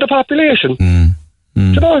 1/5 of the population.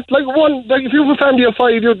 You know, if you have a family of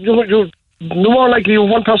 5, you're more likely you have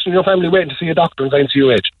one person in your family waiting to see a doctor in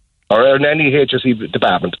CUH or in any HSE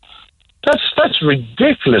department. That's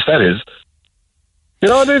ridiculous, that is. You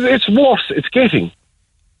know, it's worse, it's getting.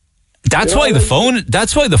 That's why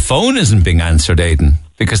the phone isn't being answered, Aidan,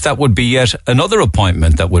 because that would be yet another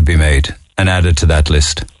appointment that would be made and added to that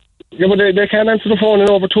list. Yeah, but they can't answer the phone in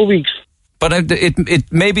over 2 weeks. But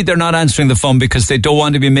maybe they're not answering the phone because they don't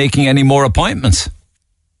want to be making any more appointments.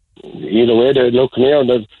 Either way, they're looking here.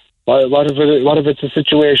 What if it's a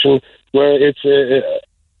situation where it's a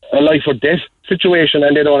life or death situation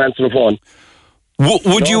and they don't answer the phone?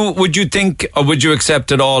 Would you think, or would you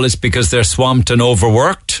accept it all is because they're swamped and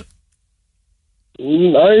overworked?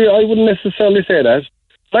 I wouldn't necessarily say that.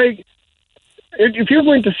 Like, if you're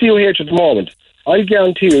going to CUMH at the moment, I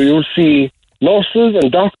guarantee you'll see nurses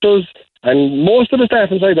and doctors and most of the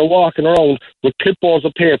staff inside are walking around with clipboards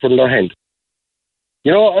of paper in their hand.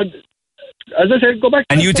 You know, as I said, go back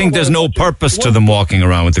to... And you think there's no purpose to them walking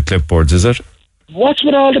around with the clipboards, is it? What's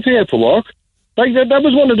with all the paperwork? Like, that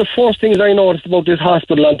was one of the first things I noticed about this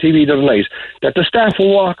hospital on TV the other night, that the staff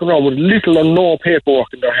will walk around with little or no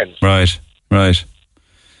paperwork in their hands. Right.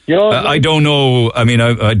 You know, I don't know. I mean,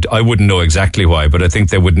 I wouldn't know exactly why, but I think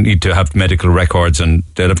they would need to have medical records and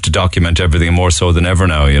they'd have to document everything more so than ever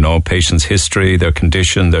now, you know, patients' history, their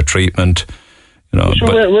condition, their treatment. You know,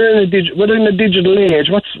 sure, we're in a digital age.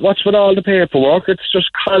 What's with all the paperwork? It's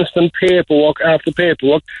just constant paperwork after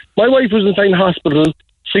paperwork. My wife was inside hospital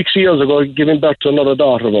 6 years ago giving birth to another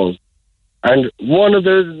daughter of ours. And one of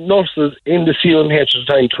the nurses in the CUMH at the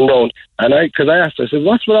time turned around, and because I asked her, I said,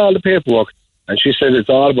 what's with all the paperwork? And she said it's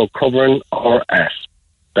all about covering our ass.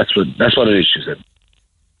 That's what it is, she said.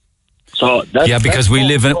 So because we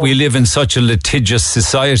live in such a litigious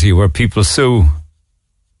society where people sue.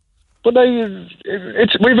 But we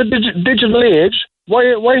have a digital age.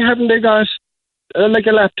 Why haven't they got like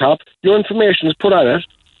a laptop? Your information is put on it.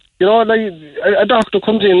 You know, like a doctor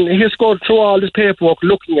comes in, he's going through all this paperwork,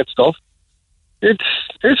 looking at stuff.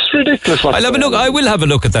 It's ridiculous. I will have a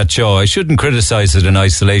look at that show. I shouldn't criticise it in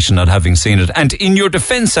isolation, not having seen it. And in your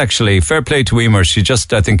defence, actually, fair play to Emer. She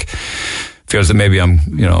just, I think, feels that maybe I'm,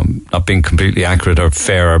 not being completely accurate or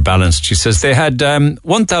fair or balanced. She says they had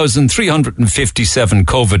 1,357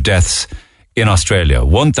 COVID deaths in Australia.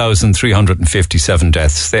 1,357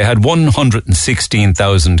 deaths. They had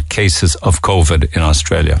 116,000 cases of COVID in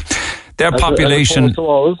Australia. Their population...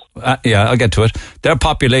 I'll get to it. Their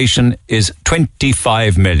population is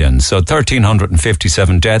 25 million. So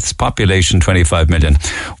 1,357 deaths, population 25 million.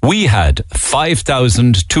 We had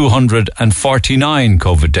 5,249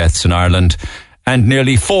 COVID deaths in Ireland and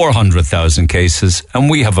nearly 400,000 cases. And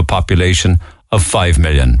we have a population of 5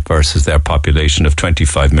 million versus their population of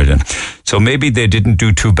 25 million. So maybe they didn't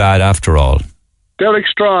do too bad after all. They're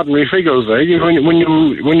extraordinary figures, eh?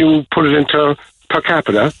 When you put it into per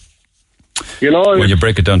capita. You know, when you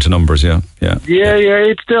break it down to numbers, yeah.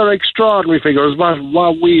 It's their extraordinary figures.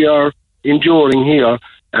 What we are enduring here,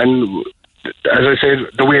 and as I said,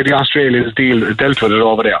 the way the Australians dealt with it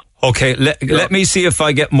over there. Okay, let me see if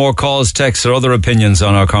I get more calls, texts, or other opinions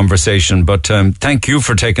on our conversation. But thank you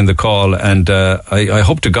for taking the call, and I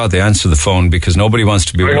hope to God they answer the phone because nobody wants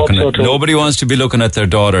to be looking at their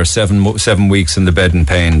daughter 7 weeks in the bed in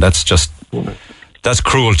pain. That's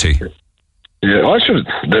cruelty. Yeah,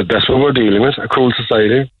 that's what we're dealing with, a cruel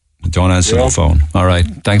society. Don't answer the phone. All right.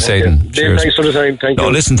 Thanks, Aidan. Cheers. Thanks for the time. Thank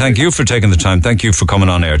you. Listen, thank you for taking the time. Thank you for coming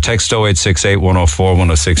on air. Text 0868 104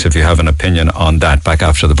 106 if you have an opinion on that. Back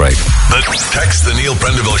after the break. Text the Neil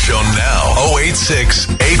Prendeville Show now.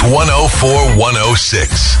 086 8104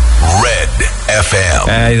 106. Red FM.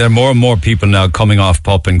 There are more and more people now coming off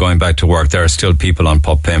PUP and going back to work. There are still people on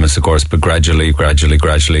PUP payments, of course, but gradually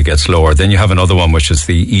it gets lower. Then you have another one, which is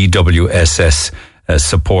the EWSS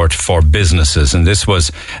support for businesses, and this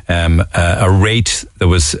was a rate that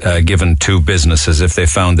was given to businesses if they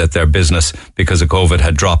found that their business, because of COVID,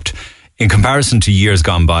 had dropped in comparison to years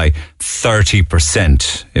gone by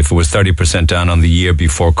 30%. If it was 30% down on the year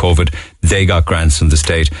before COVID, they got grants from the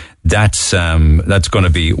state. That's going to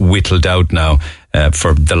be whittled out now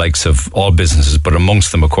for the likes of all businesses, but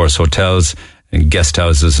amongst them, of course, hotels and guest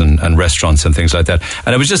houses and restaurants and things like that.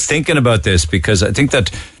 And I was just thinking about this because I think that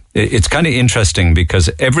it's kind of interesting because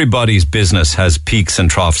everybody's business has peaks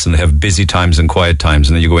and troughs, and they have busy times and quiet times.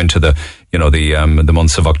 And then you go into the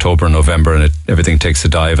months of October and November, and everything takes a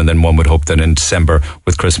dive. And then one would hope that in December,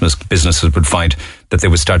 with Christmas, businesses would find that they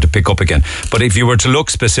would start to pick up again. But if you were to look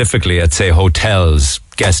specifically at, say, hotels,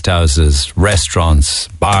 guest houses, restaurants,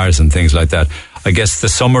 bars, and things like that, I guess the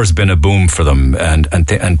summer's been a boom for them, and I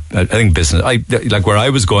think business, like where I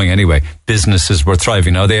was going anyway, businesses were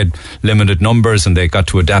thriving. Now they had limited numbers and they got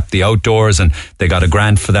to adapt the outdoors, and they got a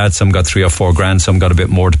grant for that. Some got 3 or 4 grand, some got a bit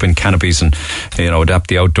more to put in canopies and adapt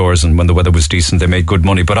the outdoors. And when the weather was decent, they made good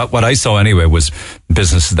money. But what I saw anyway was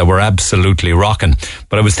businesses that were absolutely rocking.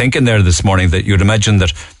 But I was thinking there this morning that you'd imagine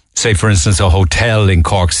that, say for instance, a hotel in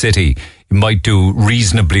Cork City, might do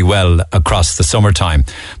reasonably well across the summertime.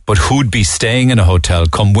 But who'd be staying in a hotel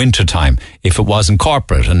come winter time if it wasn't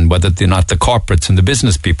corporate, and whether they're not the corporates and the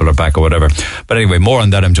business people are back or whatever. But anyway, more on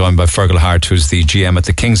that. I'm joined by Fergal Hart, who's the GM at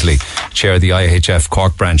the Kingsley, chair of the IHF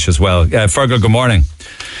Cork branch as well. Fergal, good morning.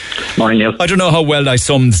 Morning, Neil. I don't know how well I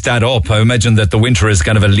summed that up. I imagine that the winter is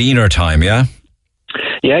kind of a leaner time, yeah?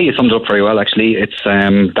 Yeah, you summed it up very well. Actually, it's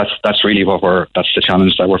that's really that's the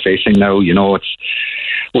challenge that we're facing now. You know, it's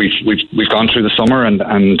we've gone through the summer and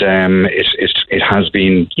it has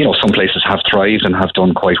been, you know, some places have thrived and have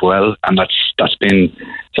done quite well, and that's been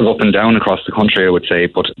sort of up and down across the country, I would say,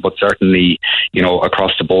 but certainly, you know,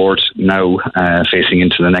 across the board now, facing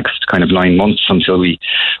into the next kind of 9 months until we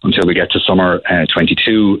get to summer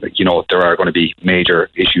 22. You know, there are going to be major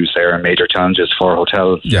issues there and major challenges for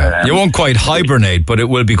hotels. Yeah, you won't quite hibernate, but it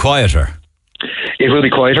will be quieter. It will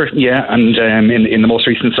be quieter, yeah. And in the most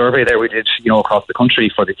recent survey there we did, you know, across the country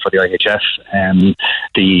for the IHF,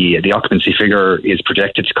 the occupancy figure is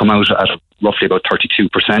projected to come out at roughly about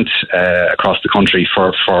 32% across the country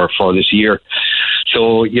for this year.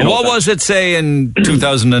 So, you know, what was it, say, in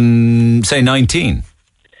 2019?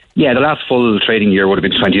 Yeah, the last full trading year would have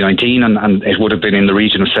been 2019, and it would have been in the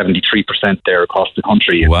region of 73% there across the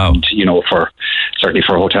country. Wow. And, you know, certainly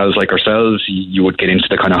for hotels like ourselves, you would get into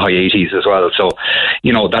the kind of high 80s as well. So,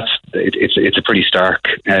 you know, it's a pretty stark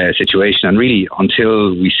situation. And really,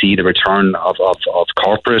 until we see the return of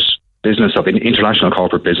corporate business, of international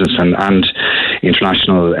corporate business and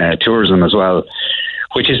international tourism as well,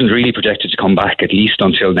 which isn't really projected to come back at least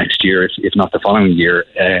until next year, if not the following year,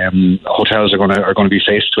 hotels are going to be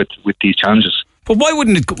faced with these challenges. But why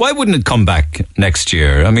wouldn't it come back next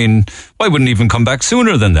year? I mean, why wouldn't it even come back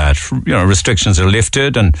sooner than that? You know, restrictions are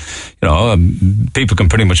lifted, and you know, people can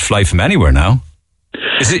pretty much fly from anywhere now.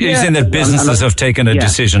 Is it saying that businesses have taken a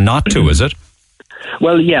decision not to? Is it?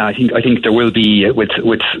 Well, yeah, I think there will be with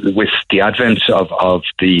the advent of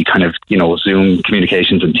the kind of, you know, Zoom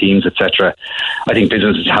communications and Teams, etc. I think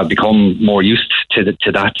businesses have become more used to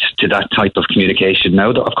that type of communication.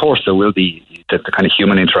 Now, of course, there will be the kind of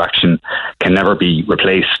human interaction can never be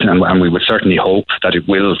replaced, and we would certainly hope that it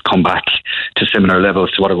will come back to similar levels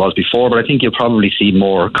to what it was before. But I think you'll probably see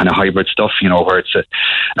more kind of hybrid stuff, you know, where it's a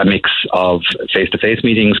mix of face-to-face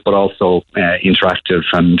meetings, but also interactive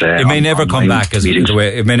and. It may never come back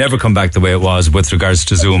it may never come back the way it was with regards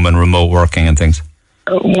to Zoom and remote working and things.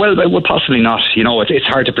 Well, possibly not. You know, it's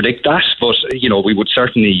hard to predict that, but you know, we would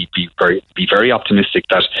certainly be very optimistic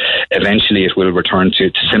that eventually it will return to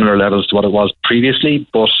similar levels to what it was previously.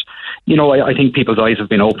 But you know, I think people's eyes have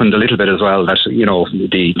been opened a little bit as well. That, you know,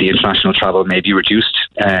 the international travel may be reduced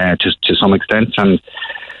to some extent, and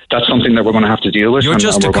that's something that we're going to have to deal with. You're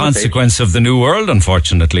just a consequence of the new world,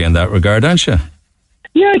 unfortunately, in that regard, aren't you?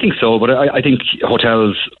 Yeah, I think so, but I think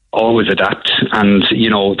hotels always adapt, and you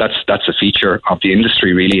know, that's a feature of the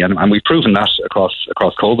industry really, and we've proven that across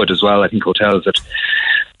COVID as well. I think hotels that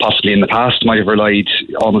possibly in the past might have relied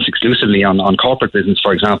almost exclusively on corporate business,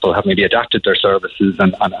 for example, have maybe adapted their services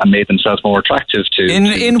and made themselves more attractive to.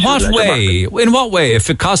 In what way? In what way? If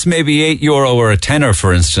it costs maybe €8 or a tenner,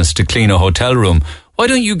 for instance, to clean a hotel room, why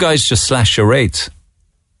don't you guys just slash your rates?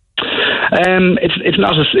 It's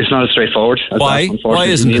not as straightforward as why? that, why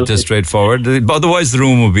isn't it as straightforward? Otherwise, the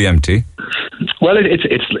room will be empty. Well,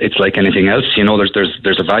 it's like anything else. You know,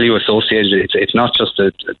 there's a value associated. It's not just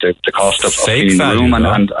the cost of cleaning the room,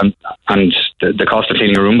 and the cost of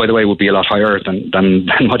cleaning a room, by the way, would be a lot higher than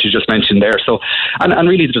what you just mentioned there. So, and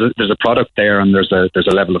really, there's a product there, and there's a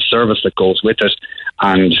level of service that goes with it,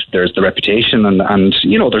 and there's the reputation, and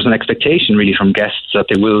you know, there's an expectation really from guests that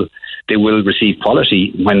they will receive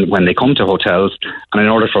quality when they come to hotels, and in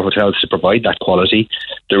order for hotels to provide that quality,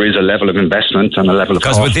 there is a level of investment and a level of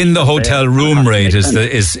cost. Because within the hotel room rate is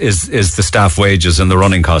the staff wages and the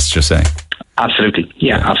running costs, you're saying? Absolutely,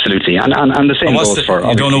 yeah, absolutely, and the same goes for.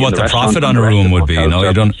 You don't know what the profit on a room would be. No,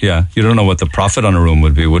 you don't. Yeah, you don't know what the profit on a room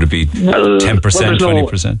would be. Would it be 10%,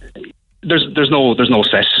 20%? There's no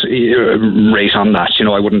set rate on that. You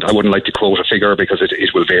know, I wouldn't like to quote a figure because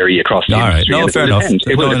it will vary across the industry. No, fair enough.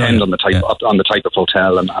 It will depend on the type of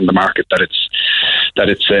hotel and the market that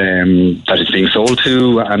it's being sold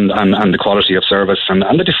to, and the quality of service and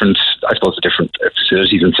the different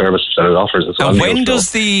facilities and services that it offers as well. And when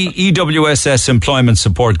does the EWSS employment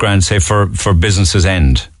support grant say for businesses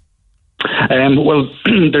end? Well,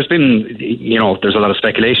 there's been, you know, there's a lot of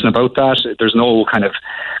speculation about that. There's no kind of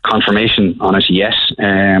confirmation on it yet.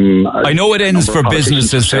 I know it ends for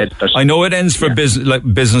businesses. I know it ends for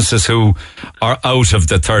businesses who are out of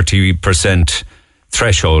the 30%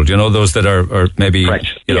 threshold, those that are maybe,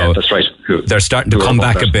 that's right. They're starting to come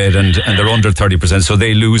back a bit and they're under 30%, so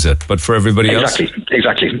they lose it. But for everybody else?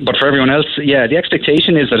 Exactly. But for everyone else, the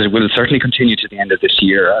expectation is that it will certainly continue to the end of this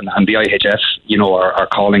year. And the IHS, are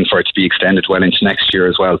calling for it to be extended well into next year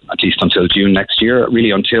as well, at least until June next year,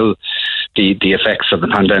 really until the effects of the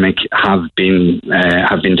pandemic have been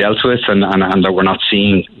dealt with and that we're not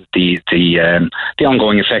seeing the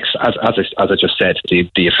ongoing effects, as I just said, the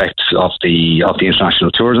effects of the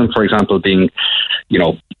international tourism, for example, being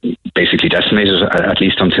basically decimated at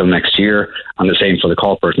least until next year, and the same for the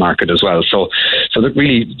corporate market as well. So that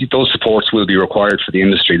really those supports will be required for the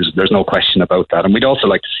industry. There's no question about that. And we'd also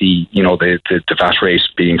like to see the VAT rate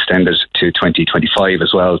being extended to 2025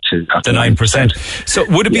 as well to the 9%. So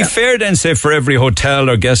would it be fair then, say, for every hotel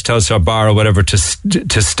or guest house or bar or whatever to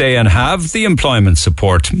stay and have the employment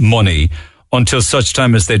support money until such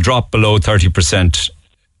time as they drop below 30%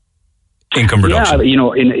 income reduction?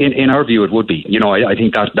 Yeah, in our view, it would be. I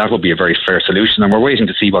think that would be a very fair solution, and we're waiting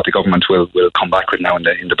to see what the government will come back with now in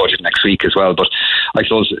the budget next week as well. But I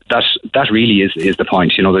suppose that really is the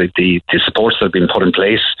point. The supports that have been put in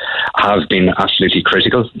place have been absolutely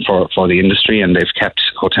critical for the industry, and they've kept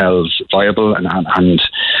hotels viable and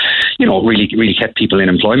really kept people in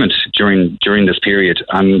employment during this period.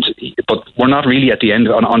 But we're not really at the end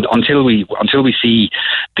until we see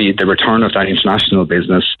the return of that international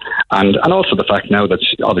business and also the fact now that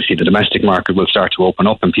obviously the domestic market will start to open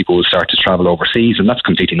up and people will start to travel overseas, and that's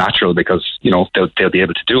completely natural because they'll be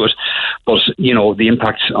able to do it. But the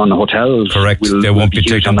impact on the hotels, correct? They won't be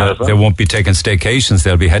taking staycations.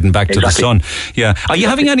 They'll be heading back to the sun. Yeah. Are you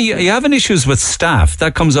having issues with staff?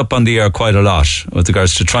 That comes up on the air quite a lot with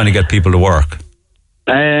regards to trying to get people to work.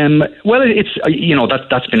 Well, it's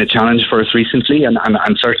that's been a challenge for us recently, and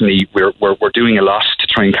certainly we're doing a lot to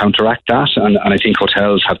try and counteract that. And I think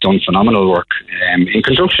hotels have done phenomenal work in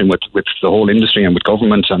conjunction with the whole industry and with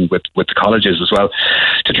government and with the colleges as well,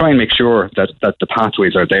 to try and make sure that the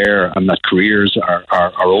pathways are there and that careers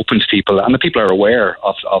are open to people and the people are aware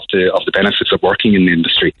of the benefits of working in the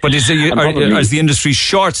industry. But is the industry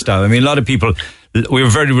short staffed? I mean, a lot of people, we were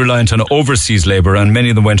very reliant on overseas labour, and many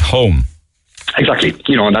of them went home. Exactly,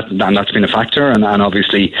 and that's been a factor, and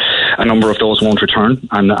obviously a number of those won't return,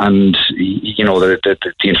 and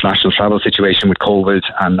the international travel situation with COVID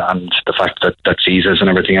and the fact that visas and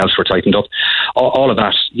everything else were tightened up, all of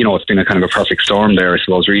that, it's been a kind of a perfect storm there, I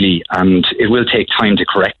suppose, really, and it will take time to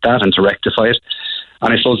correct that and to rectify it.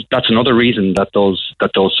 And I suppose that's another reason that those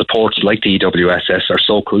supports like the EWSS are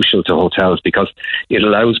so crucial to hotels, because it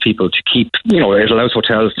allows people to keep, it allows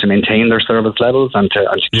hotels to maintain their service levels and to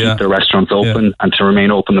keep their restaurants open and to remain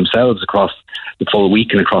open themselves across the full week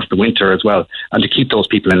and across the winter as well, and to keep those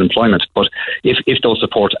people in employment. But if those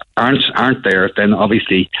supports aren't there, then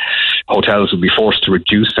obviously hotels will be forced to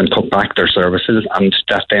reduce and cut back their services, and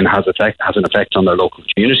that then has an effect on their local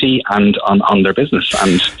community and on their business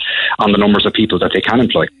and on the numbers of people that they can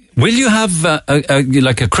employ. Will you have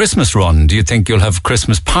a Christmas run? Do you think you'll have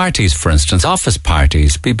Christmas parties, for instance, office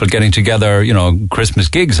parties, people getting together, Christmas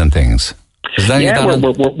gigs and things?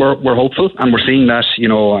 We're hopeful, and we're seeing that.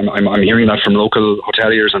 I'm hearing that from local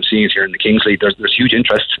hoteliers. I'm seeing it here in the Kingsley. There's huge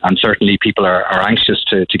interest, and certainly people are anxious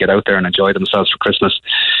to get out there and enjoy themselves for Christmas.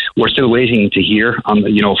 We're still waiting to hear on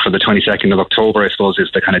for the 22nd of October, I suppose,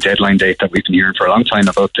 is the kind of deadline date that we've been hearing for a long time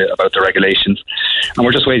about the regulations, and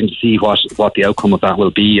we're just waiting to see what the outcome of that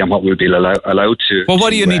will be and what we'll be allowed to. Well, what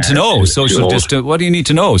do you need to know? What do you need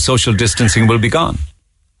to know? Social distancing will be gone.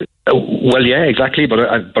 Well, yeah, exactly, but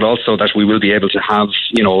also that we will be able to have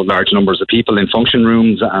large numbers of people in function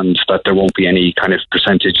rooms, and that there won't be any kind of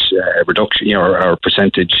percentage reduction or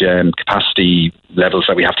percentage capacity levels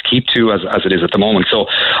that we have to keep to as it is at the moment. So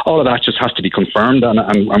all of that just has to be confirmed,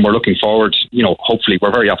 and we're looking forward. Hopefully,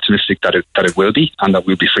 we're very optimistic that it will be, and that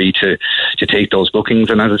we'll be free to take those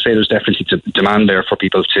bookings. And as I say, there's definitely demand there for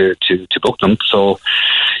people to book them. So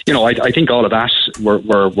I think all of that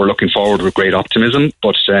we're looking forward with great optimism,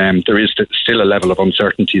 but there is still a level of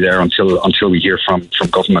uncertainty there until we hear from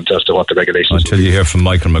government as to what the regulations. Until you hear from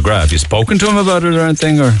Michael McGrath. Have you spoken to him about it or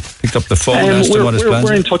anything, or picked up the phone and asked him what his plans?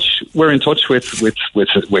 We're in touch with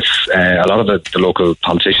a lot of the local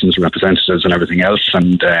politicians and representatives and everything else,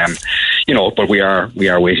 and but we are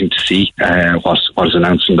waiting to see what is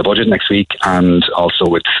announced in the budget next week, and also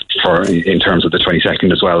in terms of the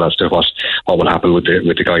 22nd as well, as to what will happen with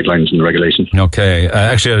the guidelines and the regulations. Okay,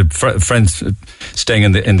 actually, a friend staying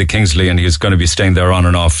in the Kingsley, and he's going to be staying there on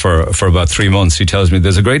and off for about 3 months. He tells me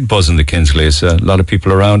there's a great buzz in the Kingsley. There's a lot of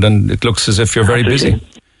people around, and it looks as if you're very busy.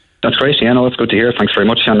 That's great. Yeah, no, that's good to hear. Thanks very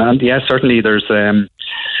much. And yeah, certainly there's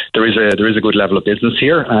there is a good level of business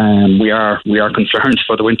here. We are concerned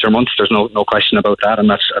for the winter months. There's no question about that, and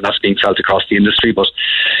that's being felt across the industry. But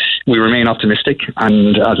we remain optimistic,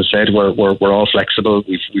 and as I said, we're all flexible.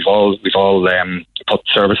 We've all put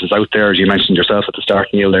services out there, as you mentioned yourself at the start,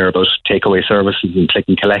 Neil, there about takeaway services and click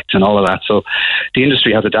and collect and all of that. So the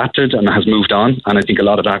industry has adapted and has moved on, and I think a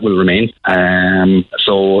lot of that will remain.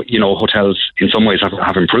 So hotels in some ways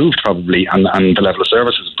have improved probably, and the level of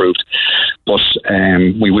service has improved. But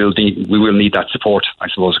we will need that support, I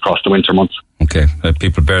suppose, across the winter months. Okay,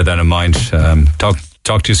 people bear that in mind.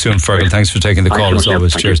 Talk to you soon, Fergal. Thanks for taking the call as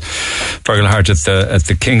always. Cheers. Fergal Hart at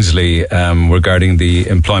the Kingsley regarding the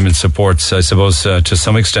employment supports. I suppose to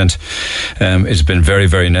some extent it's been very,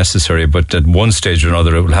 very necessary, but at one stage or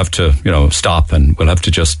another it will have to stop, and we'll have to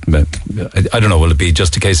just I don't know, will it be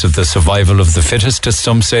just a case of the survival of the fittest at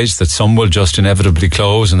some stage, that some will just inevitably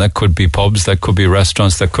close, and that could be pubs, that could be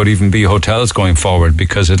restaurants, that could even be hotels going forward,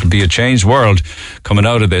 because it'll be a changed world coming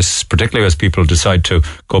out of this, particularly as people decide to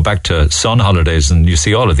go back to sun holidays, and you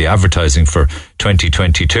see all of the advertising for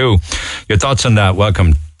 2022. Your thoughts on that?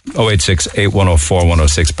 Welcome.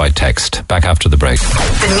 086-8104-106 by text. Back after the break.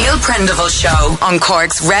 The Neil Prendeville Show on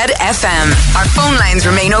Cork's Red FM. Our phone lines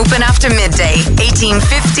remain open after midday.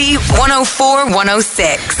 1850 104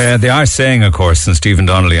 106. They are saying, of course, and Stephen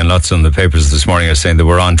Donnelly and lots on the papers this morning are saying that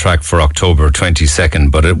we're on track for October 22nd,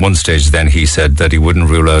 but at one stage then he said that he wouldn't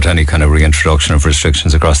rule out any kind of reintroduction of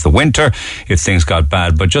restrictions across the winter if things got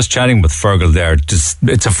bad. But just chatting with Fergal there,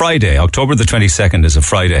 it's a Friday. October the 22nd is a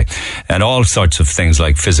Friday, and all sorts of things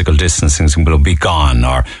like physical distancing will be gone,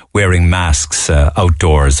 or wearing masks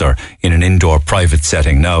outdoors or in an indoor private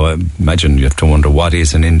setting. Now, imagine you have to wonder what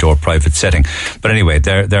is an indoor private setting. But anyway,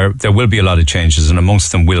 there will be a lot of changes, and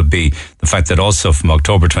amongst them will be the fact that also from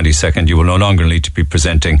October 22nd, you will no longer need to be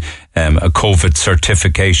presenting a COVID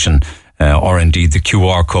certification or indeed the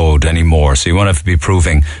QR code anymore. So you won't have to be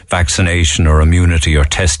proving vaccination or immunity or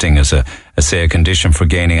testing as a condition for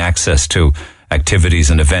gaining access to activities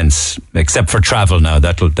and events, except for travel now.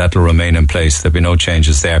 That'll remain in place. There'll be no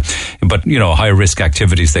changes there. But, high risk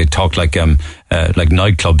activities, they talk like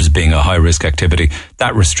nightclubs being a high risk activity.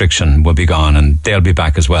 That restriction will be gone, and they'll be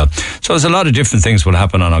back as well. So there's a lot of different things will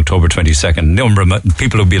happen on October 22nd. Number of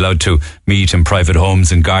people will be allowed to meet in private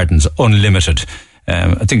homes and gardens, unlimited.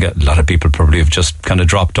 I think a lot of people probably have just kind of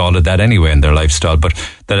dropped all of that anyway in their lifestyle, but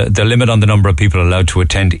the limit on the number of people allowed to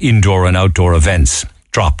attend indoor and outdoor events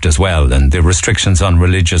dropped as well, and the restrictions on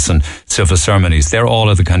religious and civil ceremonies, they're all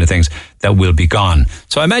of the kind of things that will be gone.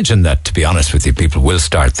 So I imagine that, to be honest with you, people will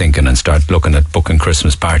start thinking and start looking at booking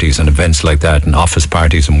Christmas parties and events like that, and office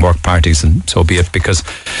parties and work parties, and so be it, because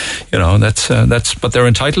that's what they're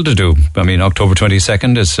entitled to do. I mean, October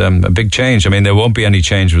 22nd is a big change. I mean, there won't be any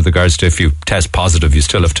change with regards to if you test positive, you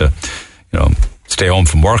still have to stay home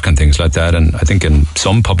from work and things like that. And I think in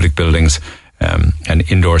some public buildings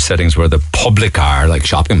and indoor settings where the public are, like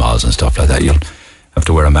shopping malls and stuff like that, you'll have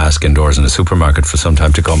to wear a mask indoors in a supermarket for some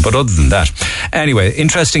time to come. But other than that, anyway,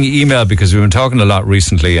 interesting email, because we've been talking a lot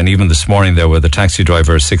recently, and even this morning there were the taxi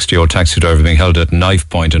driver, a 60-year-old taxi driver being held at knife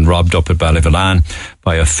point and robbed up at Ballyvillan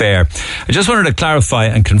by a fare. I just wanted to clarify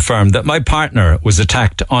and confirm that my partner was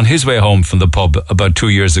attacked on his way home from the pub about 2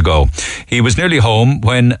 years ago. He was nearly home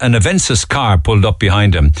when an Avensis car pulled up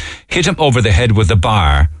behind him, hit him over the head with a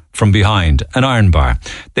bar from behind, an iron bar.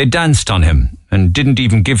 They danced on him and didn't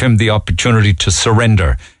even give him the opportunity to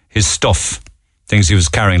surrender his stuff, things he was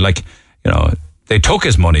carrying. They took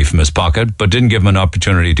his money from his pocket, but didn't give him an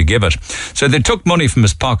opportunity to give it. So they took money from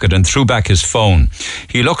his pocket and threw back his phone.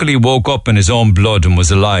 He luckily woke up in his own blood and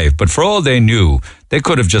was alive, but for all they knew, they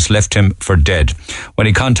could have just left him for dead. When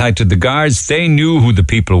he contacted the guards, they knew who the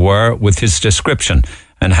people were with his description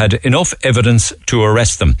and had enough evidence to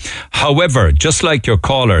arrest them. However, just like your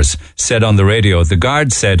callers said on the radio, the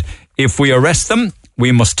guard said, if we arrest them,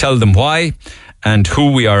 we must tell them why and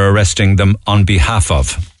who we are arresting them on behalf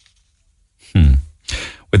of.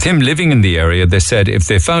 With him living in the area, they said if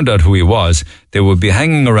they found out who he was, they would be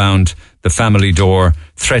hanging around the family door,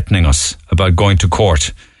 threatening us about going to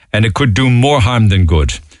court, and it could do more harm than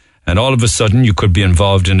good. And all of a sudden, you could be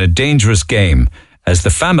involved in a dangerous game, as the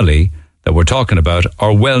family that we're talking about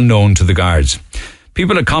are well known to the guards.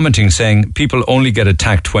 People are commenting saying people only get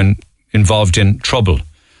attacked when involved in trouble.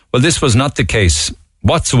 Well, this was not the case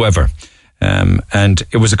whatsoever. And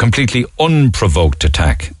it was a completely unprovoked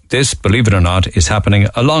attack. This, believe it or not, is happening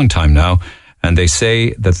a long time now. And they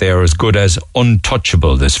say that they are as good as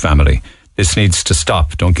untouchable, this family. This needs to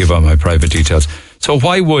stop. Don't give out my private details. So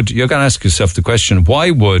why would, you're going to ask yourself the question,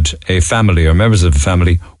 why would a family or members of a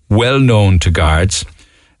family well known to guards,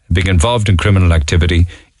 being involved in criminal activity,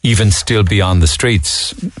 even still be on the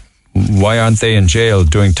streets? Why aren't they in jail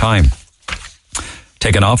doing time?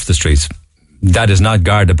 Taken off the streets. That is not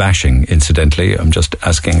Garda bashing, incidentally. I'm just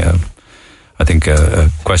asking a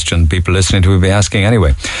question people listening to will be asking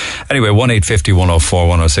anyway. Anyway,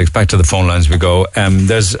 1-850-104-106. Back to the phone lines we go.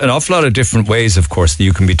 There's an awful lot of different ways, of course, that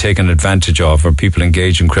you can be taken advantage of, or people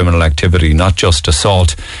engage in criminal activity, not just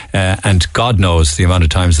assault. And God knows the amount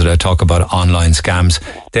of times that I talk about online scams.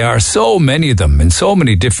 There are so many of them in so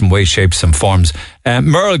many different ways, shapes and forms.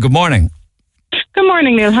 Merle, good morning. Good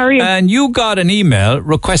morning, Neil. How are you? And you got an email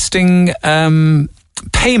requesting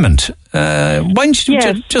payment. Why don't you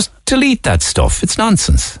just delete that stuff? It's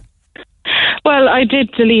nonsense. Well, I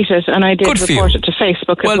did delete it, and I did report it to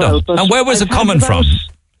Facebook as well. And where was it coming from?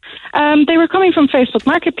 They were coming from Facebook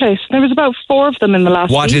Marketplace. There was about 4 of them in the last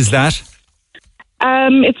week. What is that?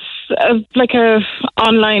 It's like a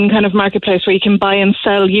online kind of marketplace where you can buy and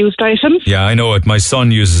sell used items. Yeah, I know it. My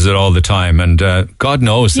son uses it all the time, and God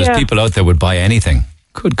knows there's people out there would buy anything.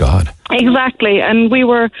 Good God. Exactly. And we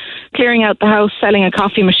were clearing out the house selling a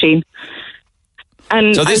coffee machine.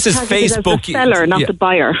 And so this is Facebook. As the seller, not the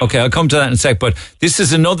buyer. Okay, I'll come to that in a sec. But this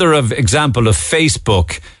is another example of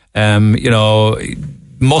Facebook,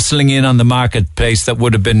 muscling in on the marketplace that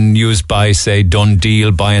would have been used by, say, Done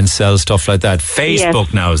Deal, buy and sell, stuff like that.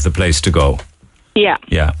 Facebook now is the place to go. Yeah.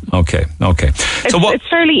 Yeah. Okay. It's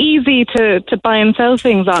fairly easy to buy and sell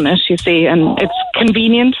things on it, you see, and it's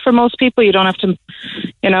convenient for most people. You don't have to,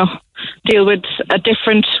 deal with a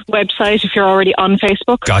different website if you're already on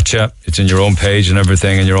Facebook. Gotcha. It's in your own page and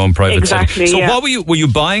everything, in your own private setting. Exactly. So what were you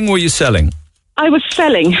buying? Were you selling? I was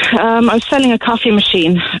selling. I was selling a coffee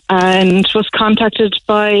machine and was contacted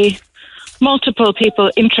by multiple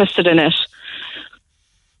people interested in it.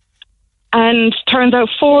 And turns out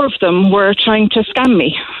 4 of them were trying to scam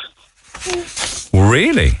me.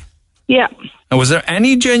 Really? Yeah. And was there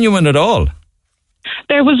any genuine at all?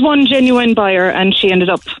 There was one genuine buyer, and she ended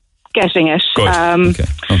up getting it. Good.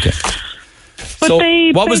 Okay. So,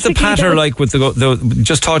 what was the patter like with the?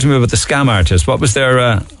 Just talk to me about the scam artist. What was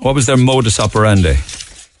their modus operandi?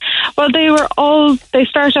 Well, they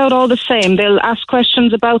start out all the same. They'll ask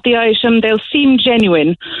questions about the item. They'll seem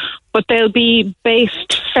genuine, but they'll be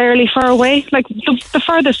based fairly far away. Like the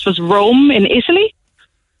furthest was Rome in Italy,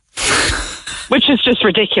 which is just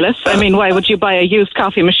ridiculous. I mean, why would you buy a used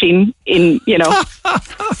coffee machine in,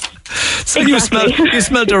 So exactly. you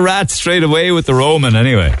smelled a rat straight away with the Roman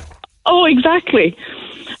anyway. Oh, exactly.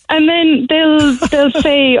 And then they'll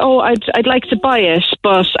say, "Oh, I'd like to buy it,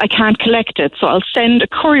 but I can't collect it, so I'll send a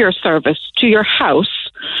courier service to your house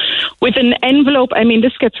with an envelope." I mean,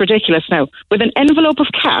 this gets ridiculous now. With an envelope of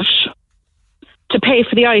cash to pay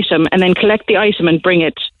for the item, and then collect the item and bring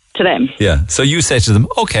it to them. Yeah. So you said to them,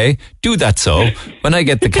 "Okay, do that. So when I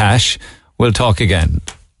get the cash, we'll talk again."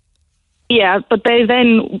 Yeah, but they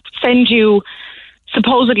then send you,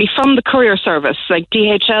 supposedly from the courier service, like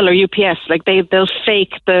DHL or UPS, like they'll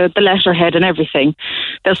fake the letterhead and everything.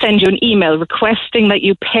 They'll send you an email requesting that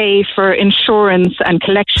you pay for insurance and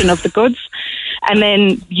collection of the goods, and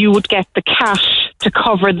then you would get the cash to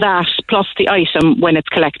cover that plus the item when it's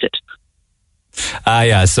collected.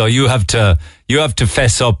 Yeah. So you have to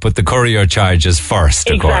fess up with the courier charges first,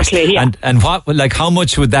 of course. Exactly. Yeah. And what, like, how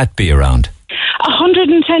much would that be around?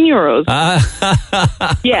 €110.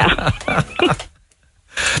 Yeah.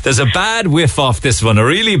 There's a bad whiff off this one, a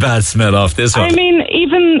really bad smell off this one. I mean,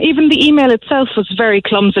 even the email itself was very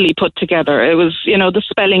clumsily put together. It was, the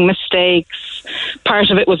spelling mistakes. Part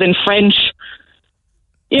of it was in French.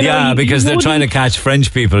 Because they're trying to catch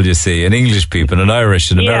French people, you see, and English people, and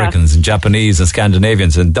Irish, and Americans, and Japanese, and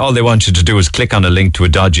Scandinavians, and all they want you to do is click on a link to a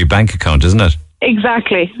dodgy bank account, isn't it?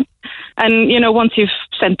 Exactly. And, once you've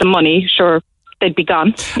sent them money, sure, they'd be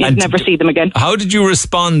gone. You'd never see them again. How did you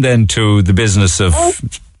respond then to the business of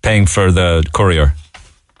paying for the courier?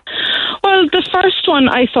 Well, the first one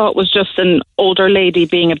I thought was just an older lady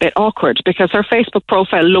being a bit awkward because her Facebook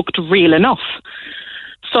profile looked real enough.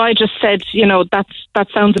 So I just said, that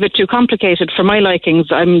sounds a bit too complicated for my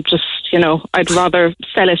likings. I'm just, I'd rather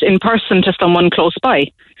sell it in person to someone close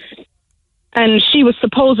by. And she was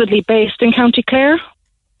supposedly based in County Clare,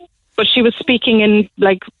 but she was speaking in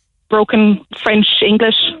broken French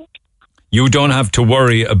English. You don't have to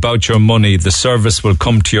worry about your money. The service will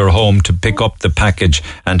come to your home to pick up the package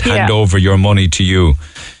and hand over your money to you.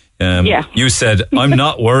 You said, "I'm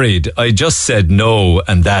not worried. I just said no,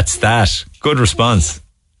 and that's that." Good response.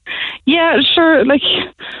 Yeah, sure.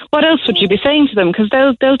 What else would you be saying to them? Because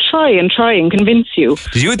they'll try and convince you.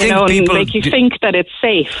 Do you think people and make you think that it's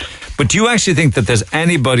safe? But do you actually think that there's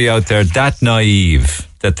anybody out there that naive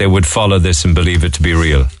that they would follow this and believe it to be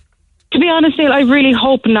real? To be honest, Neil, I really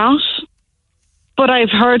hope not. But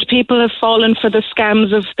I've heard people have fallen for the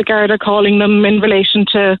scams of the Garda calling them in relation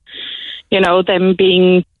to, them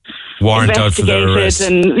being warrant out for their arrest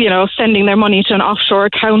and, sending their money to an offshore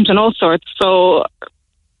account and all sorts. So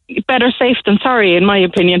better safe than sorry, in my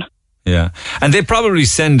opinion. Yeah. And they probably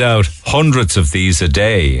send out hundreds of these a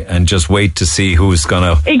day and just wait to see who's going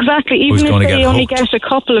to... Exactly. Even if they only get a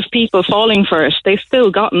couple of people falling for it, they've still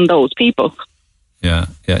gotten those people. Yeah.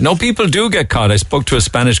 No, people do get caught. I spoke to a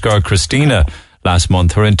Spanish girl, Christina, last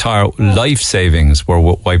month. Her entire life savings were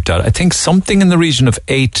wiped out. I think something in the region of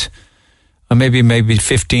 8... or maybe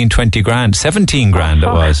 15, 20 grand, 17 grand it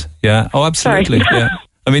was. Yeah. Oh, absolutely. Sorry. Yeah.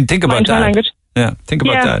 I mean, think about that. Language. Yeah. Think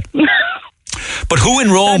about that. But who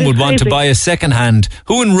in Rome would want to buy a second-hand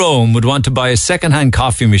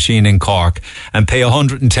coffee machine in Cork and pay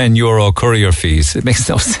 €110 courier fees? It makes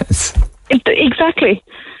no sense. Exactly.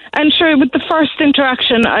 And sure, with the first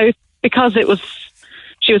interaction, because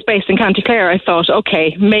she was based in County Clare, I thought,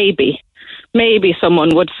 okay, maybe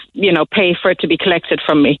someone would, pay for it to be collected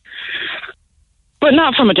from me. But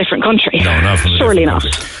not from a different country. No, not from a Surely different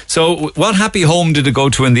not. country. So what happy home did it go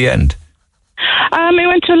to in the end? We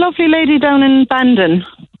went to a lovely lady down in Bandon.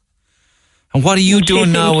 And what are you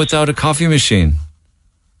doing now without a coffee machine?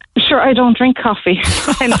 Sure, I don't drink coffee.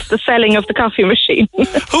 Hence the selling of the coffee machine.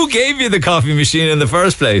 Who gave you the coffee machine in the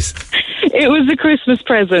first place? It was a Christmas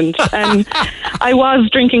present. And I was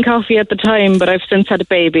drinking coffee at the time, but I've since had a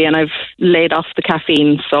baby and I've laid off the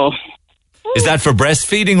caffeine, so... Is that for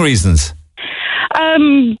breastfeeding reasons?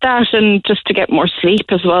 That and just to get more sleep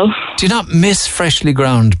as well. Do you not miss freshly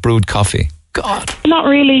ground brewed coffee? God. Not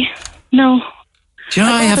really, no. Do you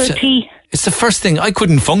know I have to... tea. It's the first thing. I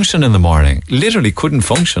couldn't function in the morning. Literally couldn't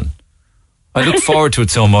function. I look forward to it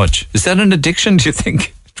so much. Is that an addiction, do you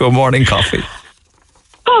think, to a morning coffee?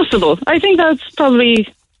 Possible. I think that's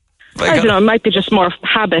probably... I don't know, it might be just more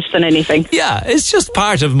habit than anything. Yeah, it's just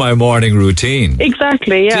part of my morning routine.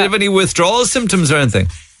 Exactly, yeah. Do you have any withdrawal symptoms or anything?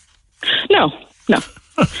 No.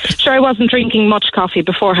 Sure, I wasn't drinking much coffee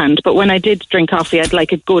beforehand, but when I did drink coffee, I'd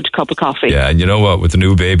like a good cup of coffee. Yeah, and you know what? With the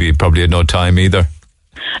new baby, you probably had no time either.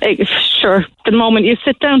 Sure. The moment you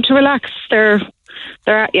sit down to relax, they're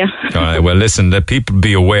at you. All right, well, listen, let people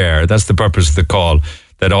be aware, that's the purpose of the call,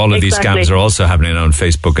 that all of these scams are also happening on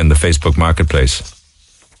Facebook and the Facebook marketplace.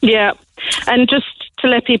 Yeah, and just to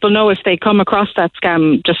let people know, if they come across that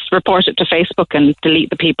scam, just report it to Facebook and delete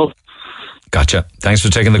the people. Gotcha. Thanks for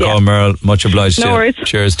taking the call, Merle. Much obliged. No worries.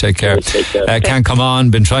 Cheers. Take care. Can't come on.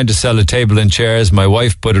 Been trying to sell a table and chairs. My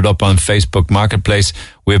wife put it up on Facebook Marketplace.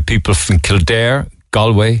 We have people from Kildare,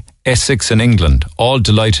 Galway, Essex and England, all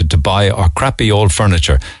delighted to buy our crappy old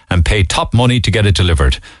furniture and pay top money to get it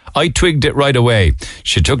delivered. I twigged it right away.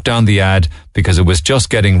 She took down the ad because it was just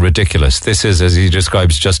getting ridiculous. This is, as he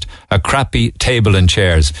describes, just a crappy table and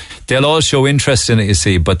chairs. They'll all show interest in it, you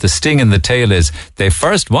see, but the sting in the tail is they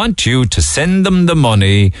first want you to send them the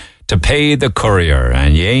money to pay the courier,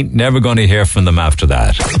 and you ain't never going to hear from them after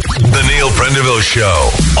that. The Neil Prendeville Show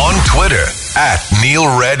on Twitter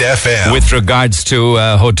 @NeilRedFM. With regards to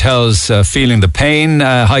hotels feeling the pain,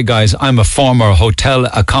 hi guys, I'm a former hotel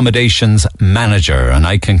accommodations manager, and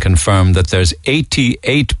I can confirm that there's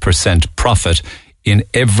 88% profit in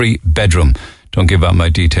every bedroom. Don't give out my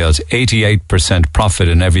details. 88% profit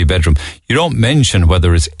in every bedroom. You don't mention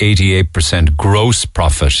whether it's 88% gross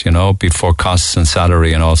profit, before costs and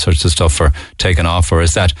salary and all sorts of stuff are taken off, or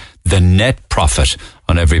is that the net profit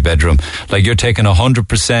on every bedroom? Like you're taking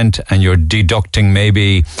 100% and you're deducting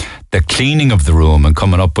maybe the cleaning of the room and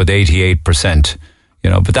coming up with 88%.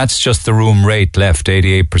 But that's just the room rate left,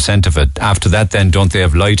 88% of it. After that, then don't they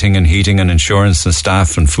have lighting and heating and insurance and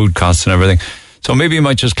staff and food costs and everything? So maybe you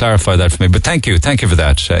might just clarify that for me. But thank you for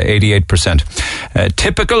that, 88%.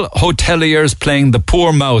 Typical hoteliers playing the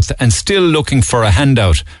poor mouth and still looking for a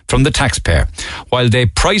handout from the taxpayer, while they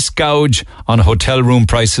price gouge on hotel room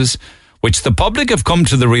prices, which the public have come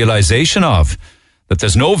to the realisation of, that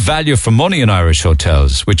there's no value for money in Irish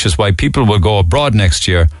hotels, which is why people will go abroad next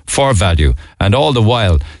year for value. And all the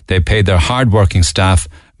while, they pay their hard-working staff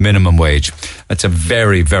minimum wage. That's a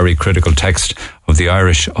very, very critical text of the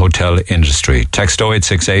Irish hotel industry. Text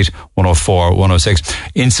 0868 104 106.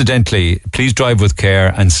 Incidentally, please drive with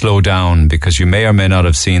care and slow down, because you may or may not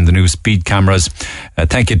have seen the new speed cameras.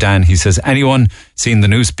 Thank you, Dan. He says, anyone seen the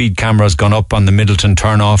new speed cameras gone up on the Middleton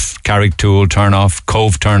turn-off, Carricktool turn-off,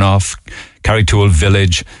 Cove turn-off, Carricktool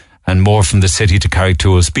Village, and more from the city to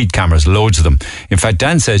Carricktool? Speed cameras, loads of them. In fact,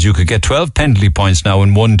 Dan says you could get 12 penalty points now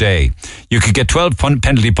in one day. You could get 12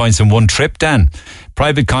 penalty points in one trip, Dan.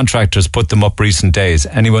 Private contractors put them up recent days.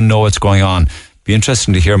 Anyone know what's going on? Be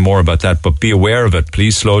interesting to hear more about that, but be aware of it.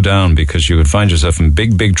 Please slow down, because you could find yourself in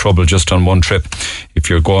big trouble just on one trip if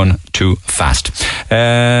you're going too fast.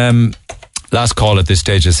 Last call at this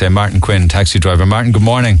stage, I say Martin Quinn, taxi driver. Martin, good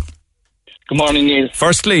morning. Good morning, Neil.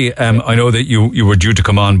 Firstly, I know that you were due to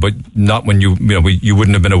come on, but not when you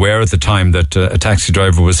wouldn't have been aware at the time that a taxi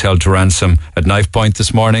driver was held to ransom at knife point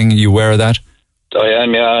this morning. Are you aware of that? I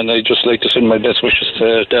am, yeah, and I'd just like to send my best wishes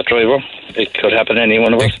to that driver. It could happen to any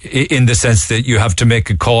one of us. In the sense that you have to make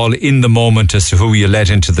a call in the moment as to who you let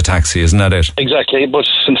into the taxi, isn't that it? Exactly, but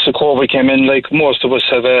since the COVID came in, like most of us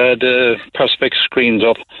have the perspex screens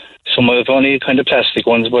up. Some have only kind of plastic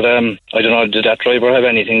ones, but I don't know, did that driver have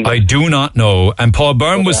anything? I do not know. And Paul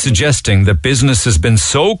Byrne was suggesting that business has been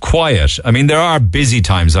so quiet. I mean, there are busy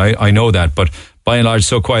times, I know that, but by and large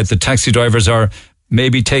so quiet that taxi drivers are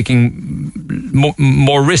maybe taking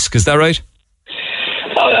more risk. Is that right?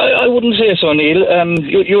 I wouldn't say so, Neil.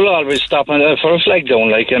 You'll always stop for a flag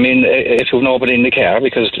down. Like, I mean, if you've nobody in the car,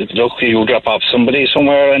 because look, you drop off somebody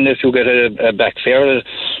somewhere, and if you get a back fare,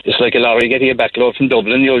 it's like a lorry getting a backload from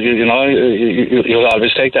Dublin. You'll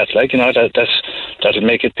always take that. Like, that'll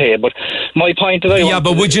make it pay. But my point that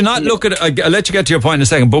but would you not look at? I'll let you get to your point in a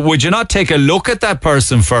second. But would you not take a look at that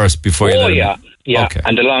person first before you? Oh yeah. Okay.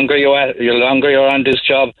 And the longer you're on this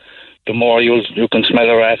job, the more you can smell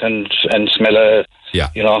a rat and smell a. Yeah.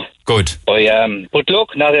 Good. But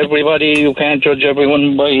look, not everybody. You can't judge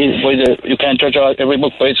everyone you can't judge every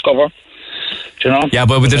book by its cover. Yeah,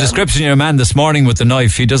 but with the description of your man this morning with the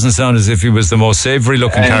knife, he doesn't sound as if he was the most savoury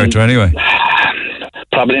looking character anyway.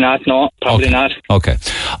 Probably not, no. Probably not. Okay.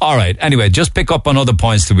 All right. Anyway, just pick up on other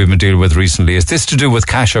points that we've been dealing with recently. Is this to do with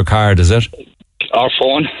cash or card, is it? Our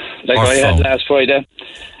phone, like I had last Friday.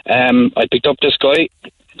 I picked up this guy,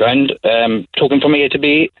 and took him from A to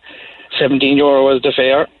B. €17 was the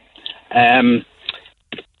fare.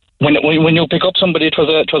 When you pick up somebody, it was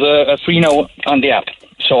a free now on the app,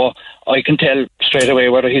 so I can tell straight away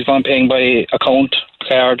whether he's going paying by account,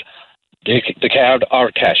 card, the card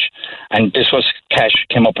or cash. And this was cash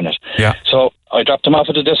came up in it. Yeah. So I dropped him off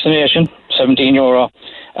at the destination, €17.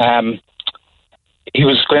 He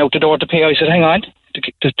was going out the door to pay. I said, "Hang on,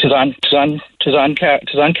 to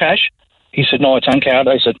on cash." He said, "No, it's on card."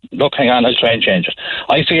 I said, "Look, hang on, I'll try and change it."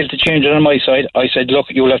 I failed to change it on my side. I said, "Look,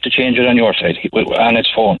 you'll have to change it on your side." On his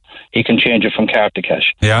phone, he can change it from card to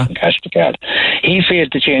cash. Yeah. From cash to card. He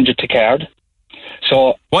failed to change it to card.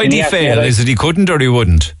 So why did he fail? Is it he couldn't or he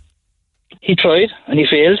wouldn't? He tried and he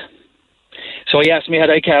failed. So he asked me, had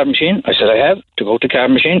I a card machine? I said, I have, to go to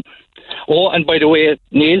card machine. Oh, and by the way,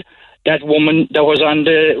 Neil, that woman that was on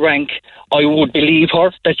the rank, I would believe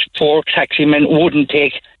her that 4 taxi men wouldn't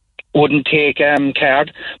take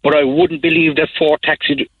card, but I wouldn't believe that 4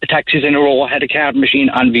 taxis in a row had a card machine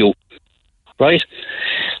on view, right?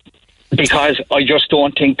 Because I just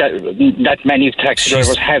don't think that many taxi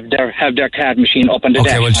drivers have their card machine up on the dash.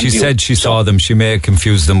 Okay, well, she said she saw them. She may have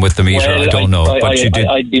confused them with the meter. Well, I don't know, but she did.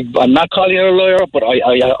 I'm not calling her a lawyer, but I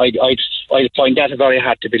find that very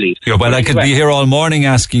hard to believe. Yeah, well, I could be here all morning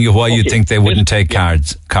asking you why you think they wouldn't take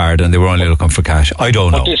card and they were only looking for cash. I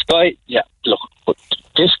don't know. This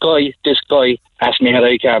guy, this guy asked me had I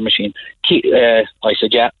a card machine. I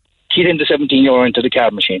said, yeah. Keyed in the €17 into the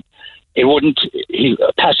card machine. It wouldn't. He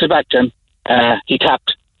passed it back to him. He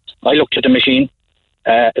tapped. I looked at the machine.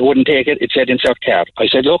 It wouldn't take it. It said insert card. I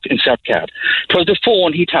said, look, insert card. It was the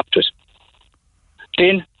phone. He tapped it.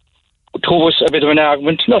 Then there was a bit of an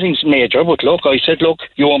argument. Nothing's major, but look, I said, look,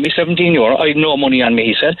 you owe me €17. I have no money on me,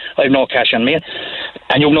 he said. I have no cash on me.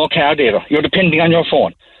 And you have no card either. You're depending on your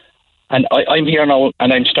phone. And I'm here now,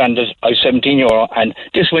 and I'm stranded. I have €17, and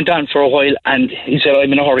this went on for a while. And he said,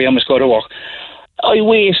 I'm in a hurry. I must go to work. I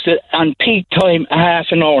wasted on peak time a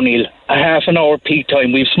half an hour, Neil. A half an hour peak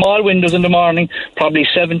time. We have small windows in the morning, probably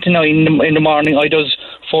 7 to 9 in the morning. I does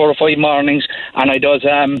 4 or 5 mornings, and I does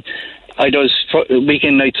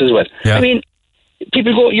weekend nights as well. Yeah. I mean,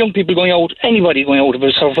 young people going out, anybody going out of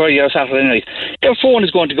a Friday or Saturday night, their phone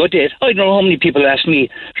is going to go dead. I don't know how many people ask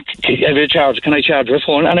me, can I charge your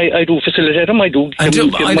phone? And I do facilitate them. I do.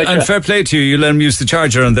 And fair play to you, you let him use the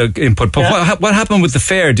charger and the input. But yeah. What happened with the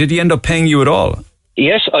fare? Did he end up paying you at all?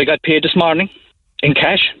 Yes, I got paid this morning in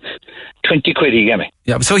cash. 20 quid he gave me.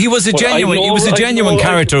 Yeah, so he was a genuine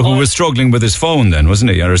character who was struggling with his phone then,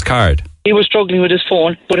 wasn't he, or his card? He was struggling with his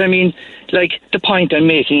phone, but I mean, like, the point I'm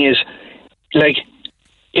making is, like,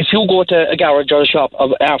 if you go to a garage or a shop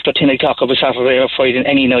after 10 o'clock of a Saturday or Friday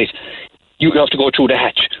any night, you have to go through the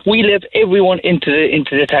hatch. We let everyone into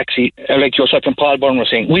the taxi, like yourself and Paul Byrne were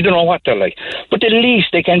saying. We don't know what they're like. But the least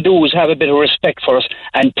they can do is have a bit of respect for us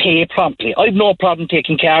and pay promptly. I've no problem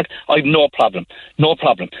taking card. I've no problem. No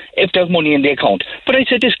problem. If there's money in the account. But I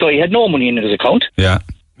said this guy had no money in his account. Yeah.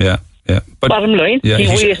 But bottom line, he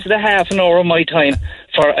wasted a half an hour of my time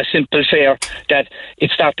for a simple fare that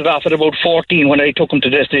it started off at about 14 when I took him to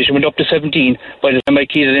the destination, went up to 17 by the time I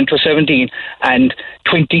keyed it into 17, and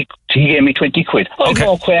 20, he gave me 20 quid. I've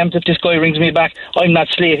no qualms if this guy rings me back. I'm not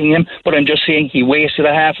slating him, but I'm just saying he wasted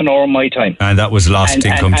a half an hour of my time. And that was lost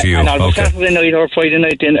income to you. And on Saturday night or Friday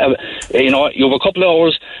night, then, you have a couple of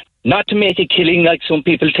hours. Not to make a killing like some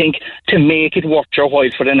people think, to make it worth your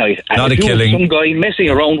while for the night. And not a killing. Some guy messing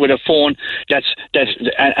around with a phone and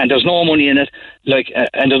there's no money in it,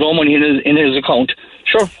 and there's no money in his account.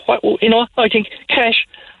 Sure, I think cash.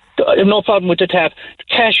 I have no problem with the tap.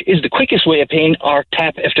 Cash is the quickest way of paying, or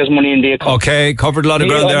tap if there's money in the account. Okay, covered a lot of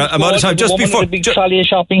ground there. I'm out of time. Just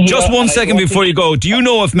one second before you go. Do you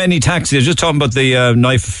know of many taxis? Just talking about the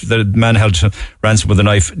knife, the man held ransom with a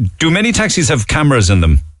knife. Do many taxis have cameras in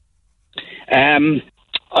them?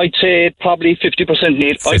 I'd say probably 50%,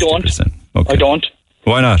 Neil. 50%. I don't. Okay. I don't.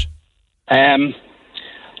 Why not? I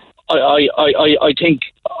think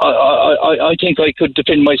I could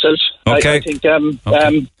defend myself. Okay. I think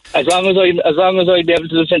as long as I'd be able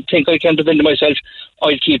to think I can defend myself,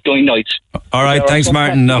 I'll keep doing nights. All right, thanks,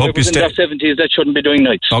 Martin. I hope you stay. In their 70s, that shouldn't be doing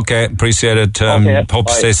nights. Okay, appreciate it. Hope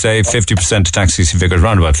to stay safe. 50% of taxis, he figured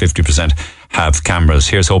around about 50% have cameras.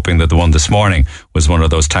 Here's hoping that the one this morning was one of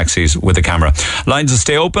those taxis with a camera. Lines will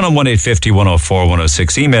stay open on 1850 104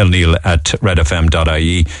 106. Email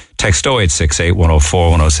neil@redfm.ie. Text 0868 104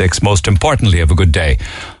 106. Most importantly, have a good day.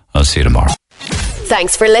 I'll see you tomorrow.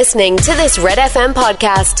 Thanks for listening to this Red FM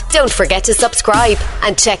podcast. Don't forget to subscribe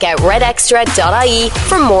and check out redextra.ie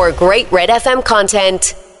for more great Red FM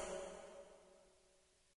content.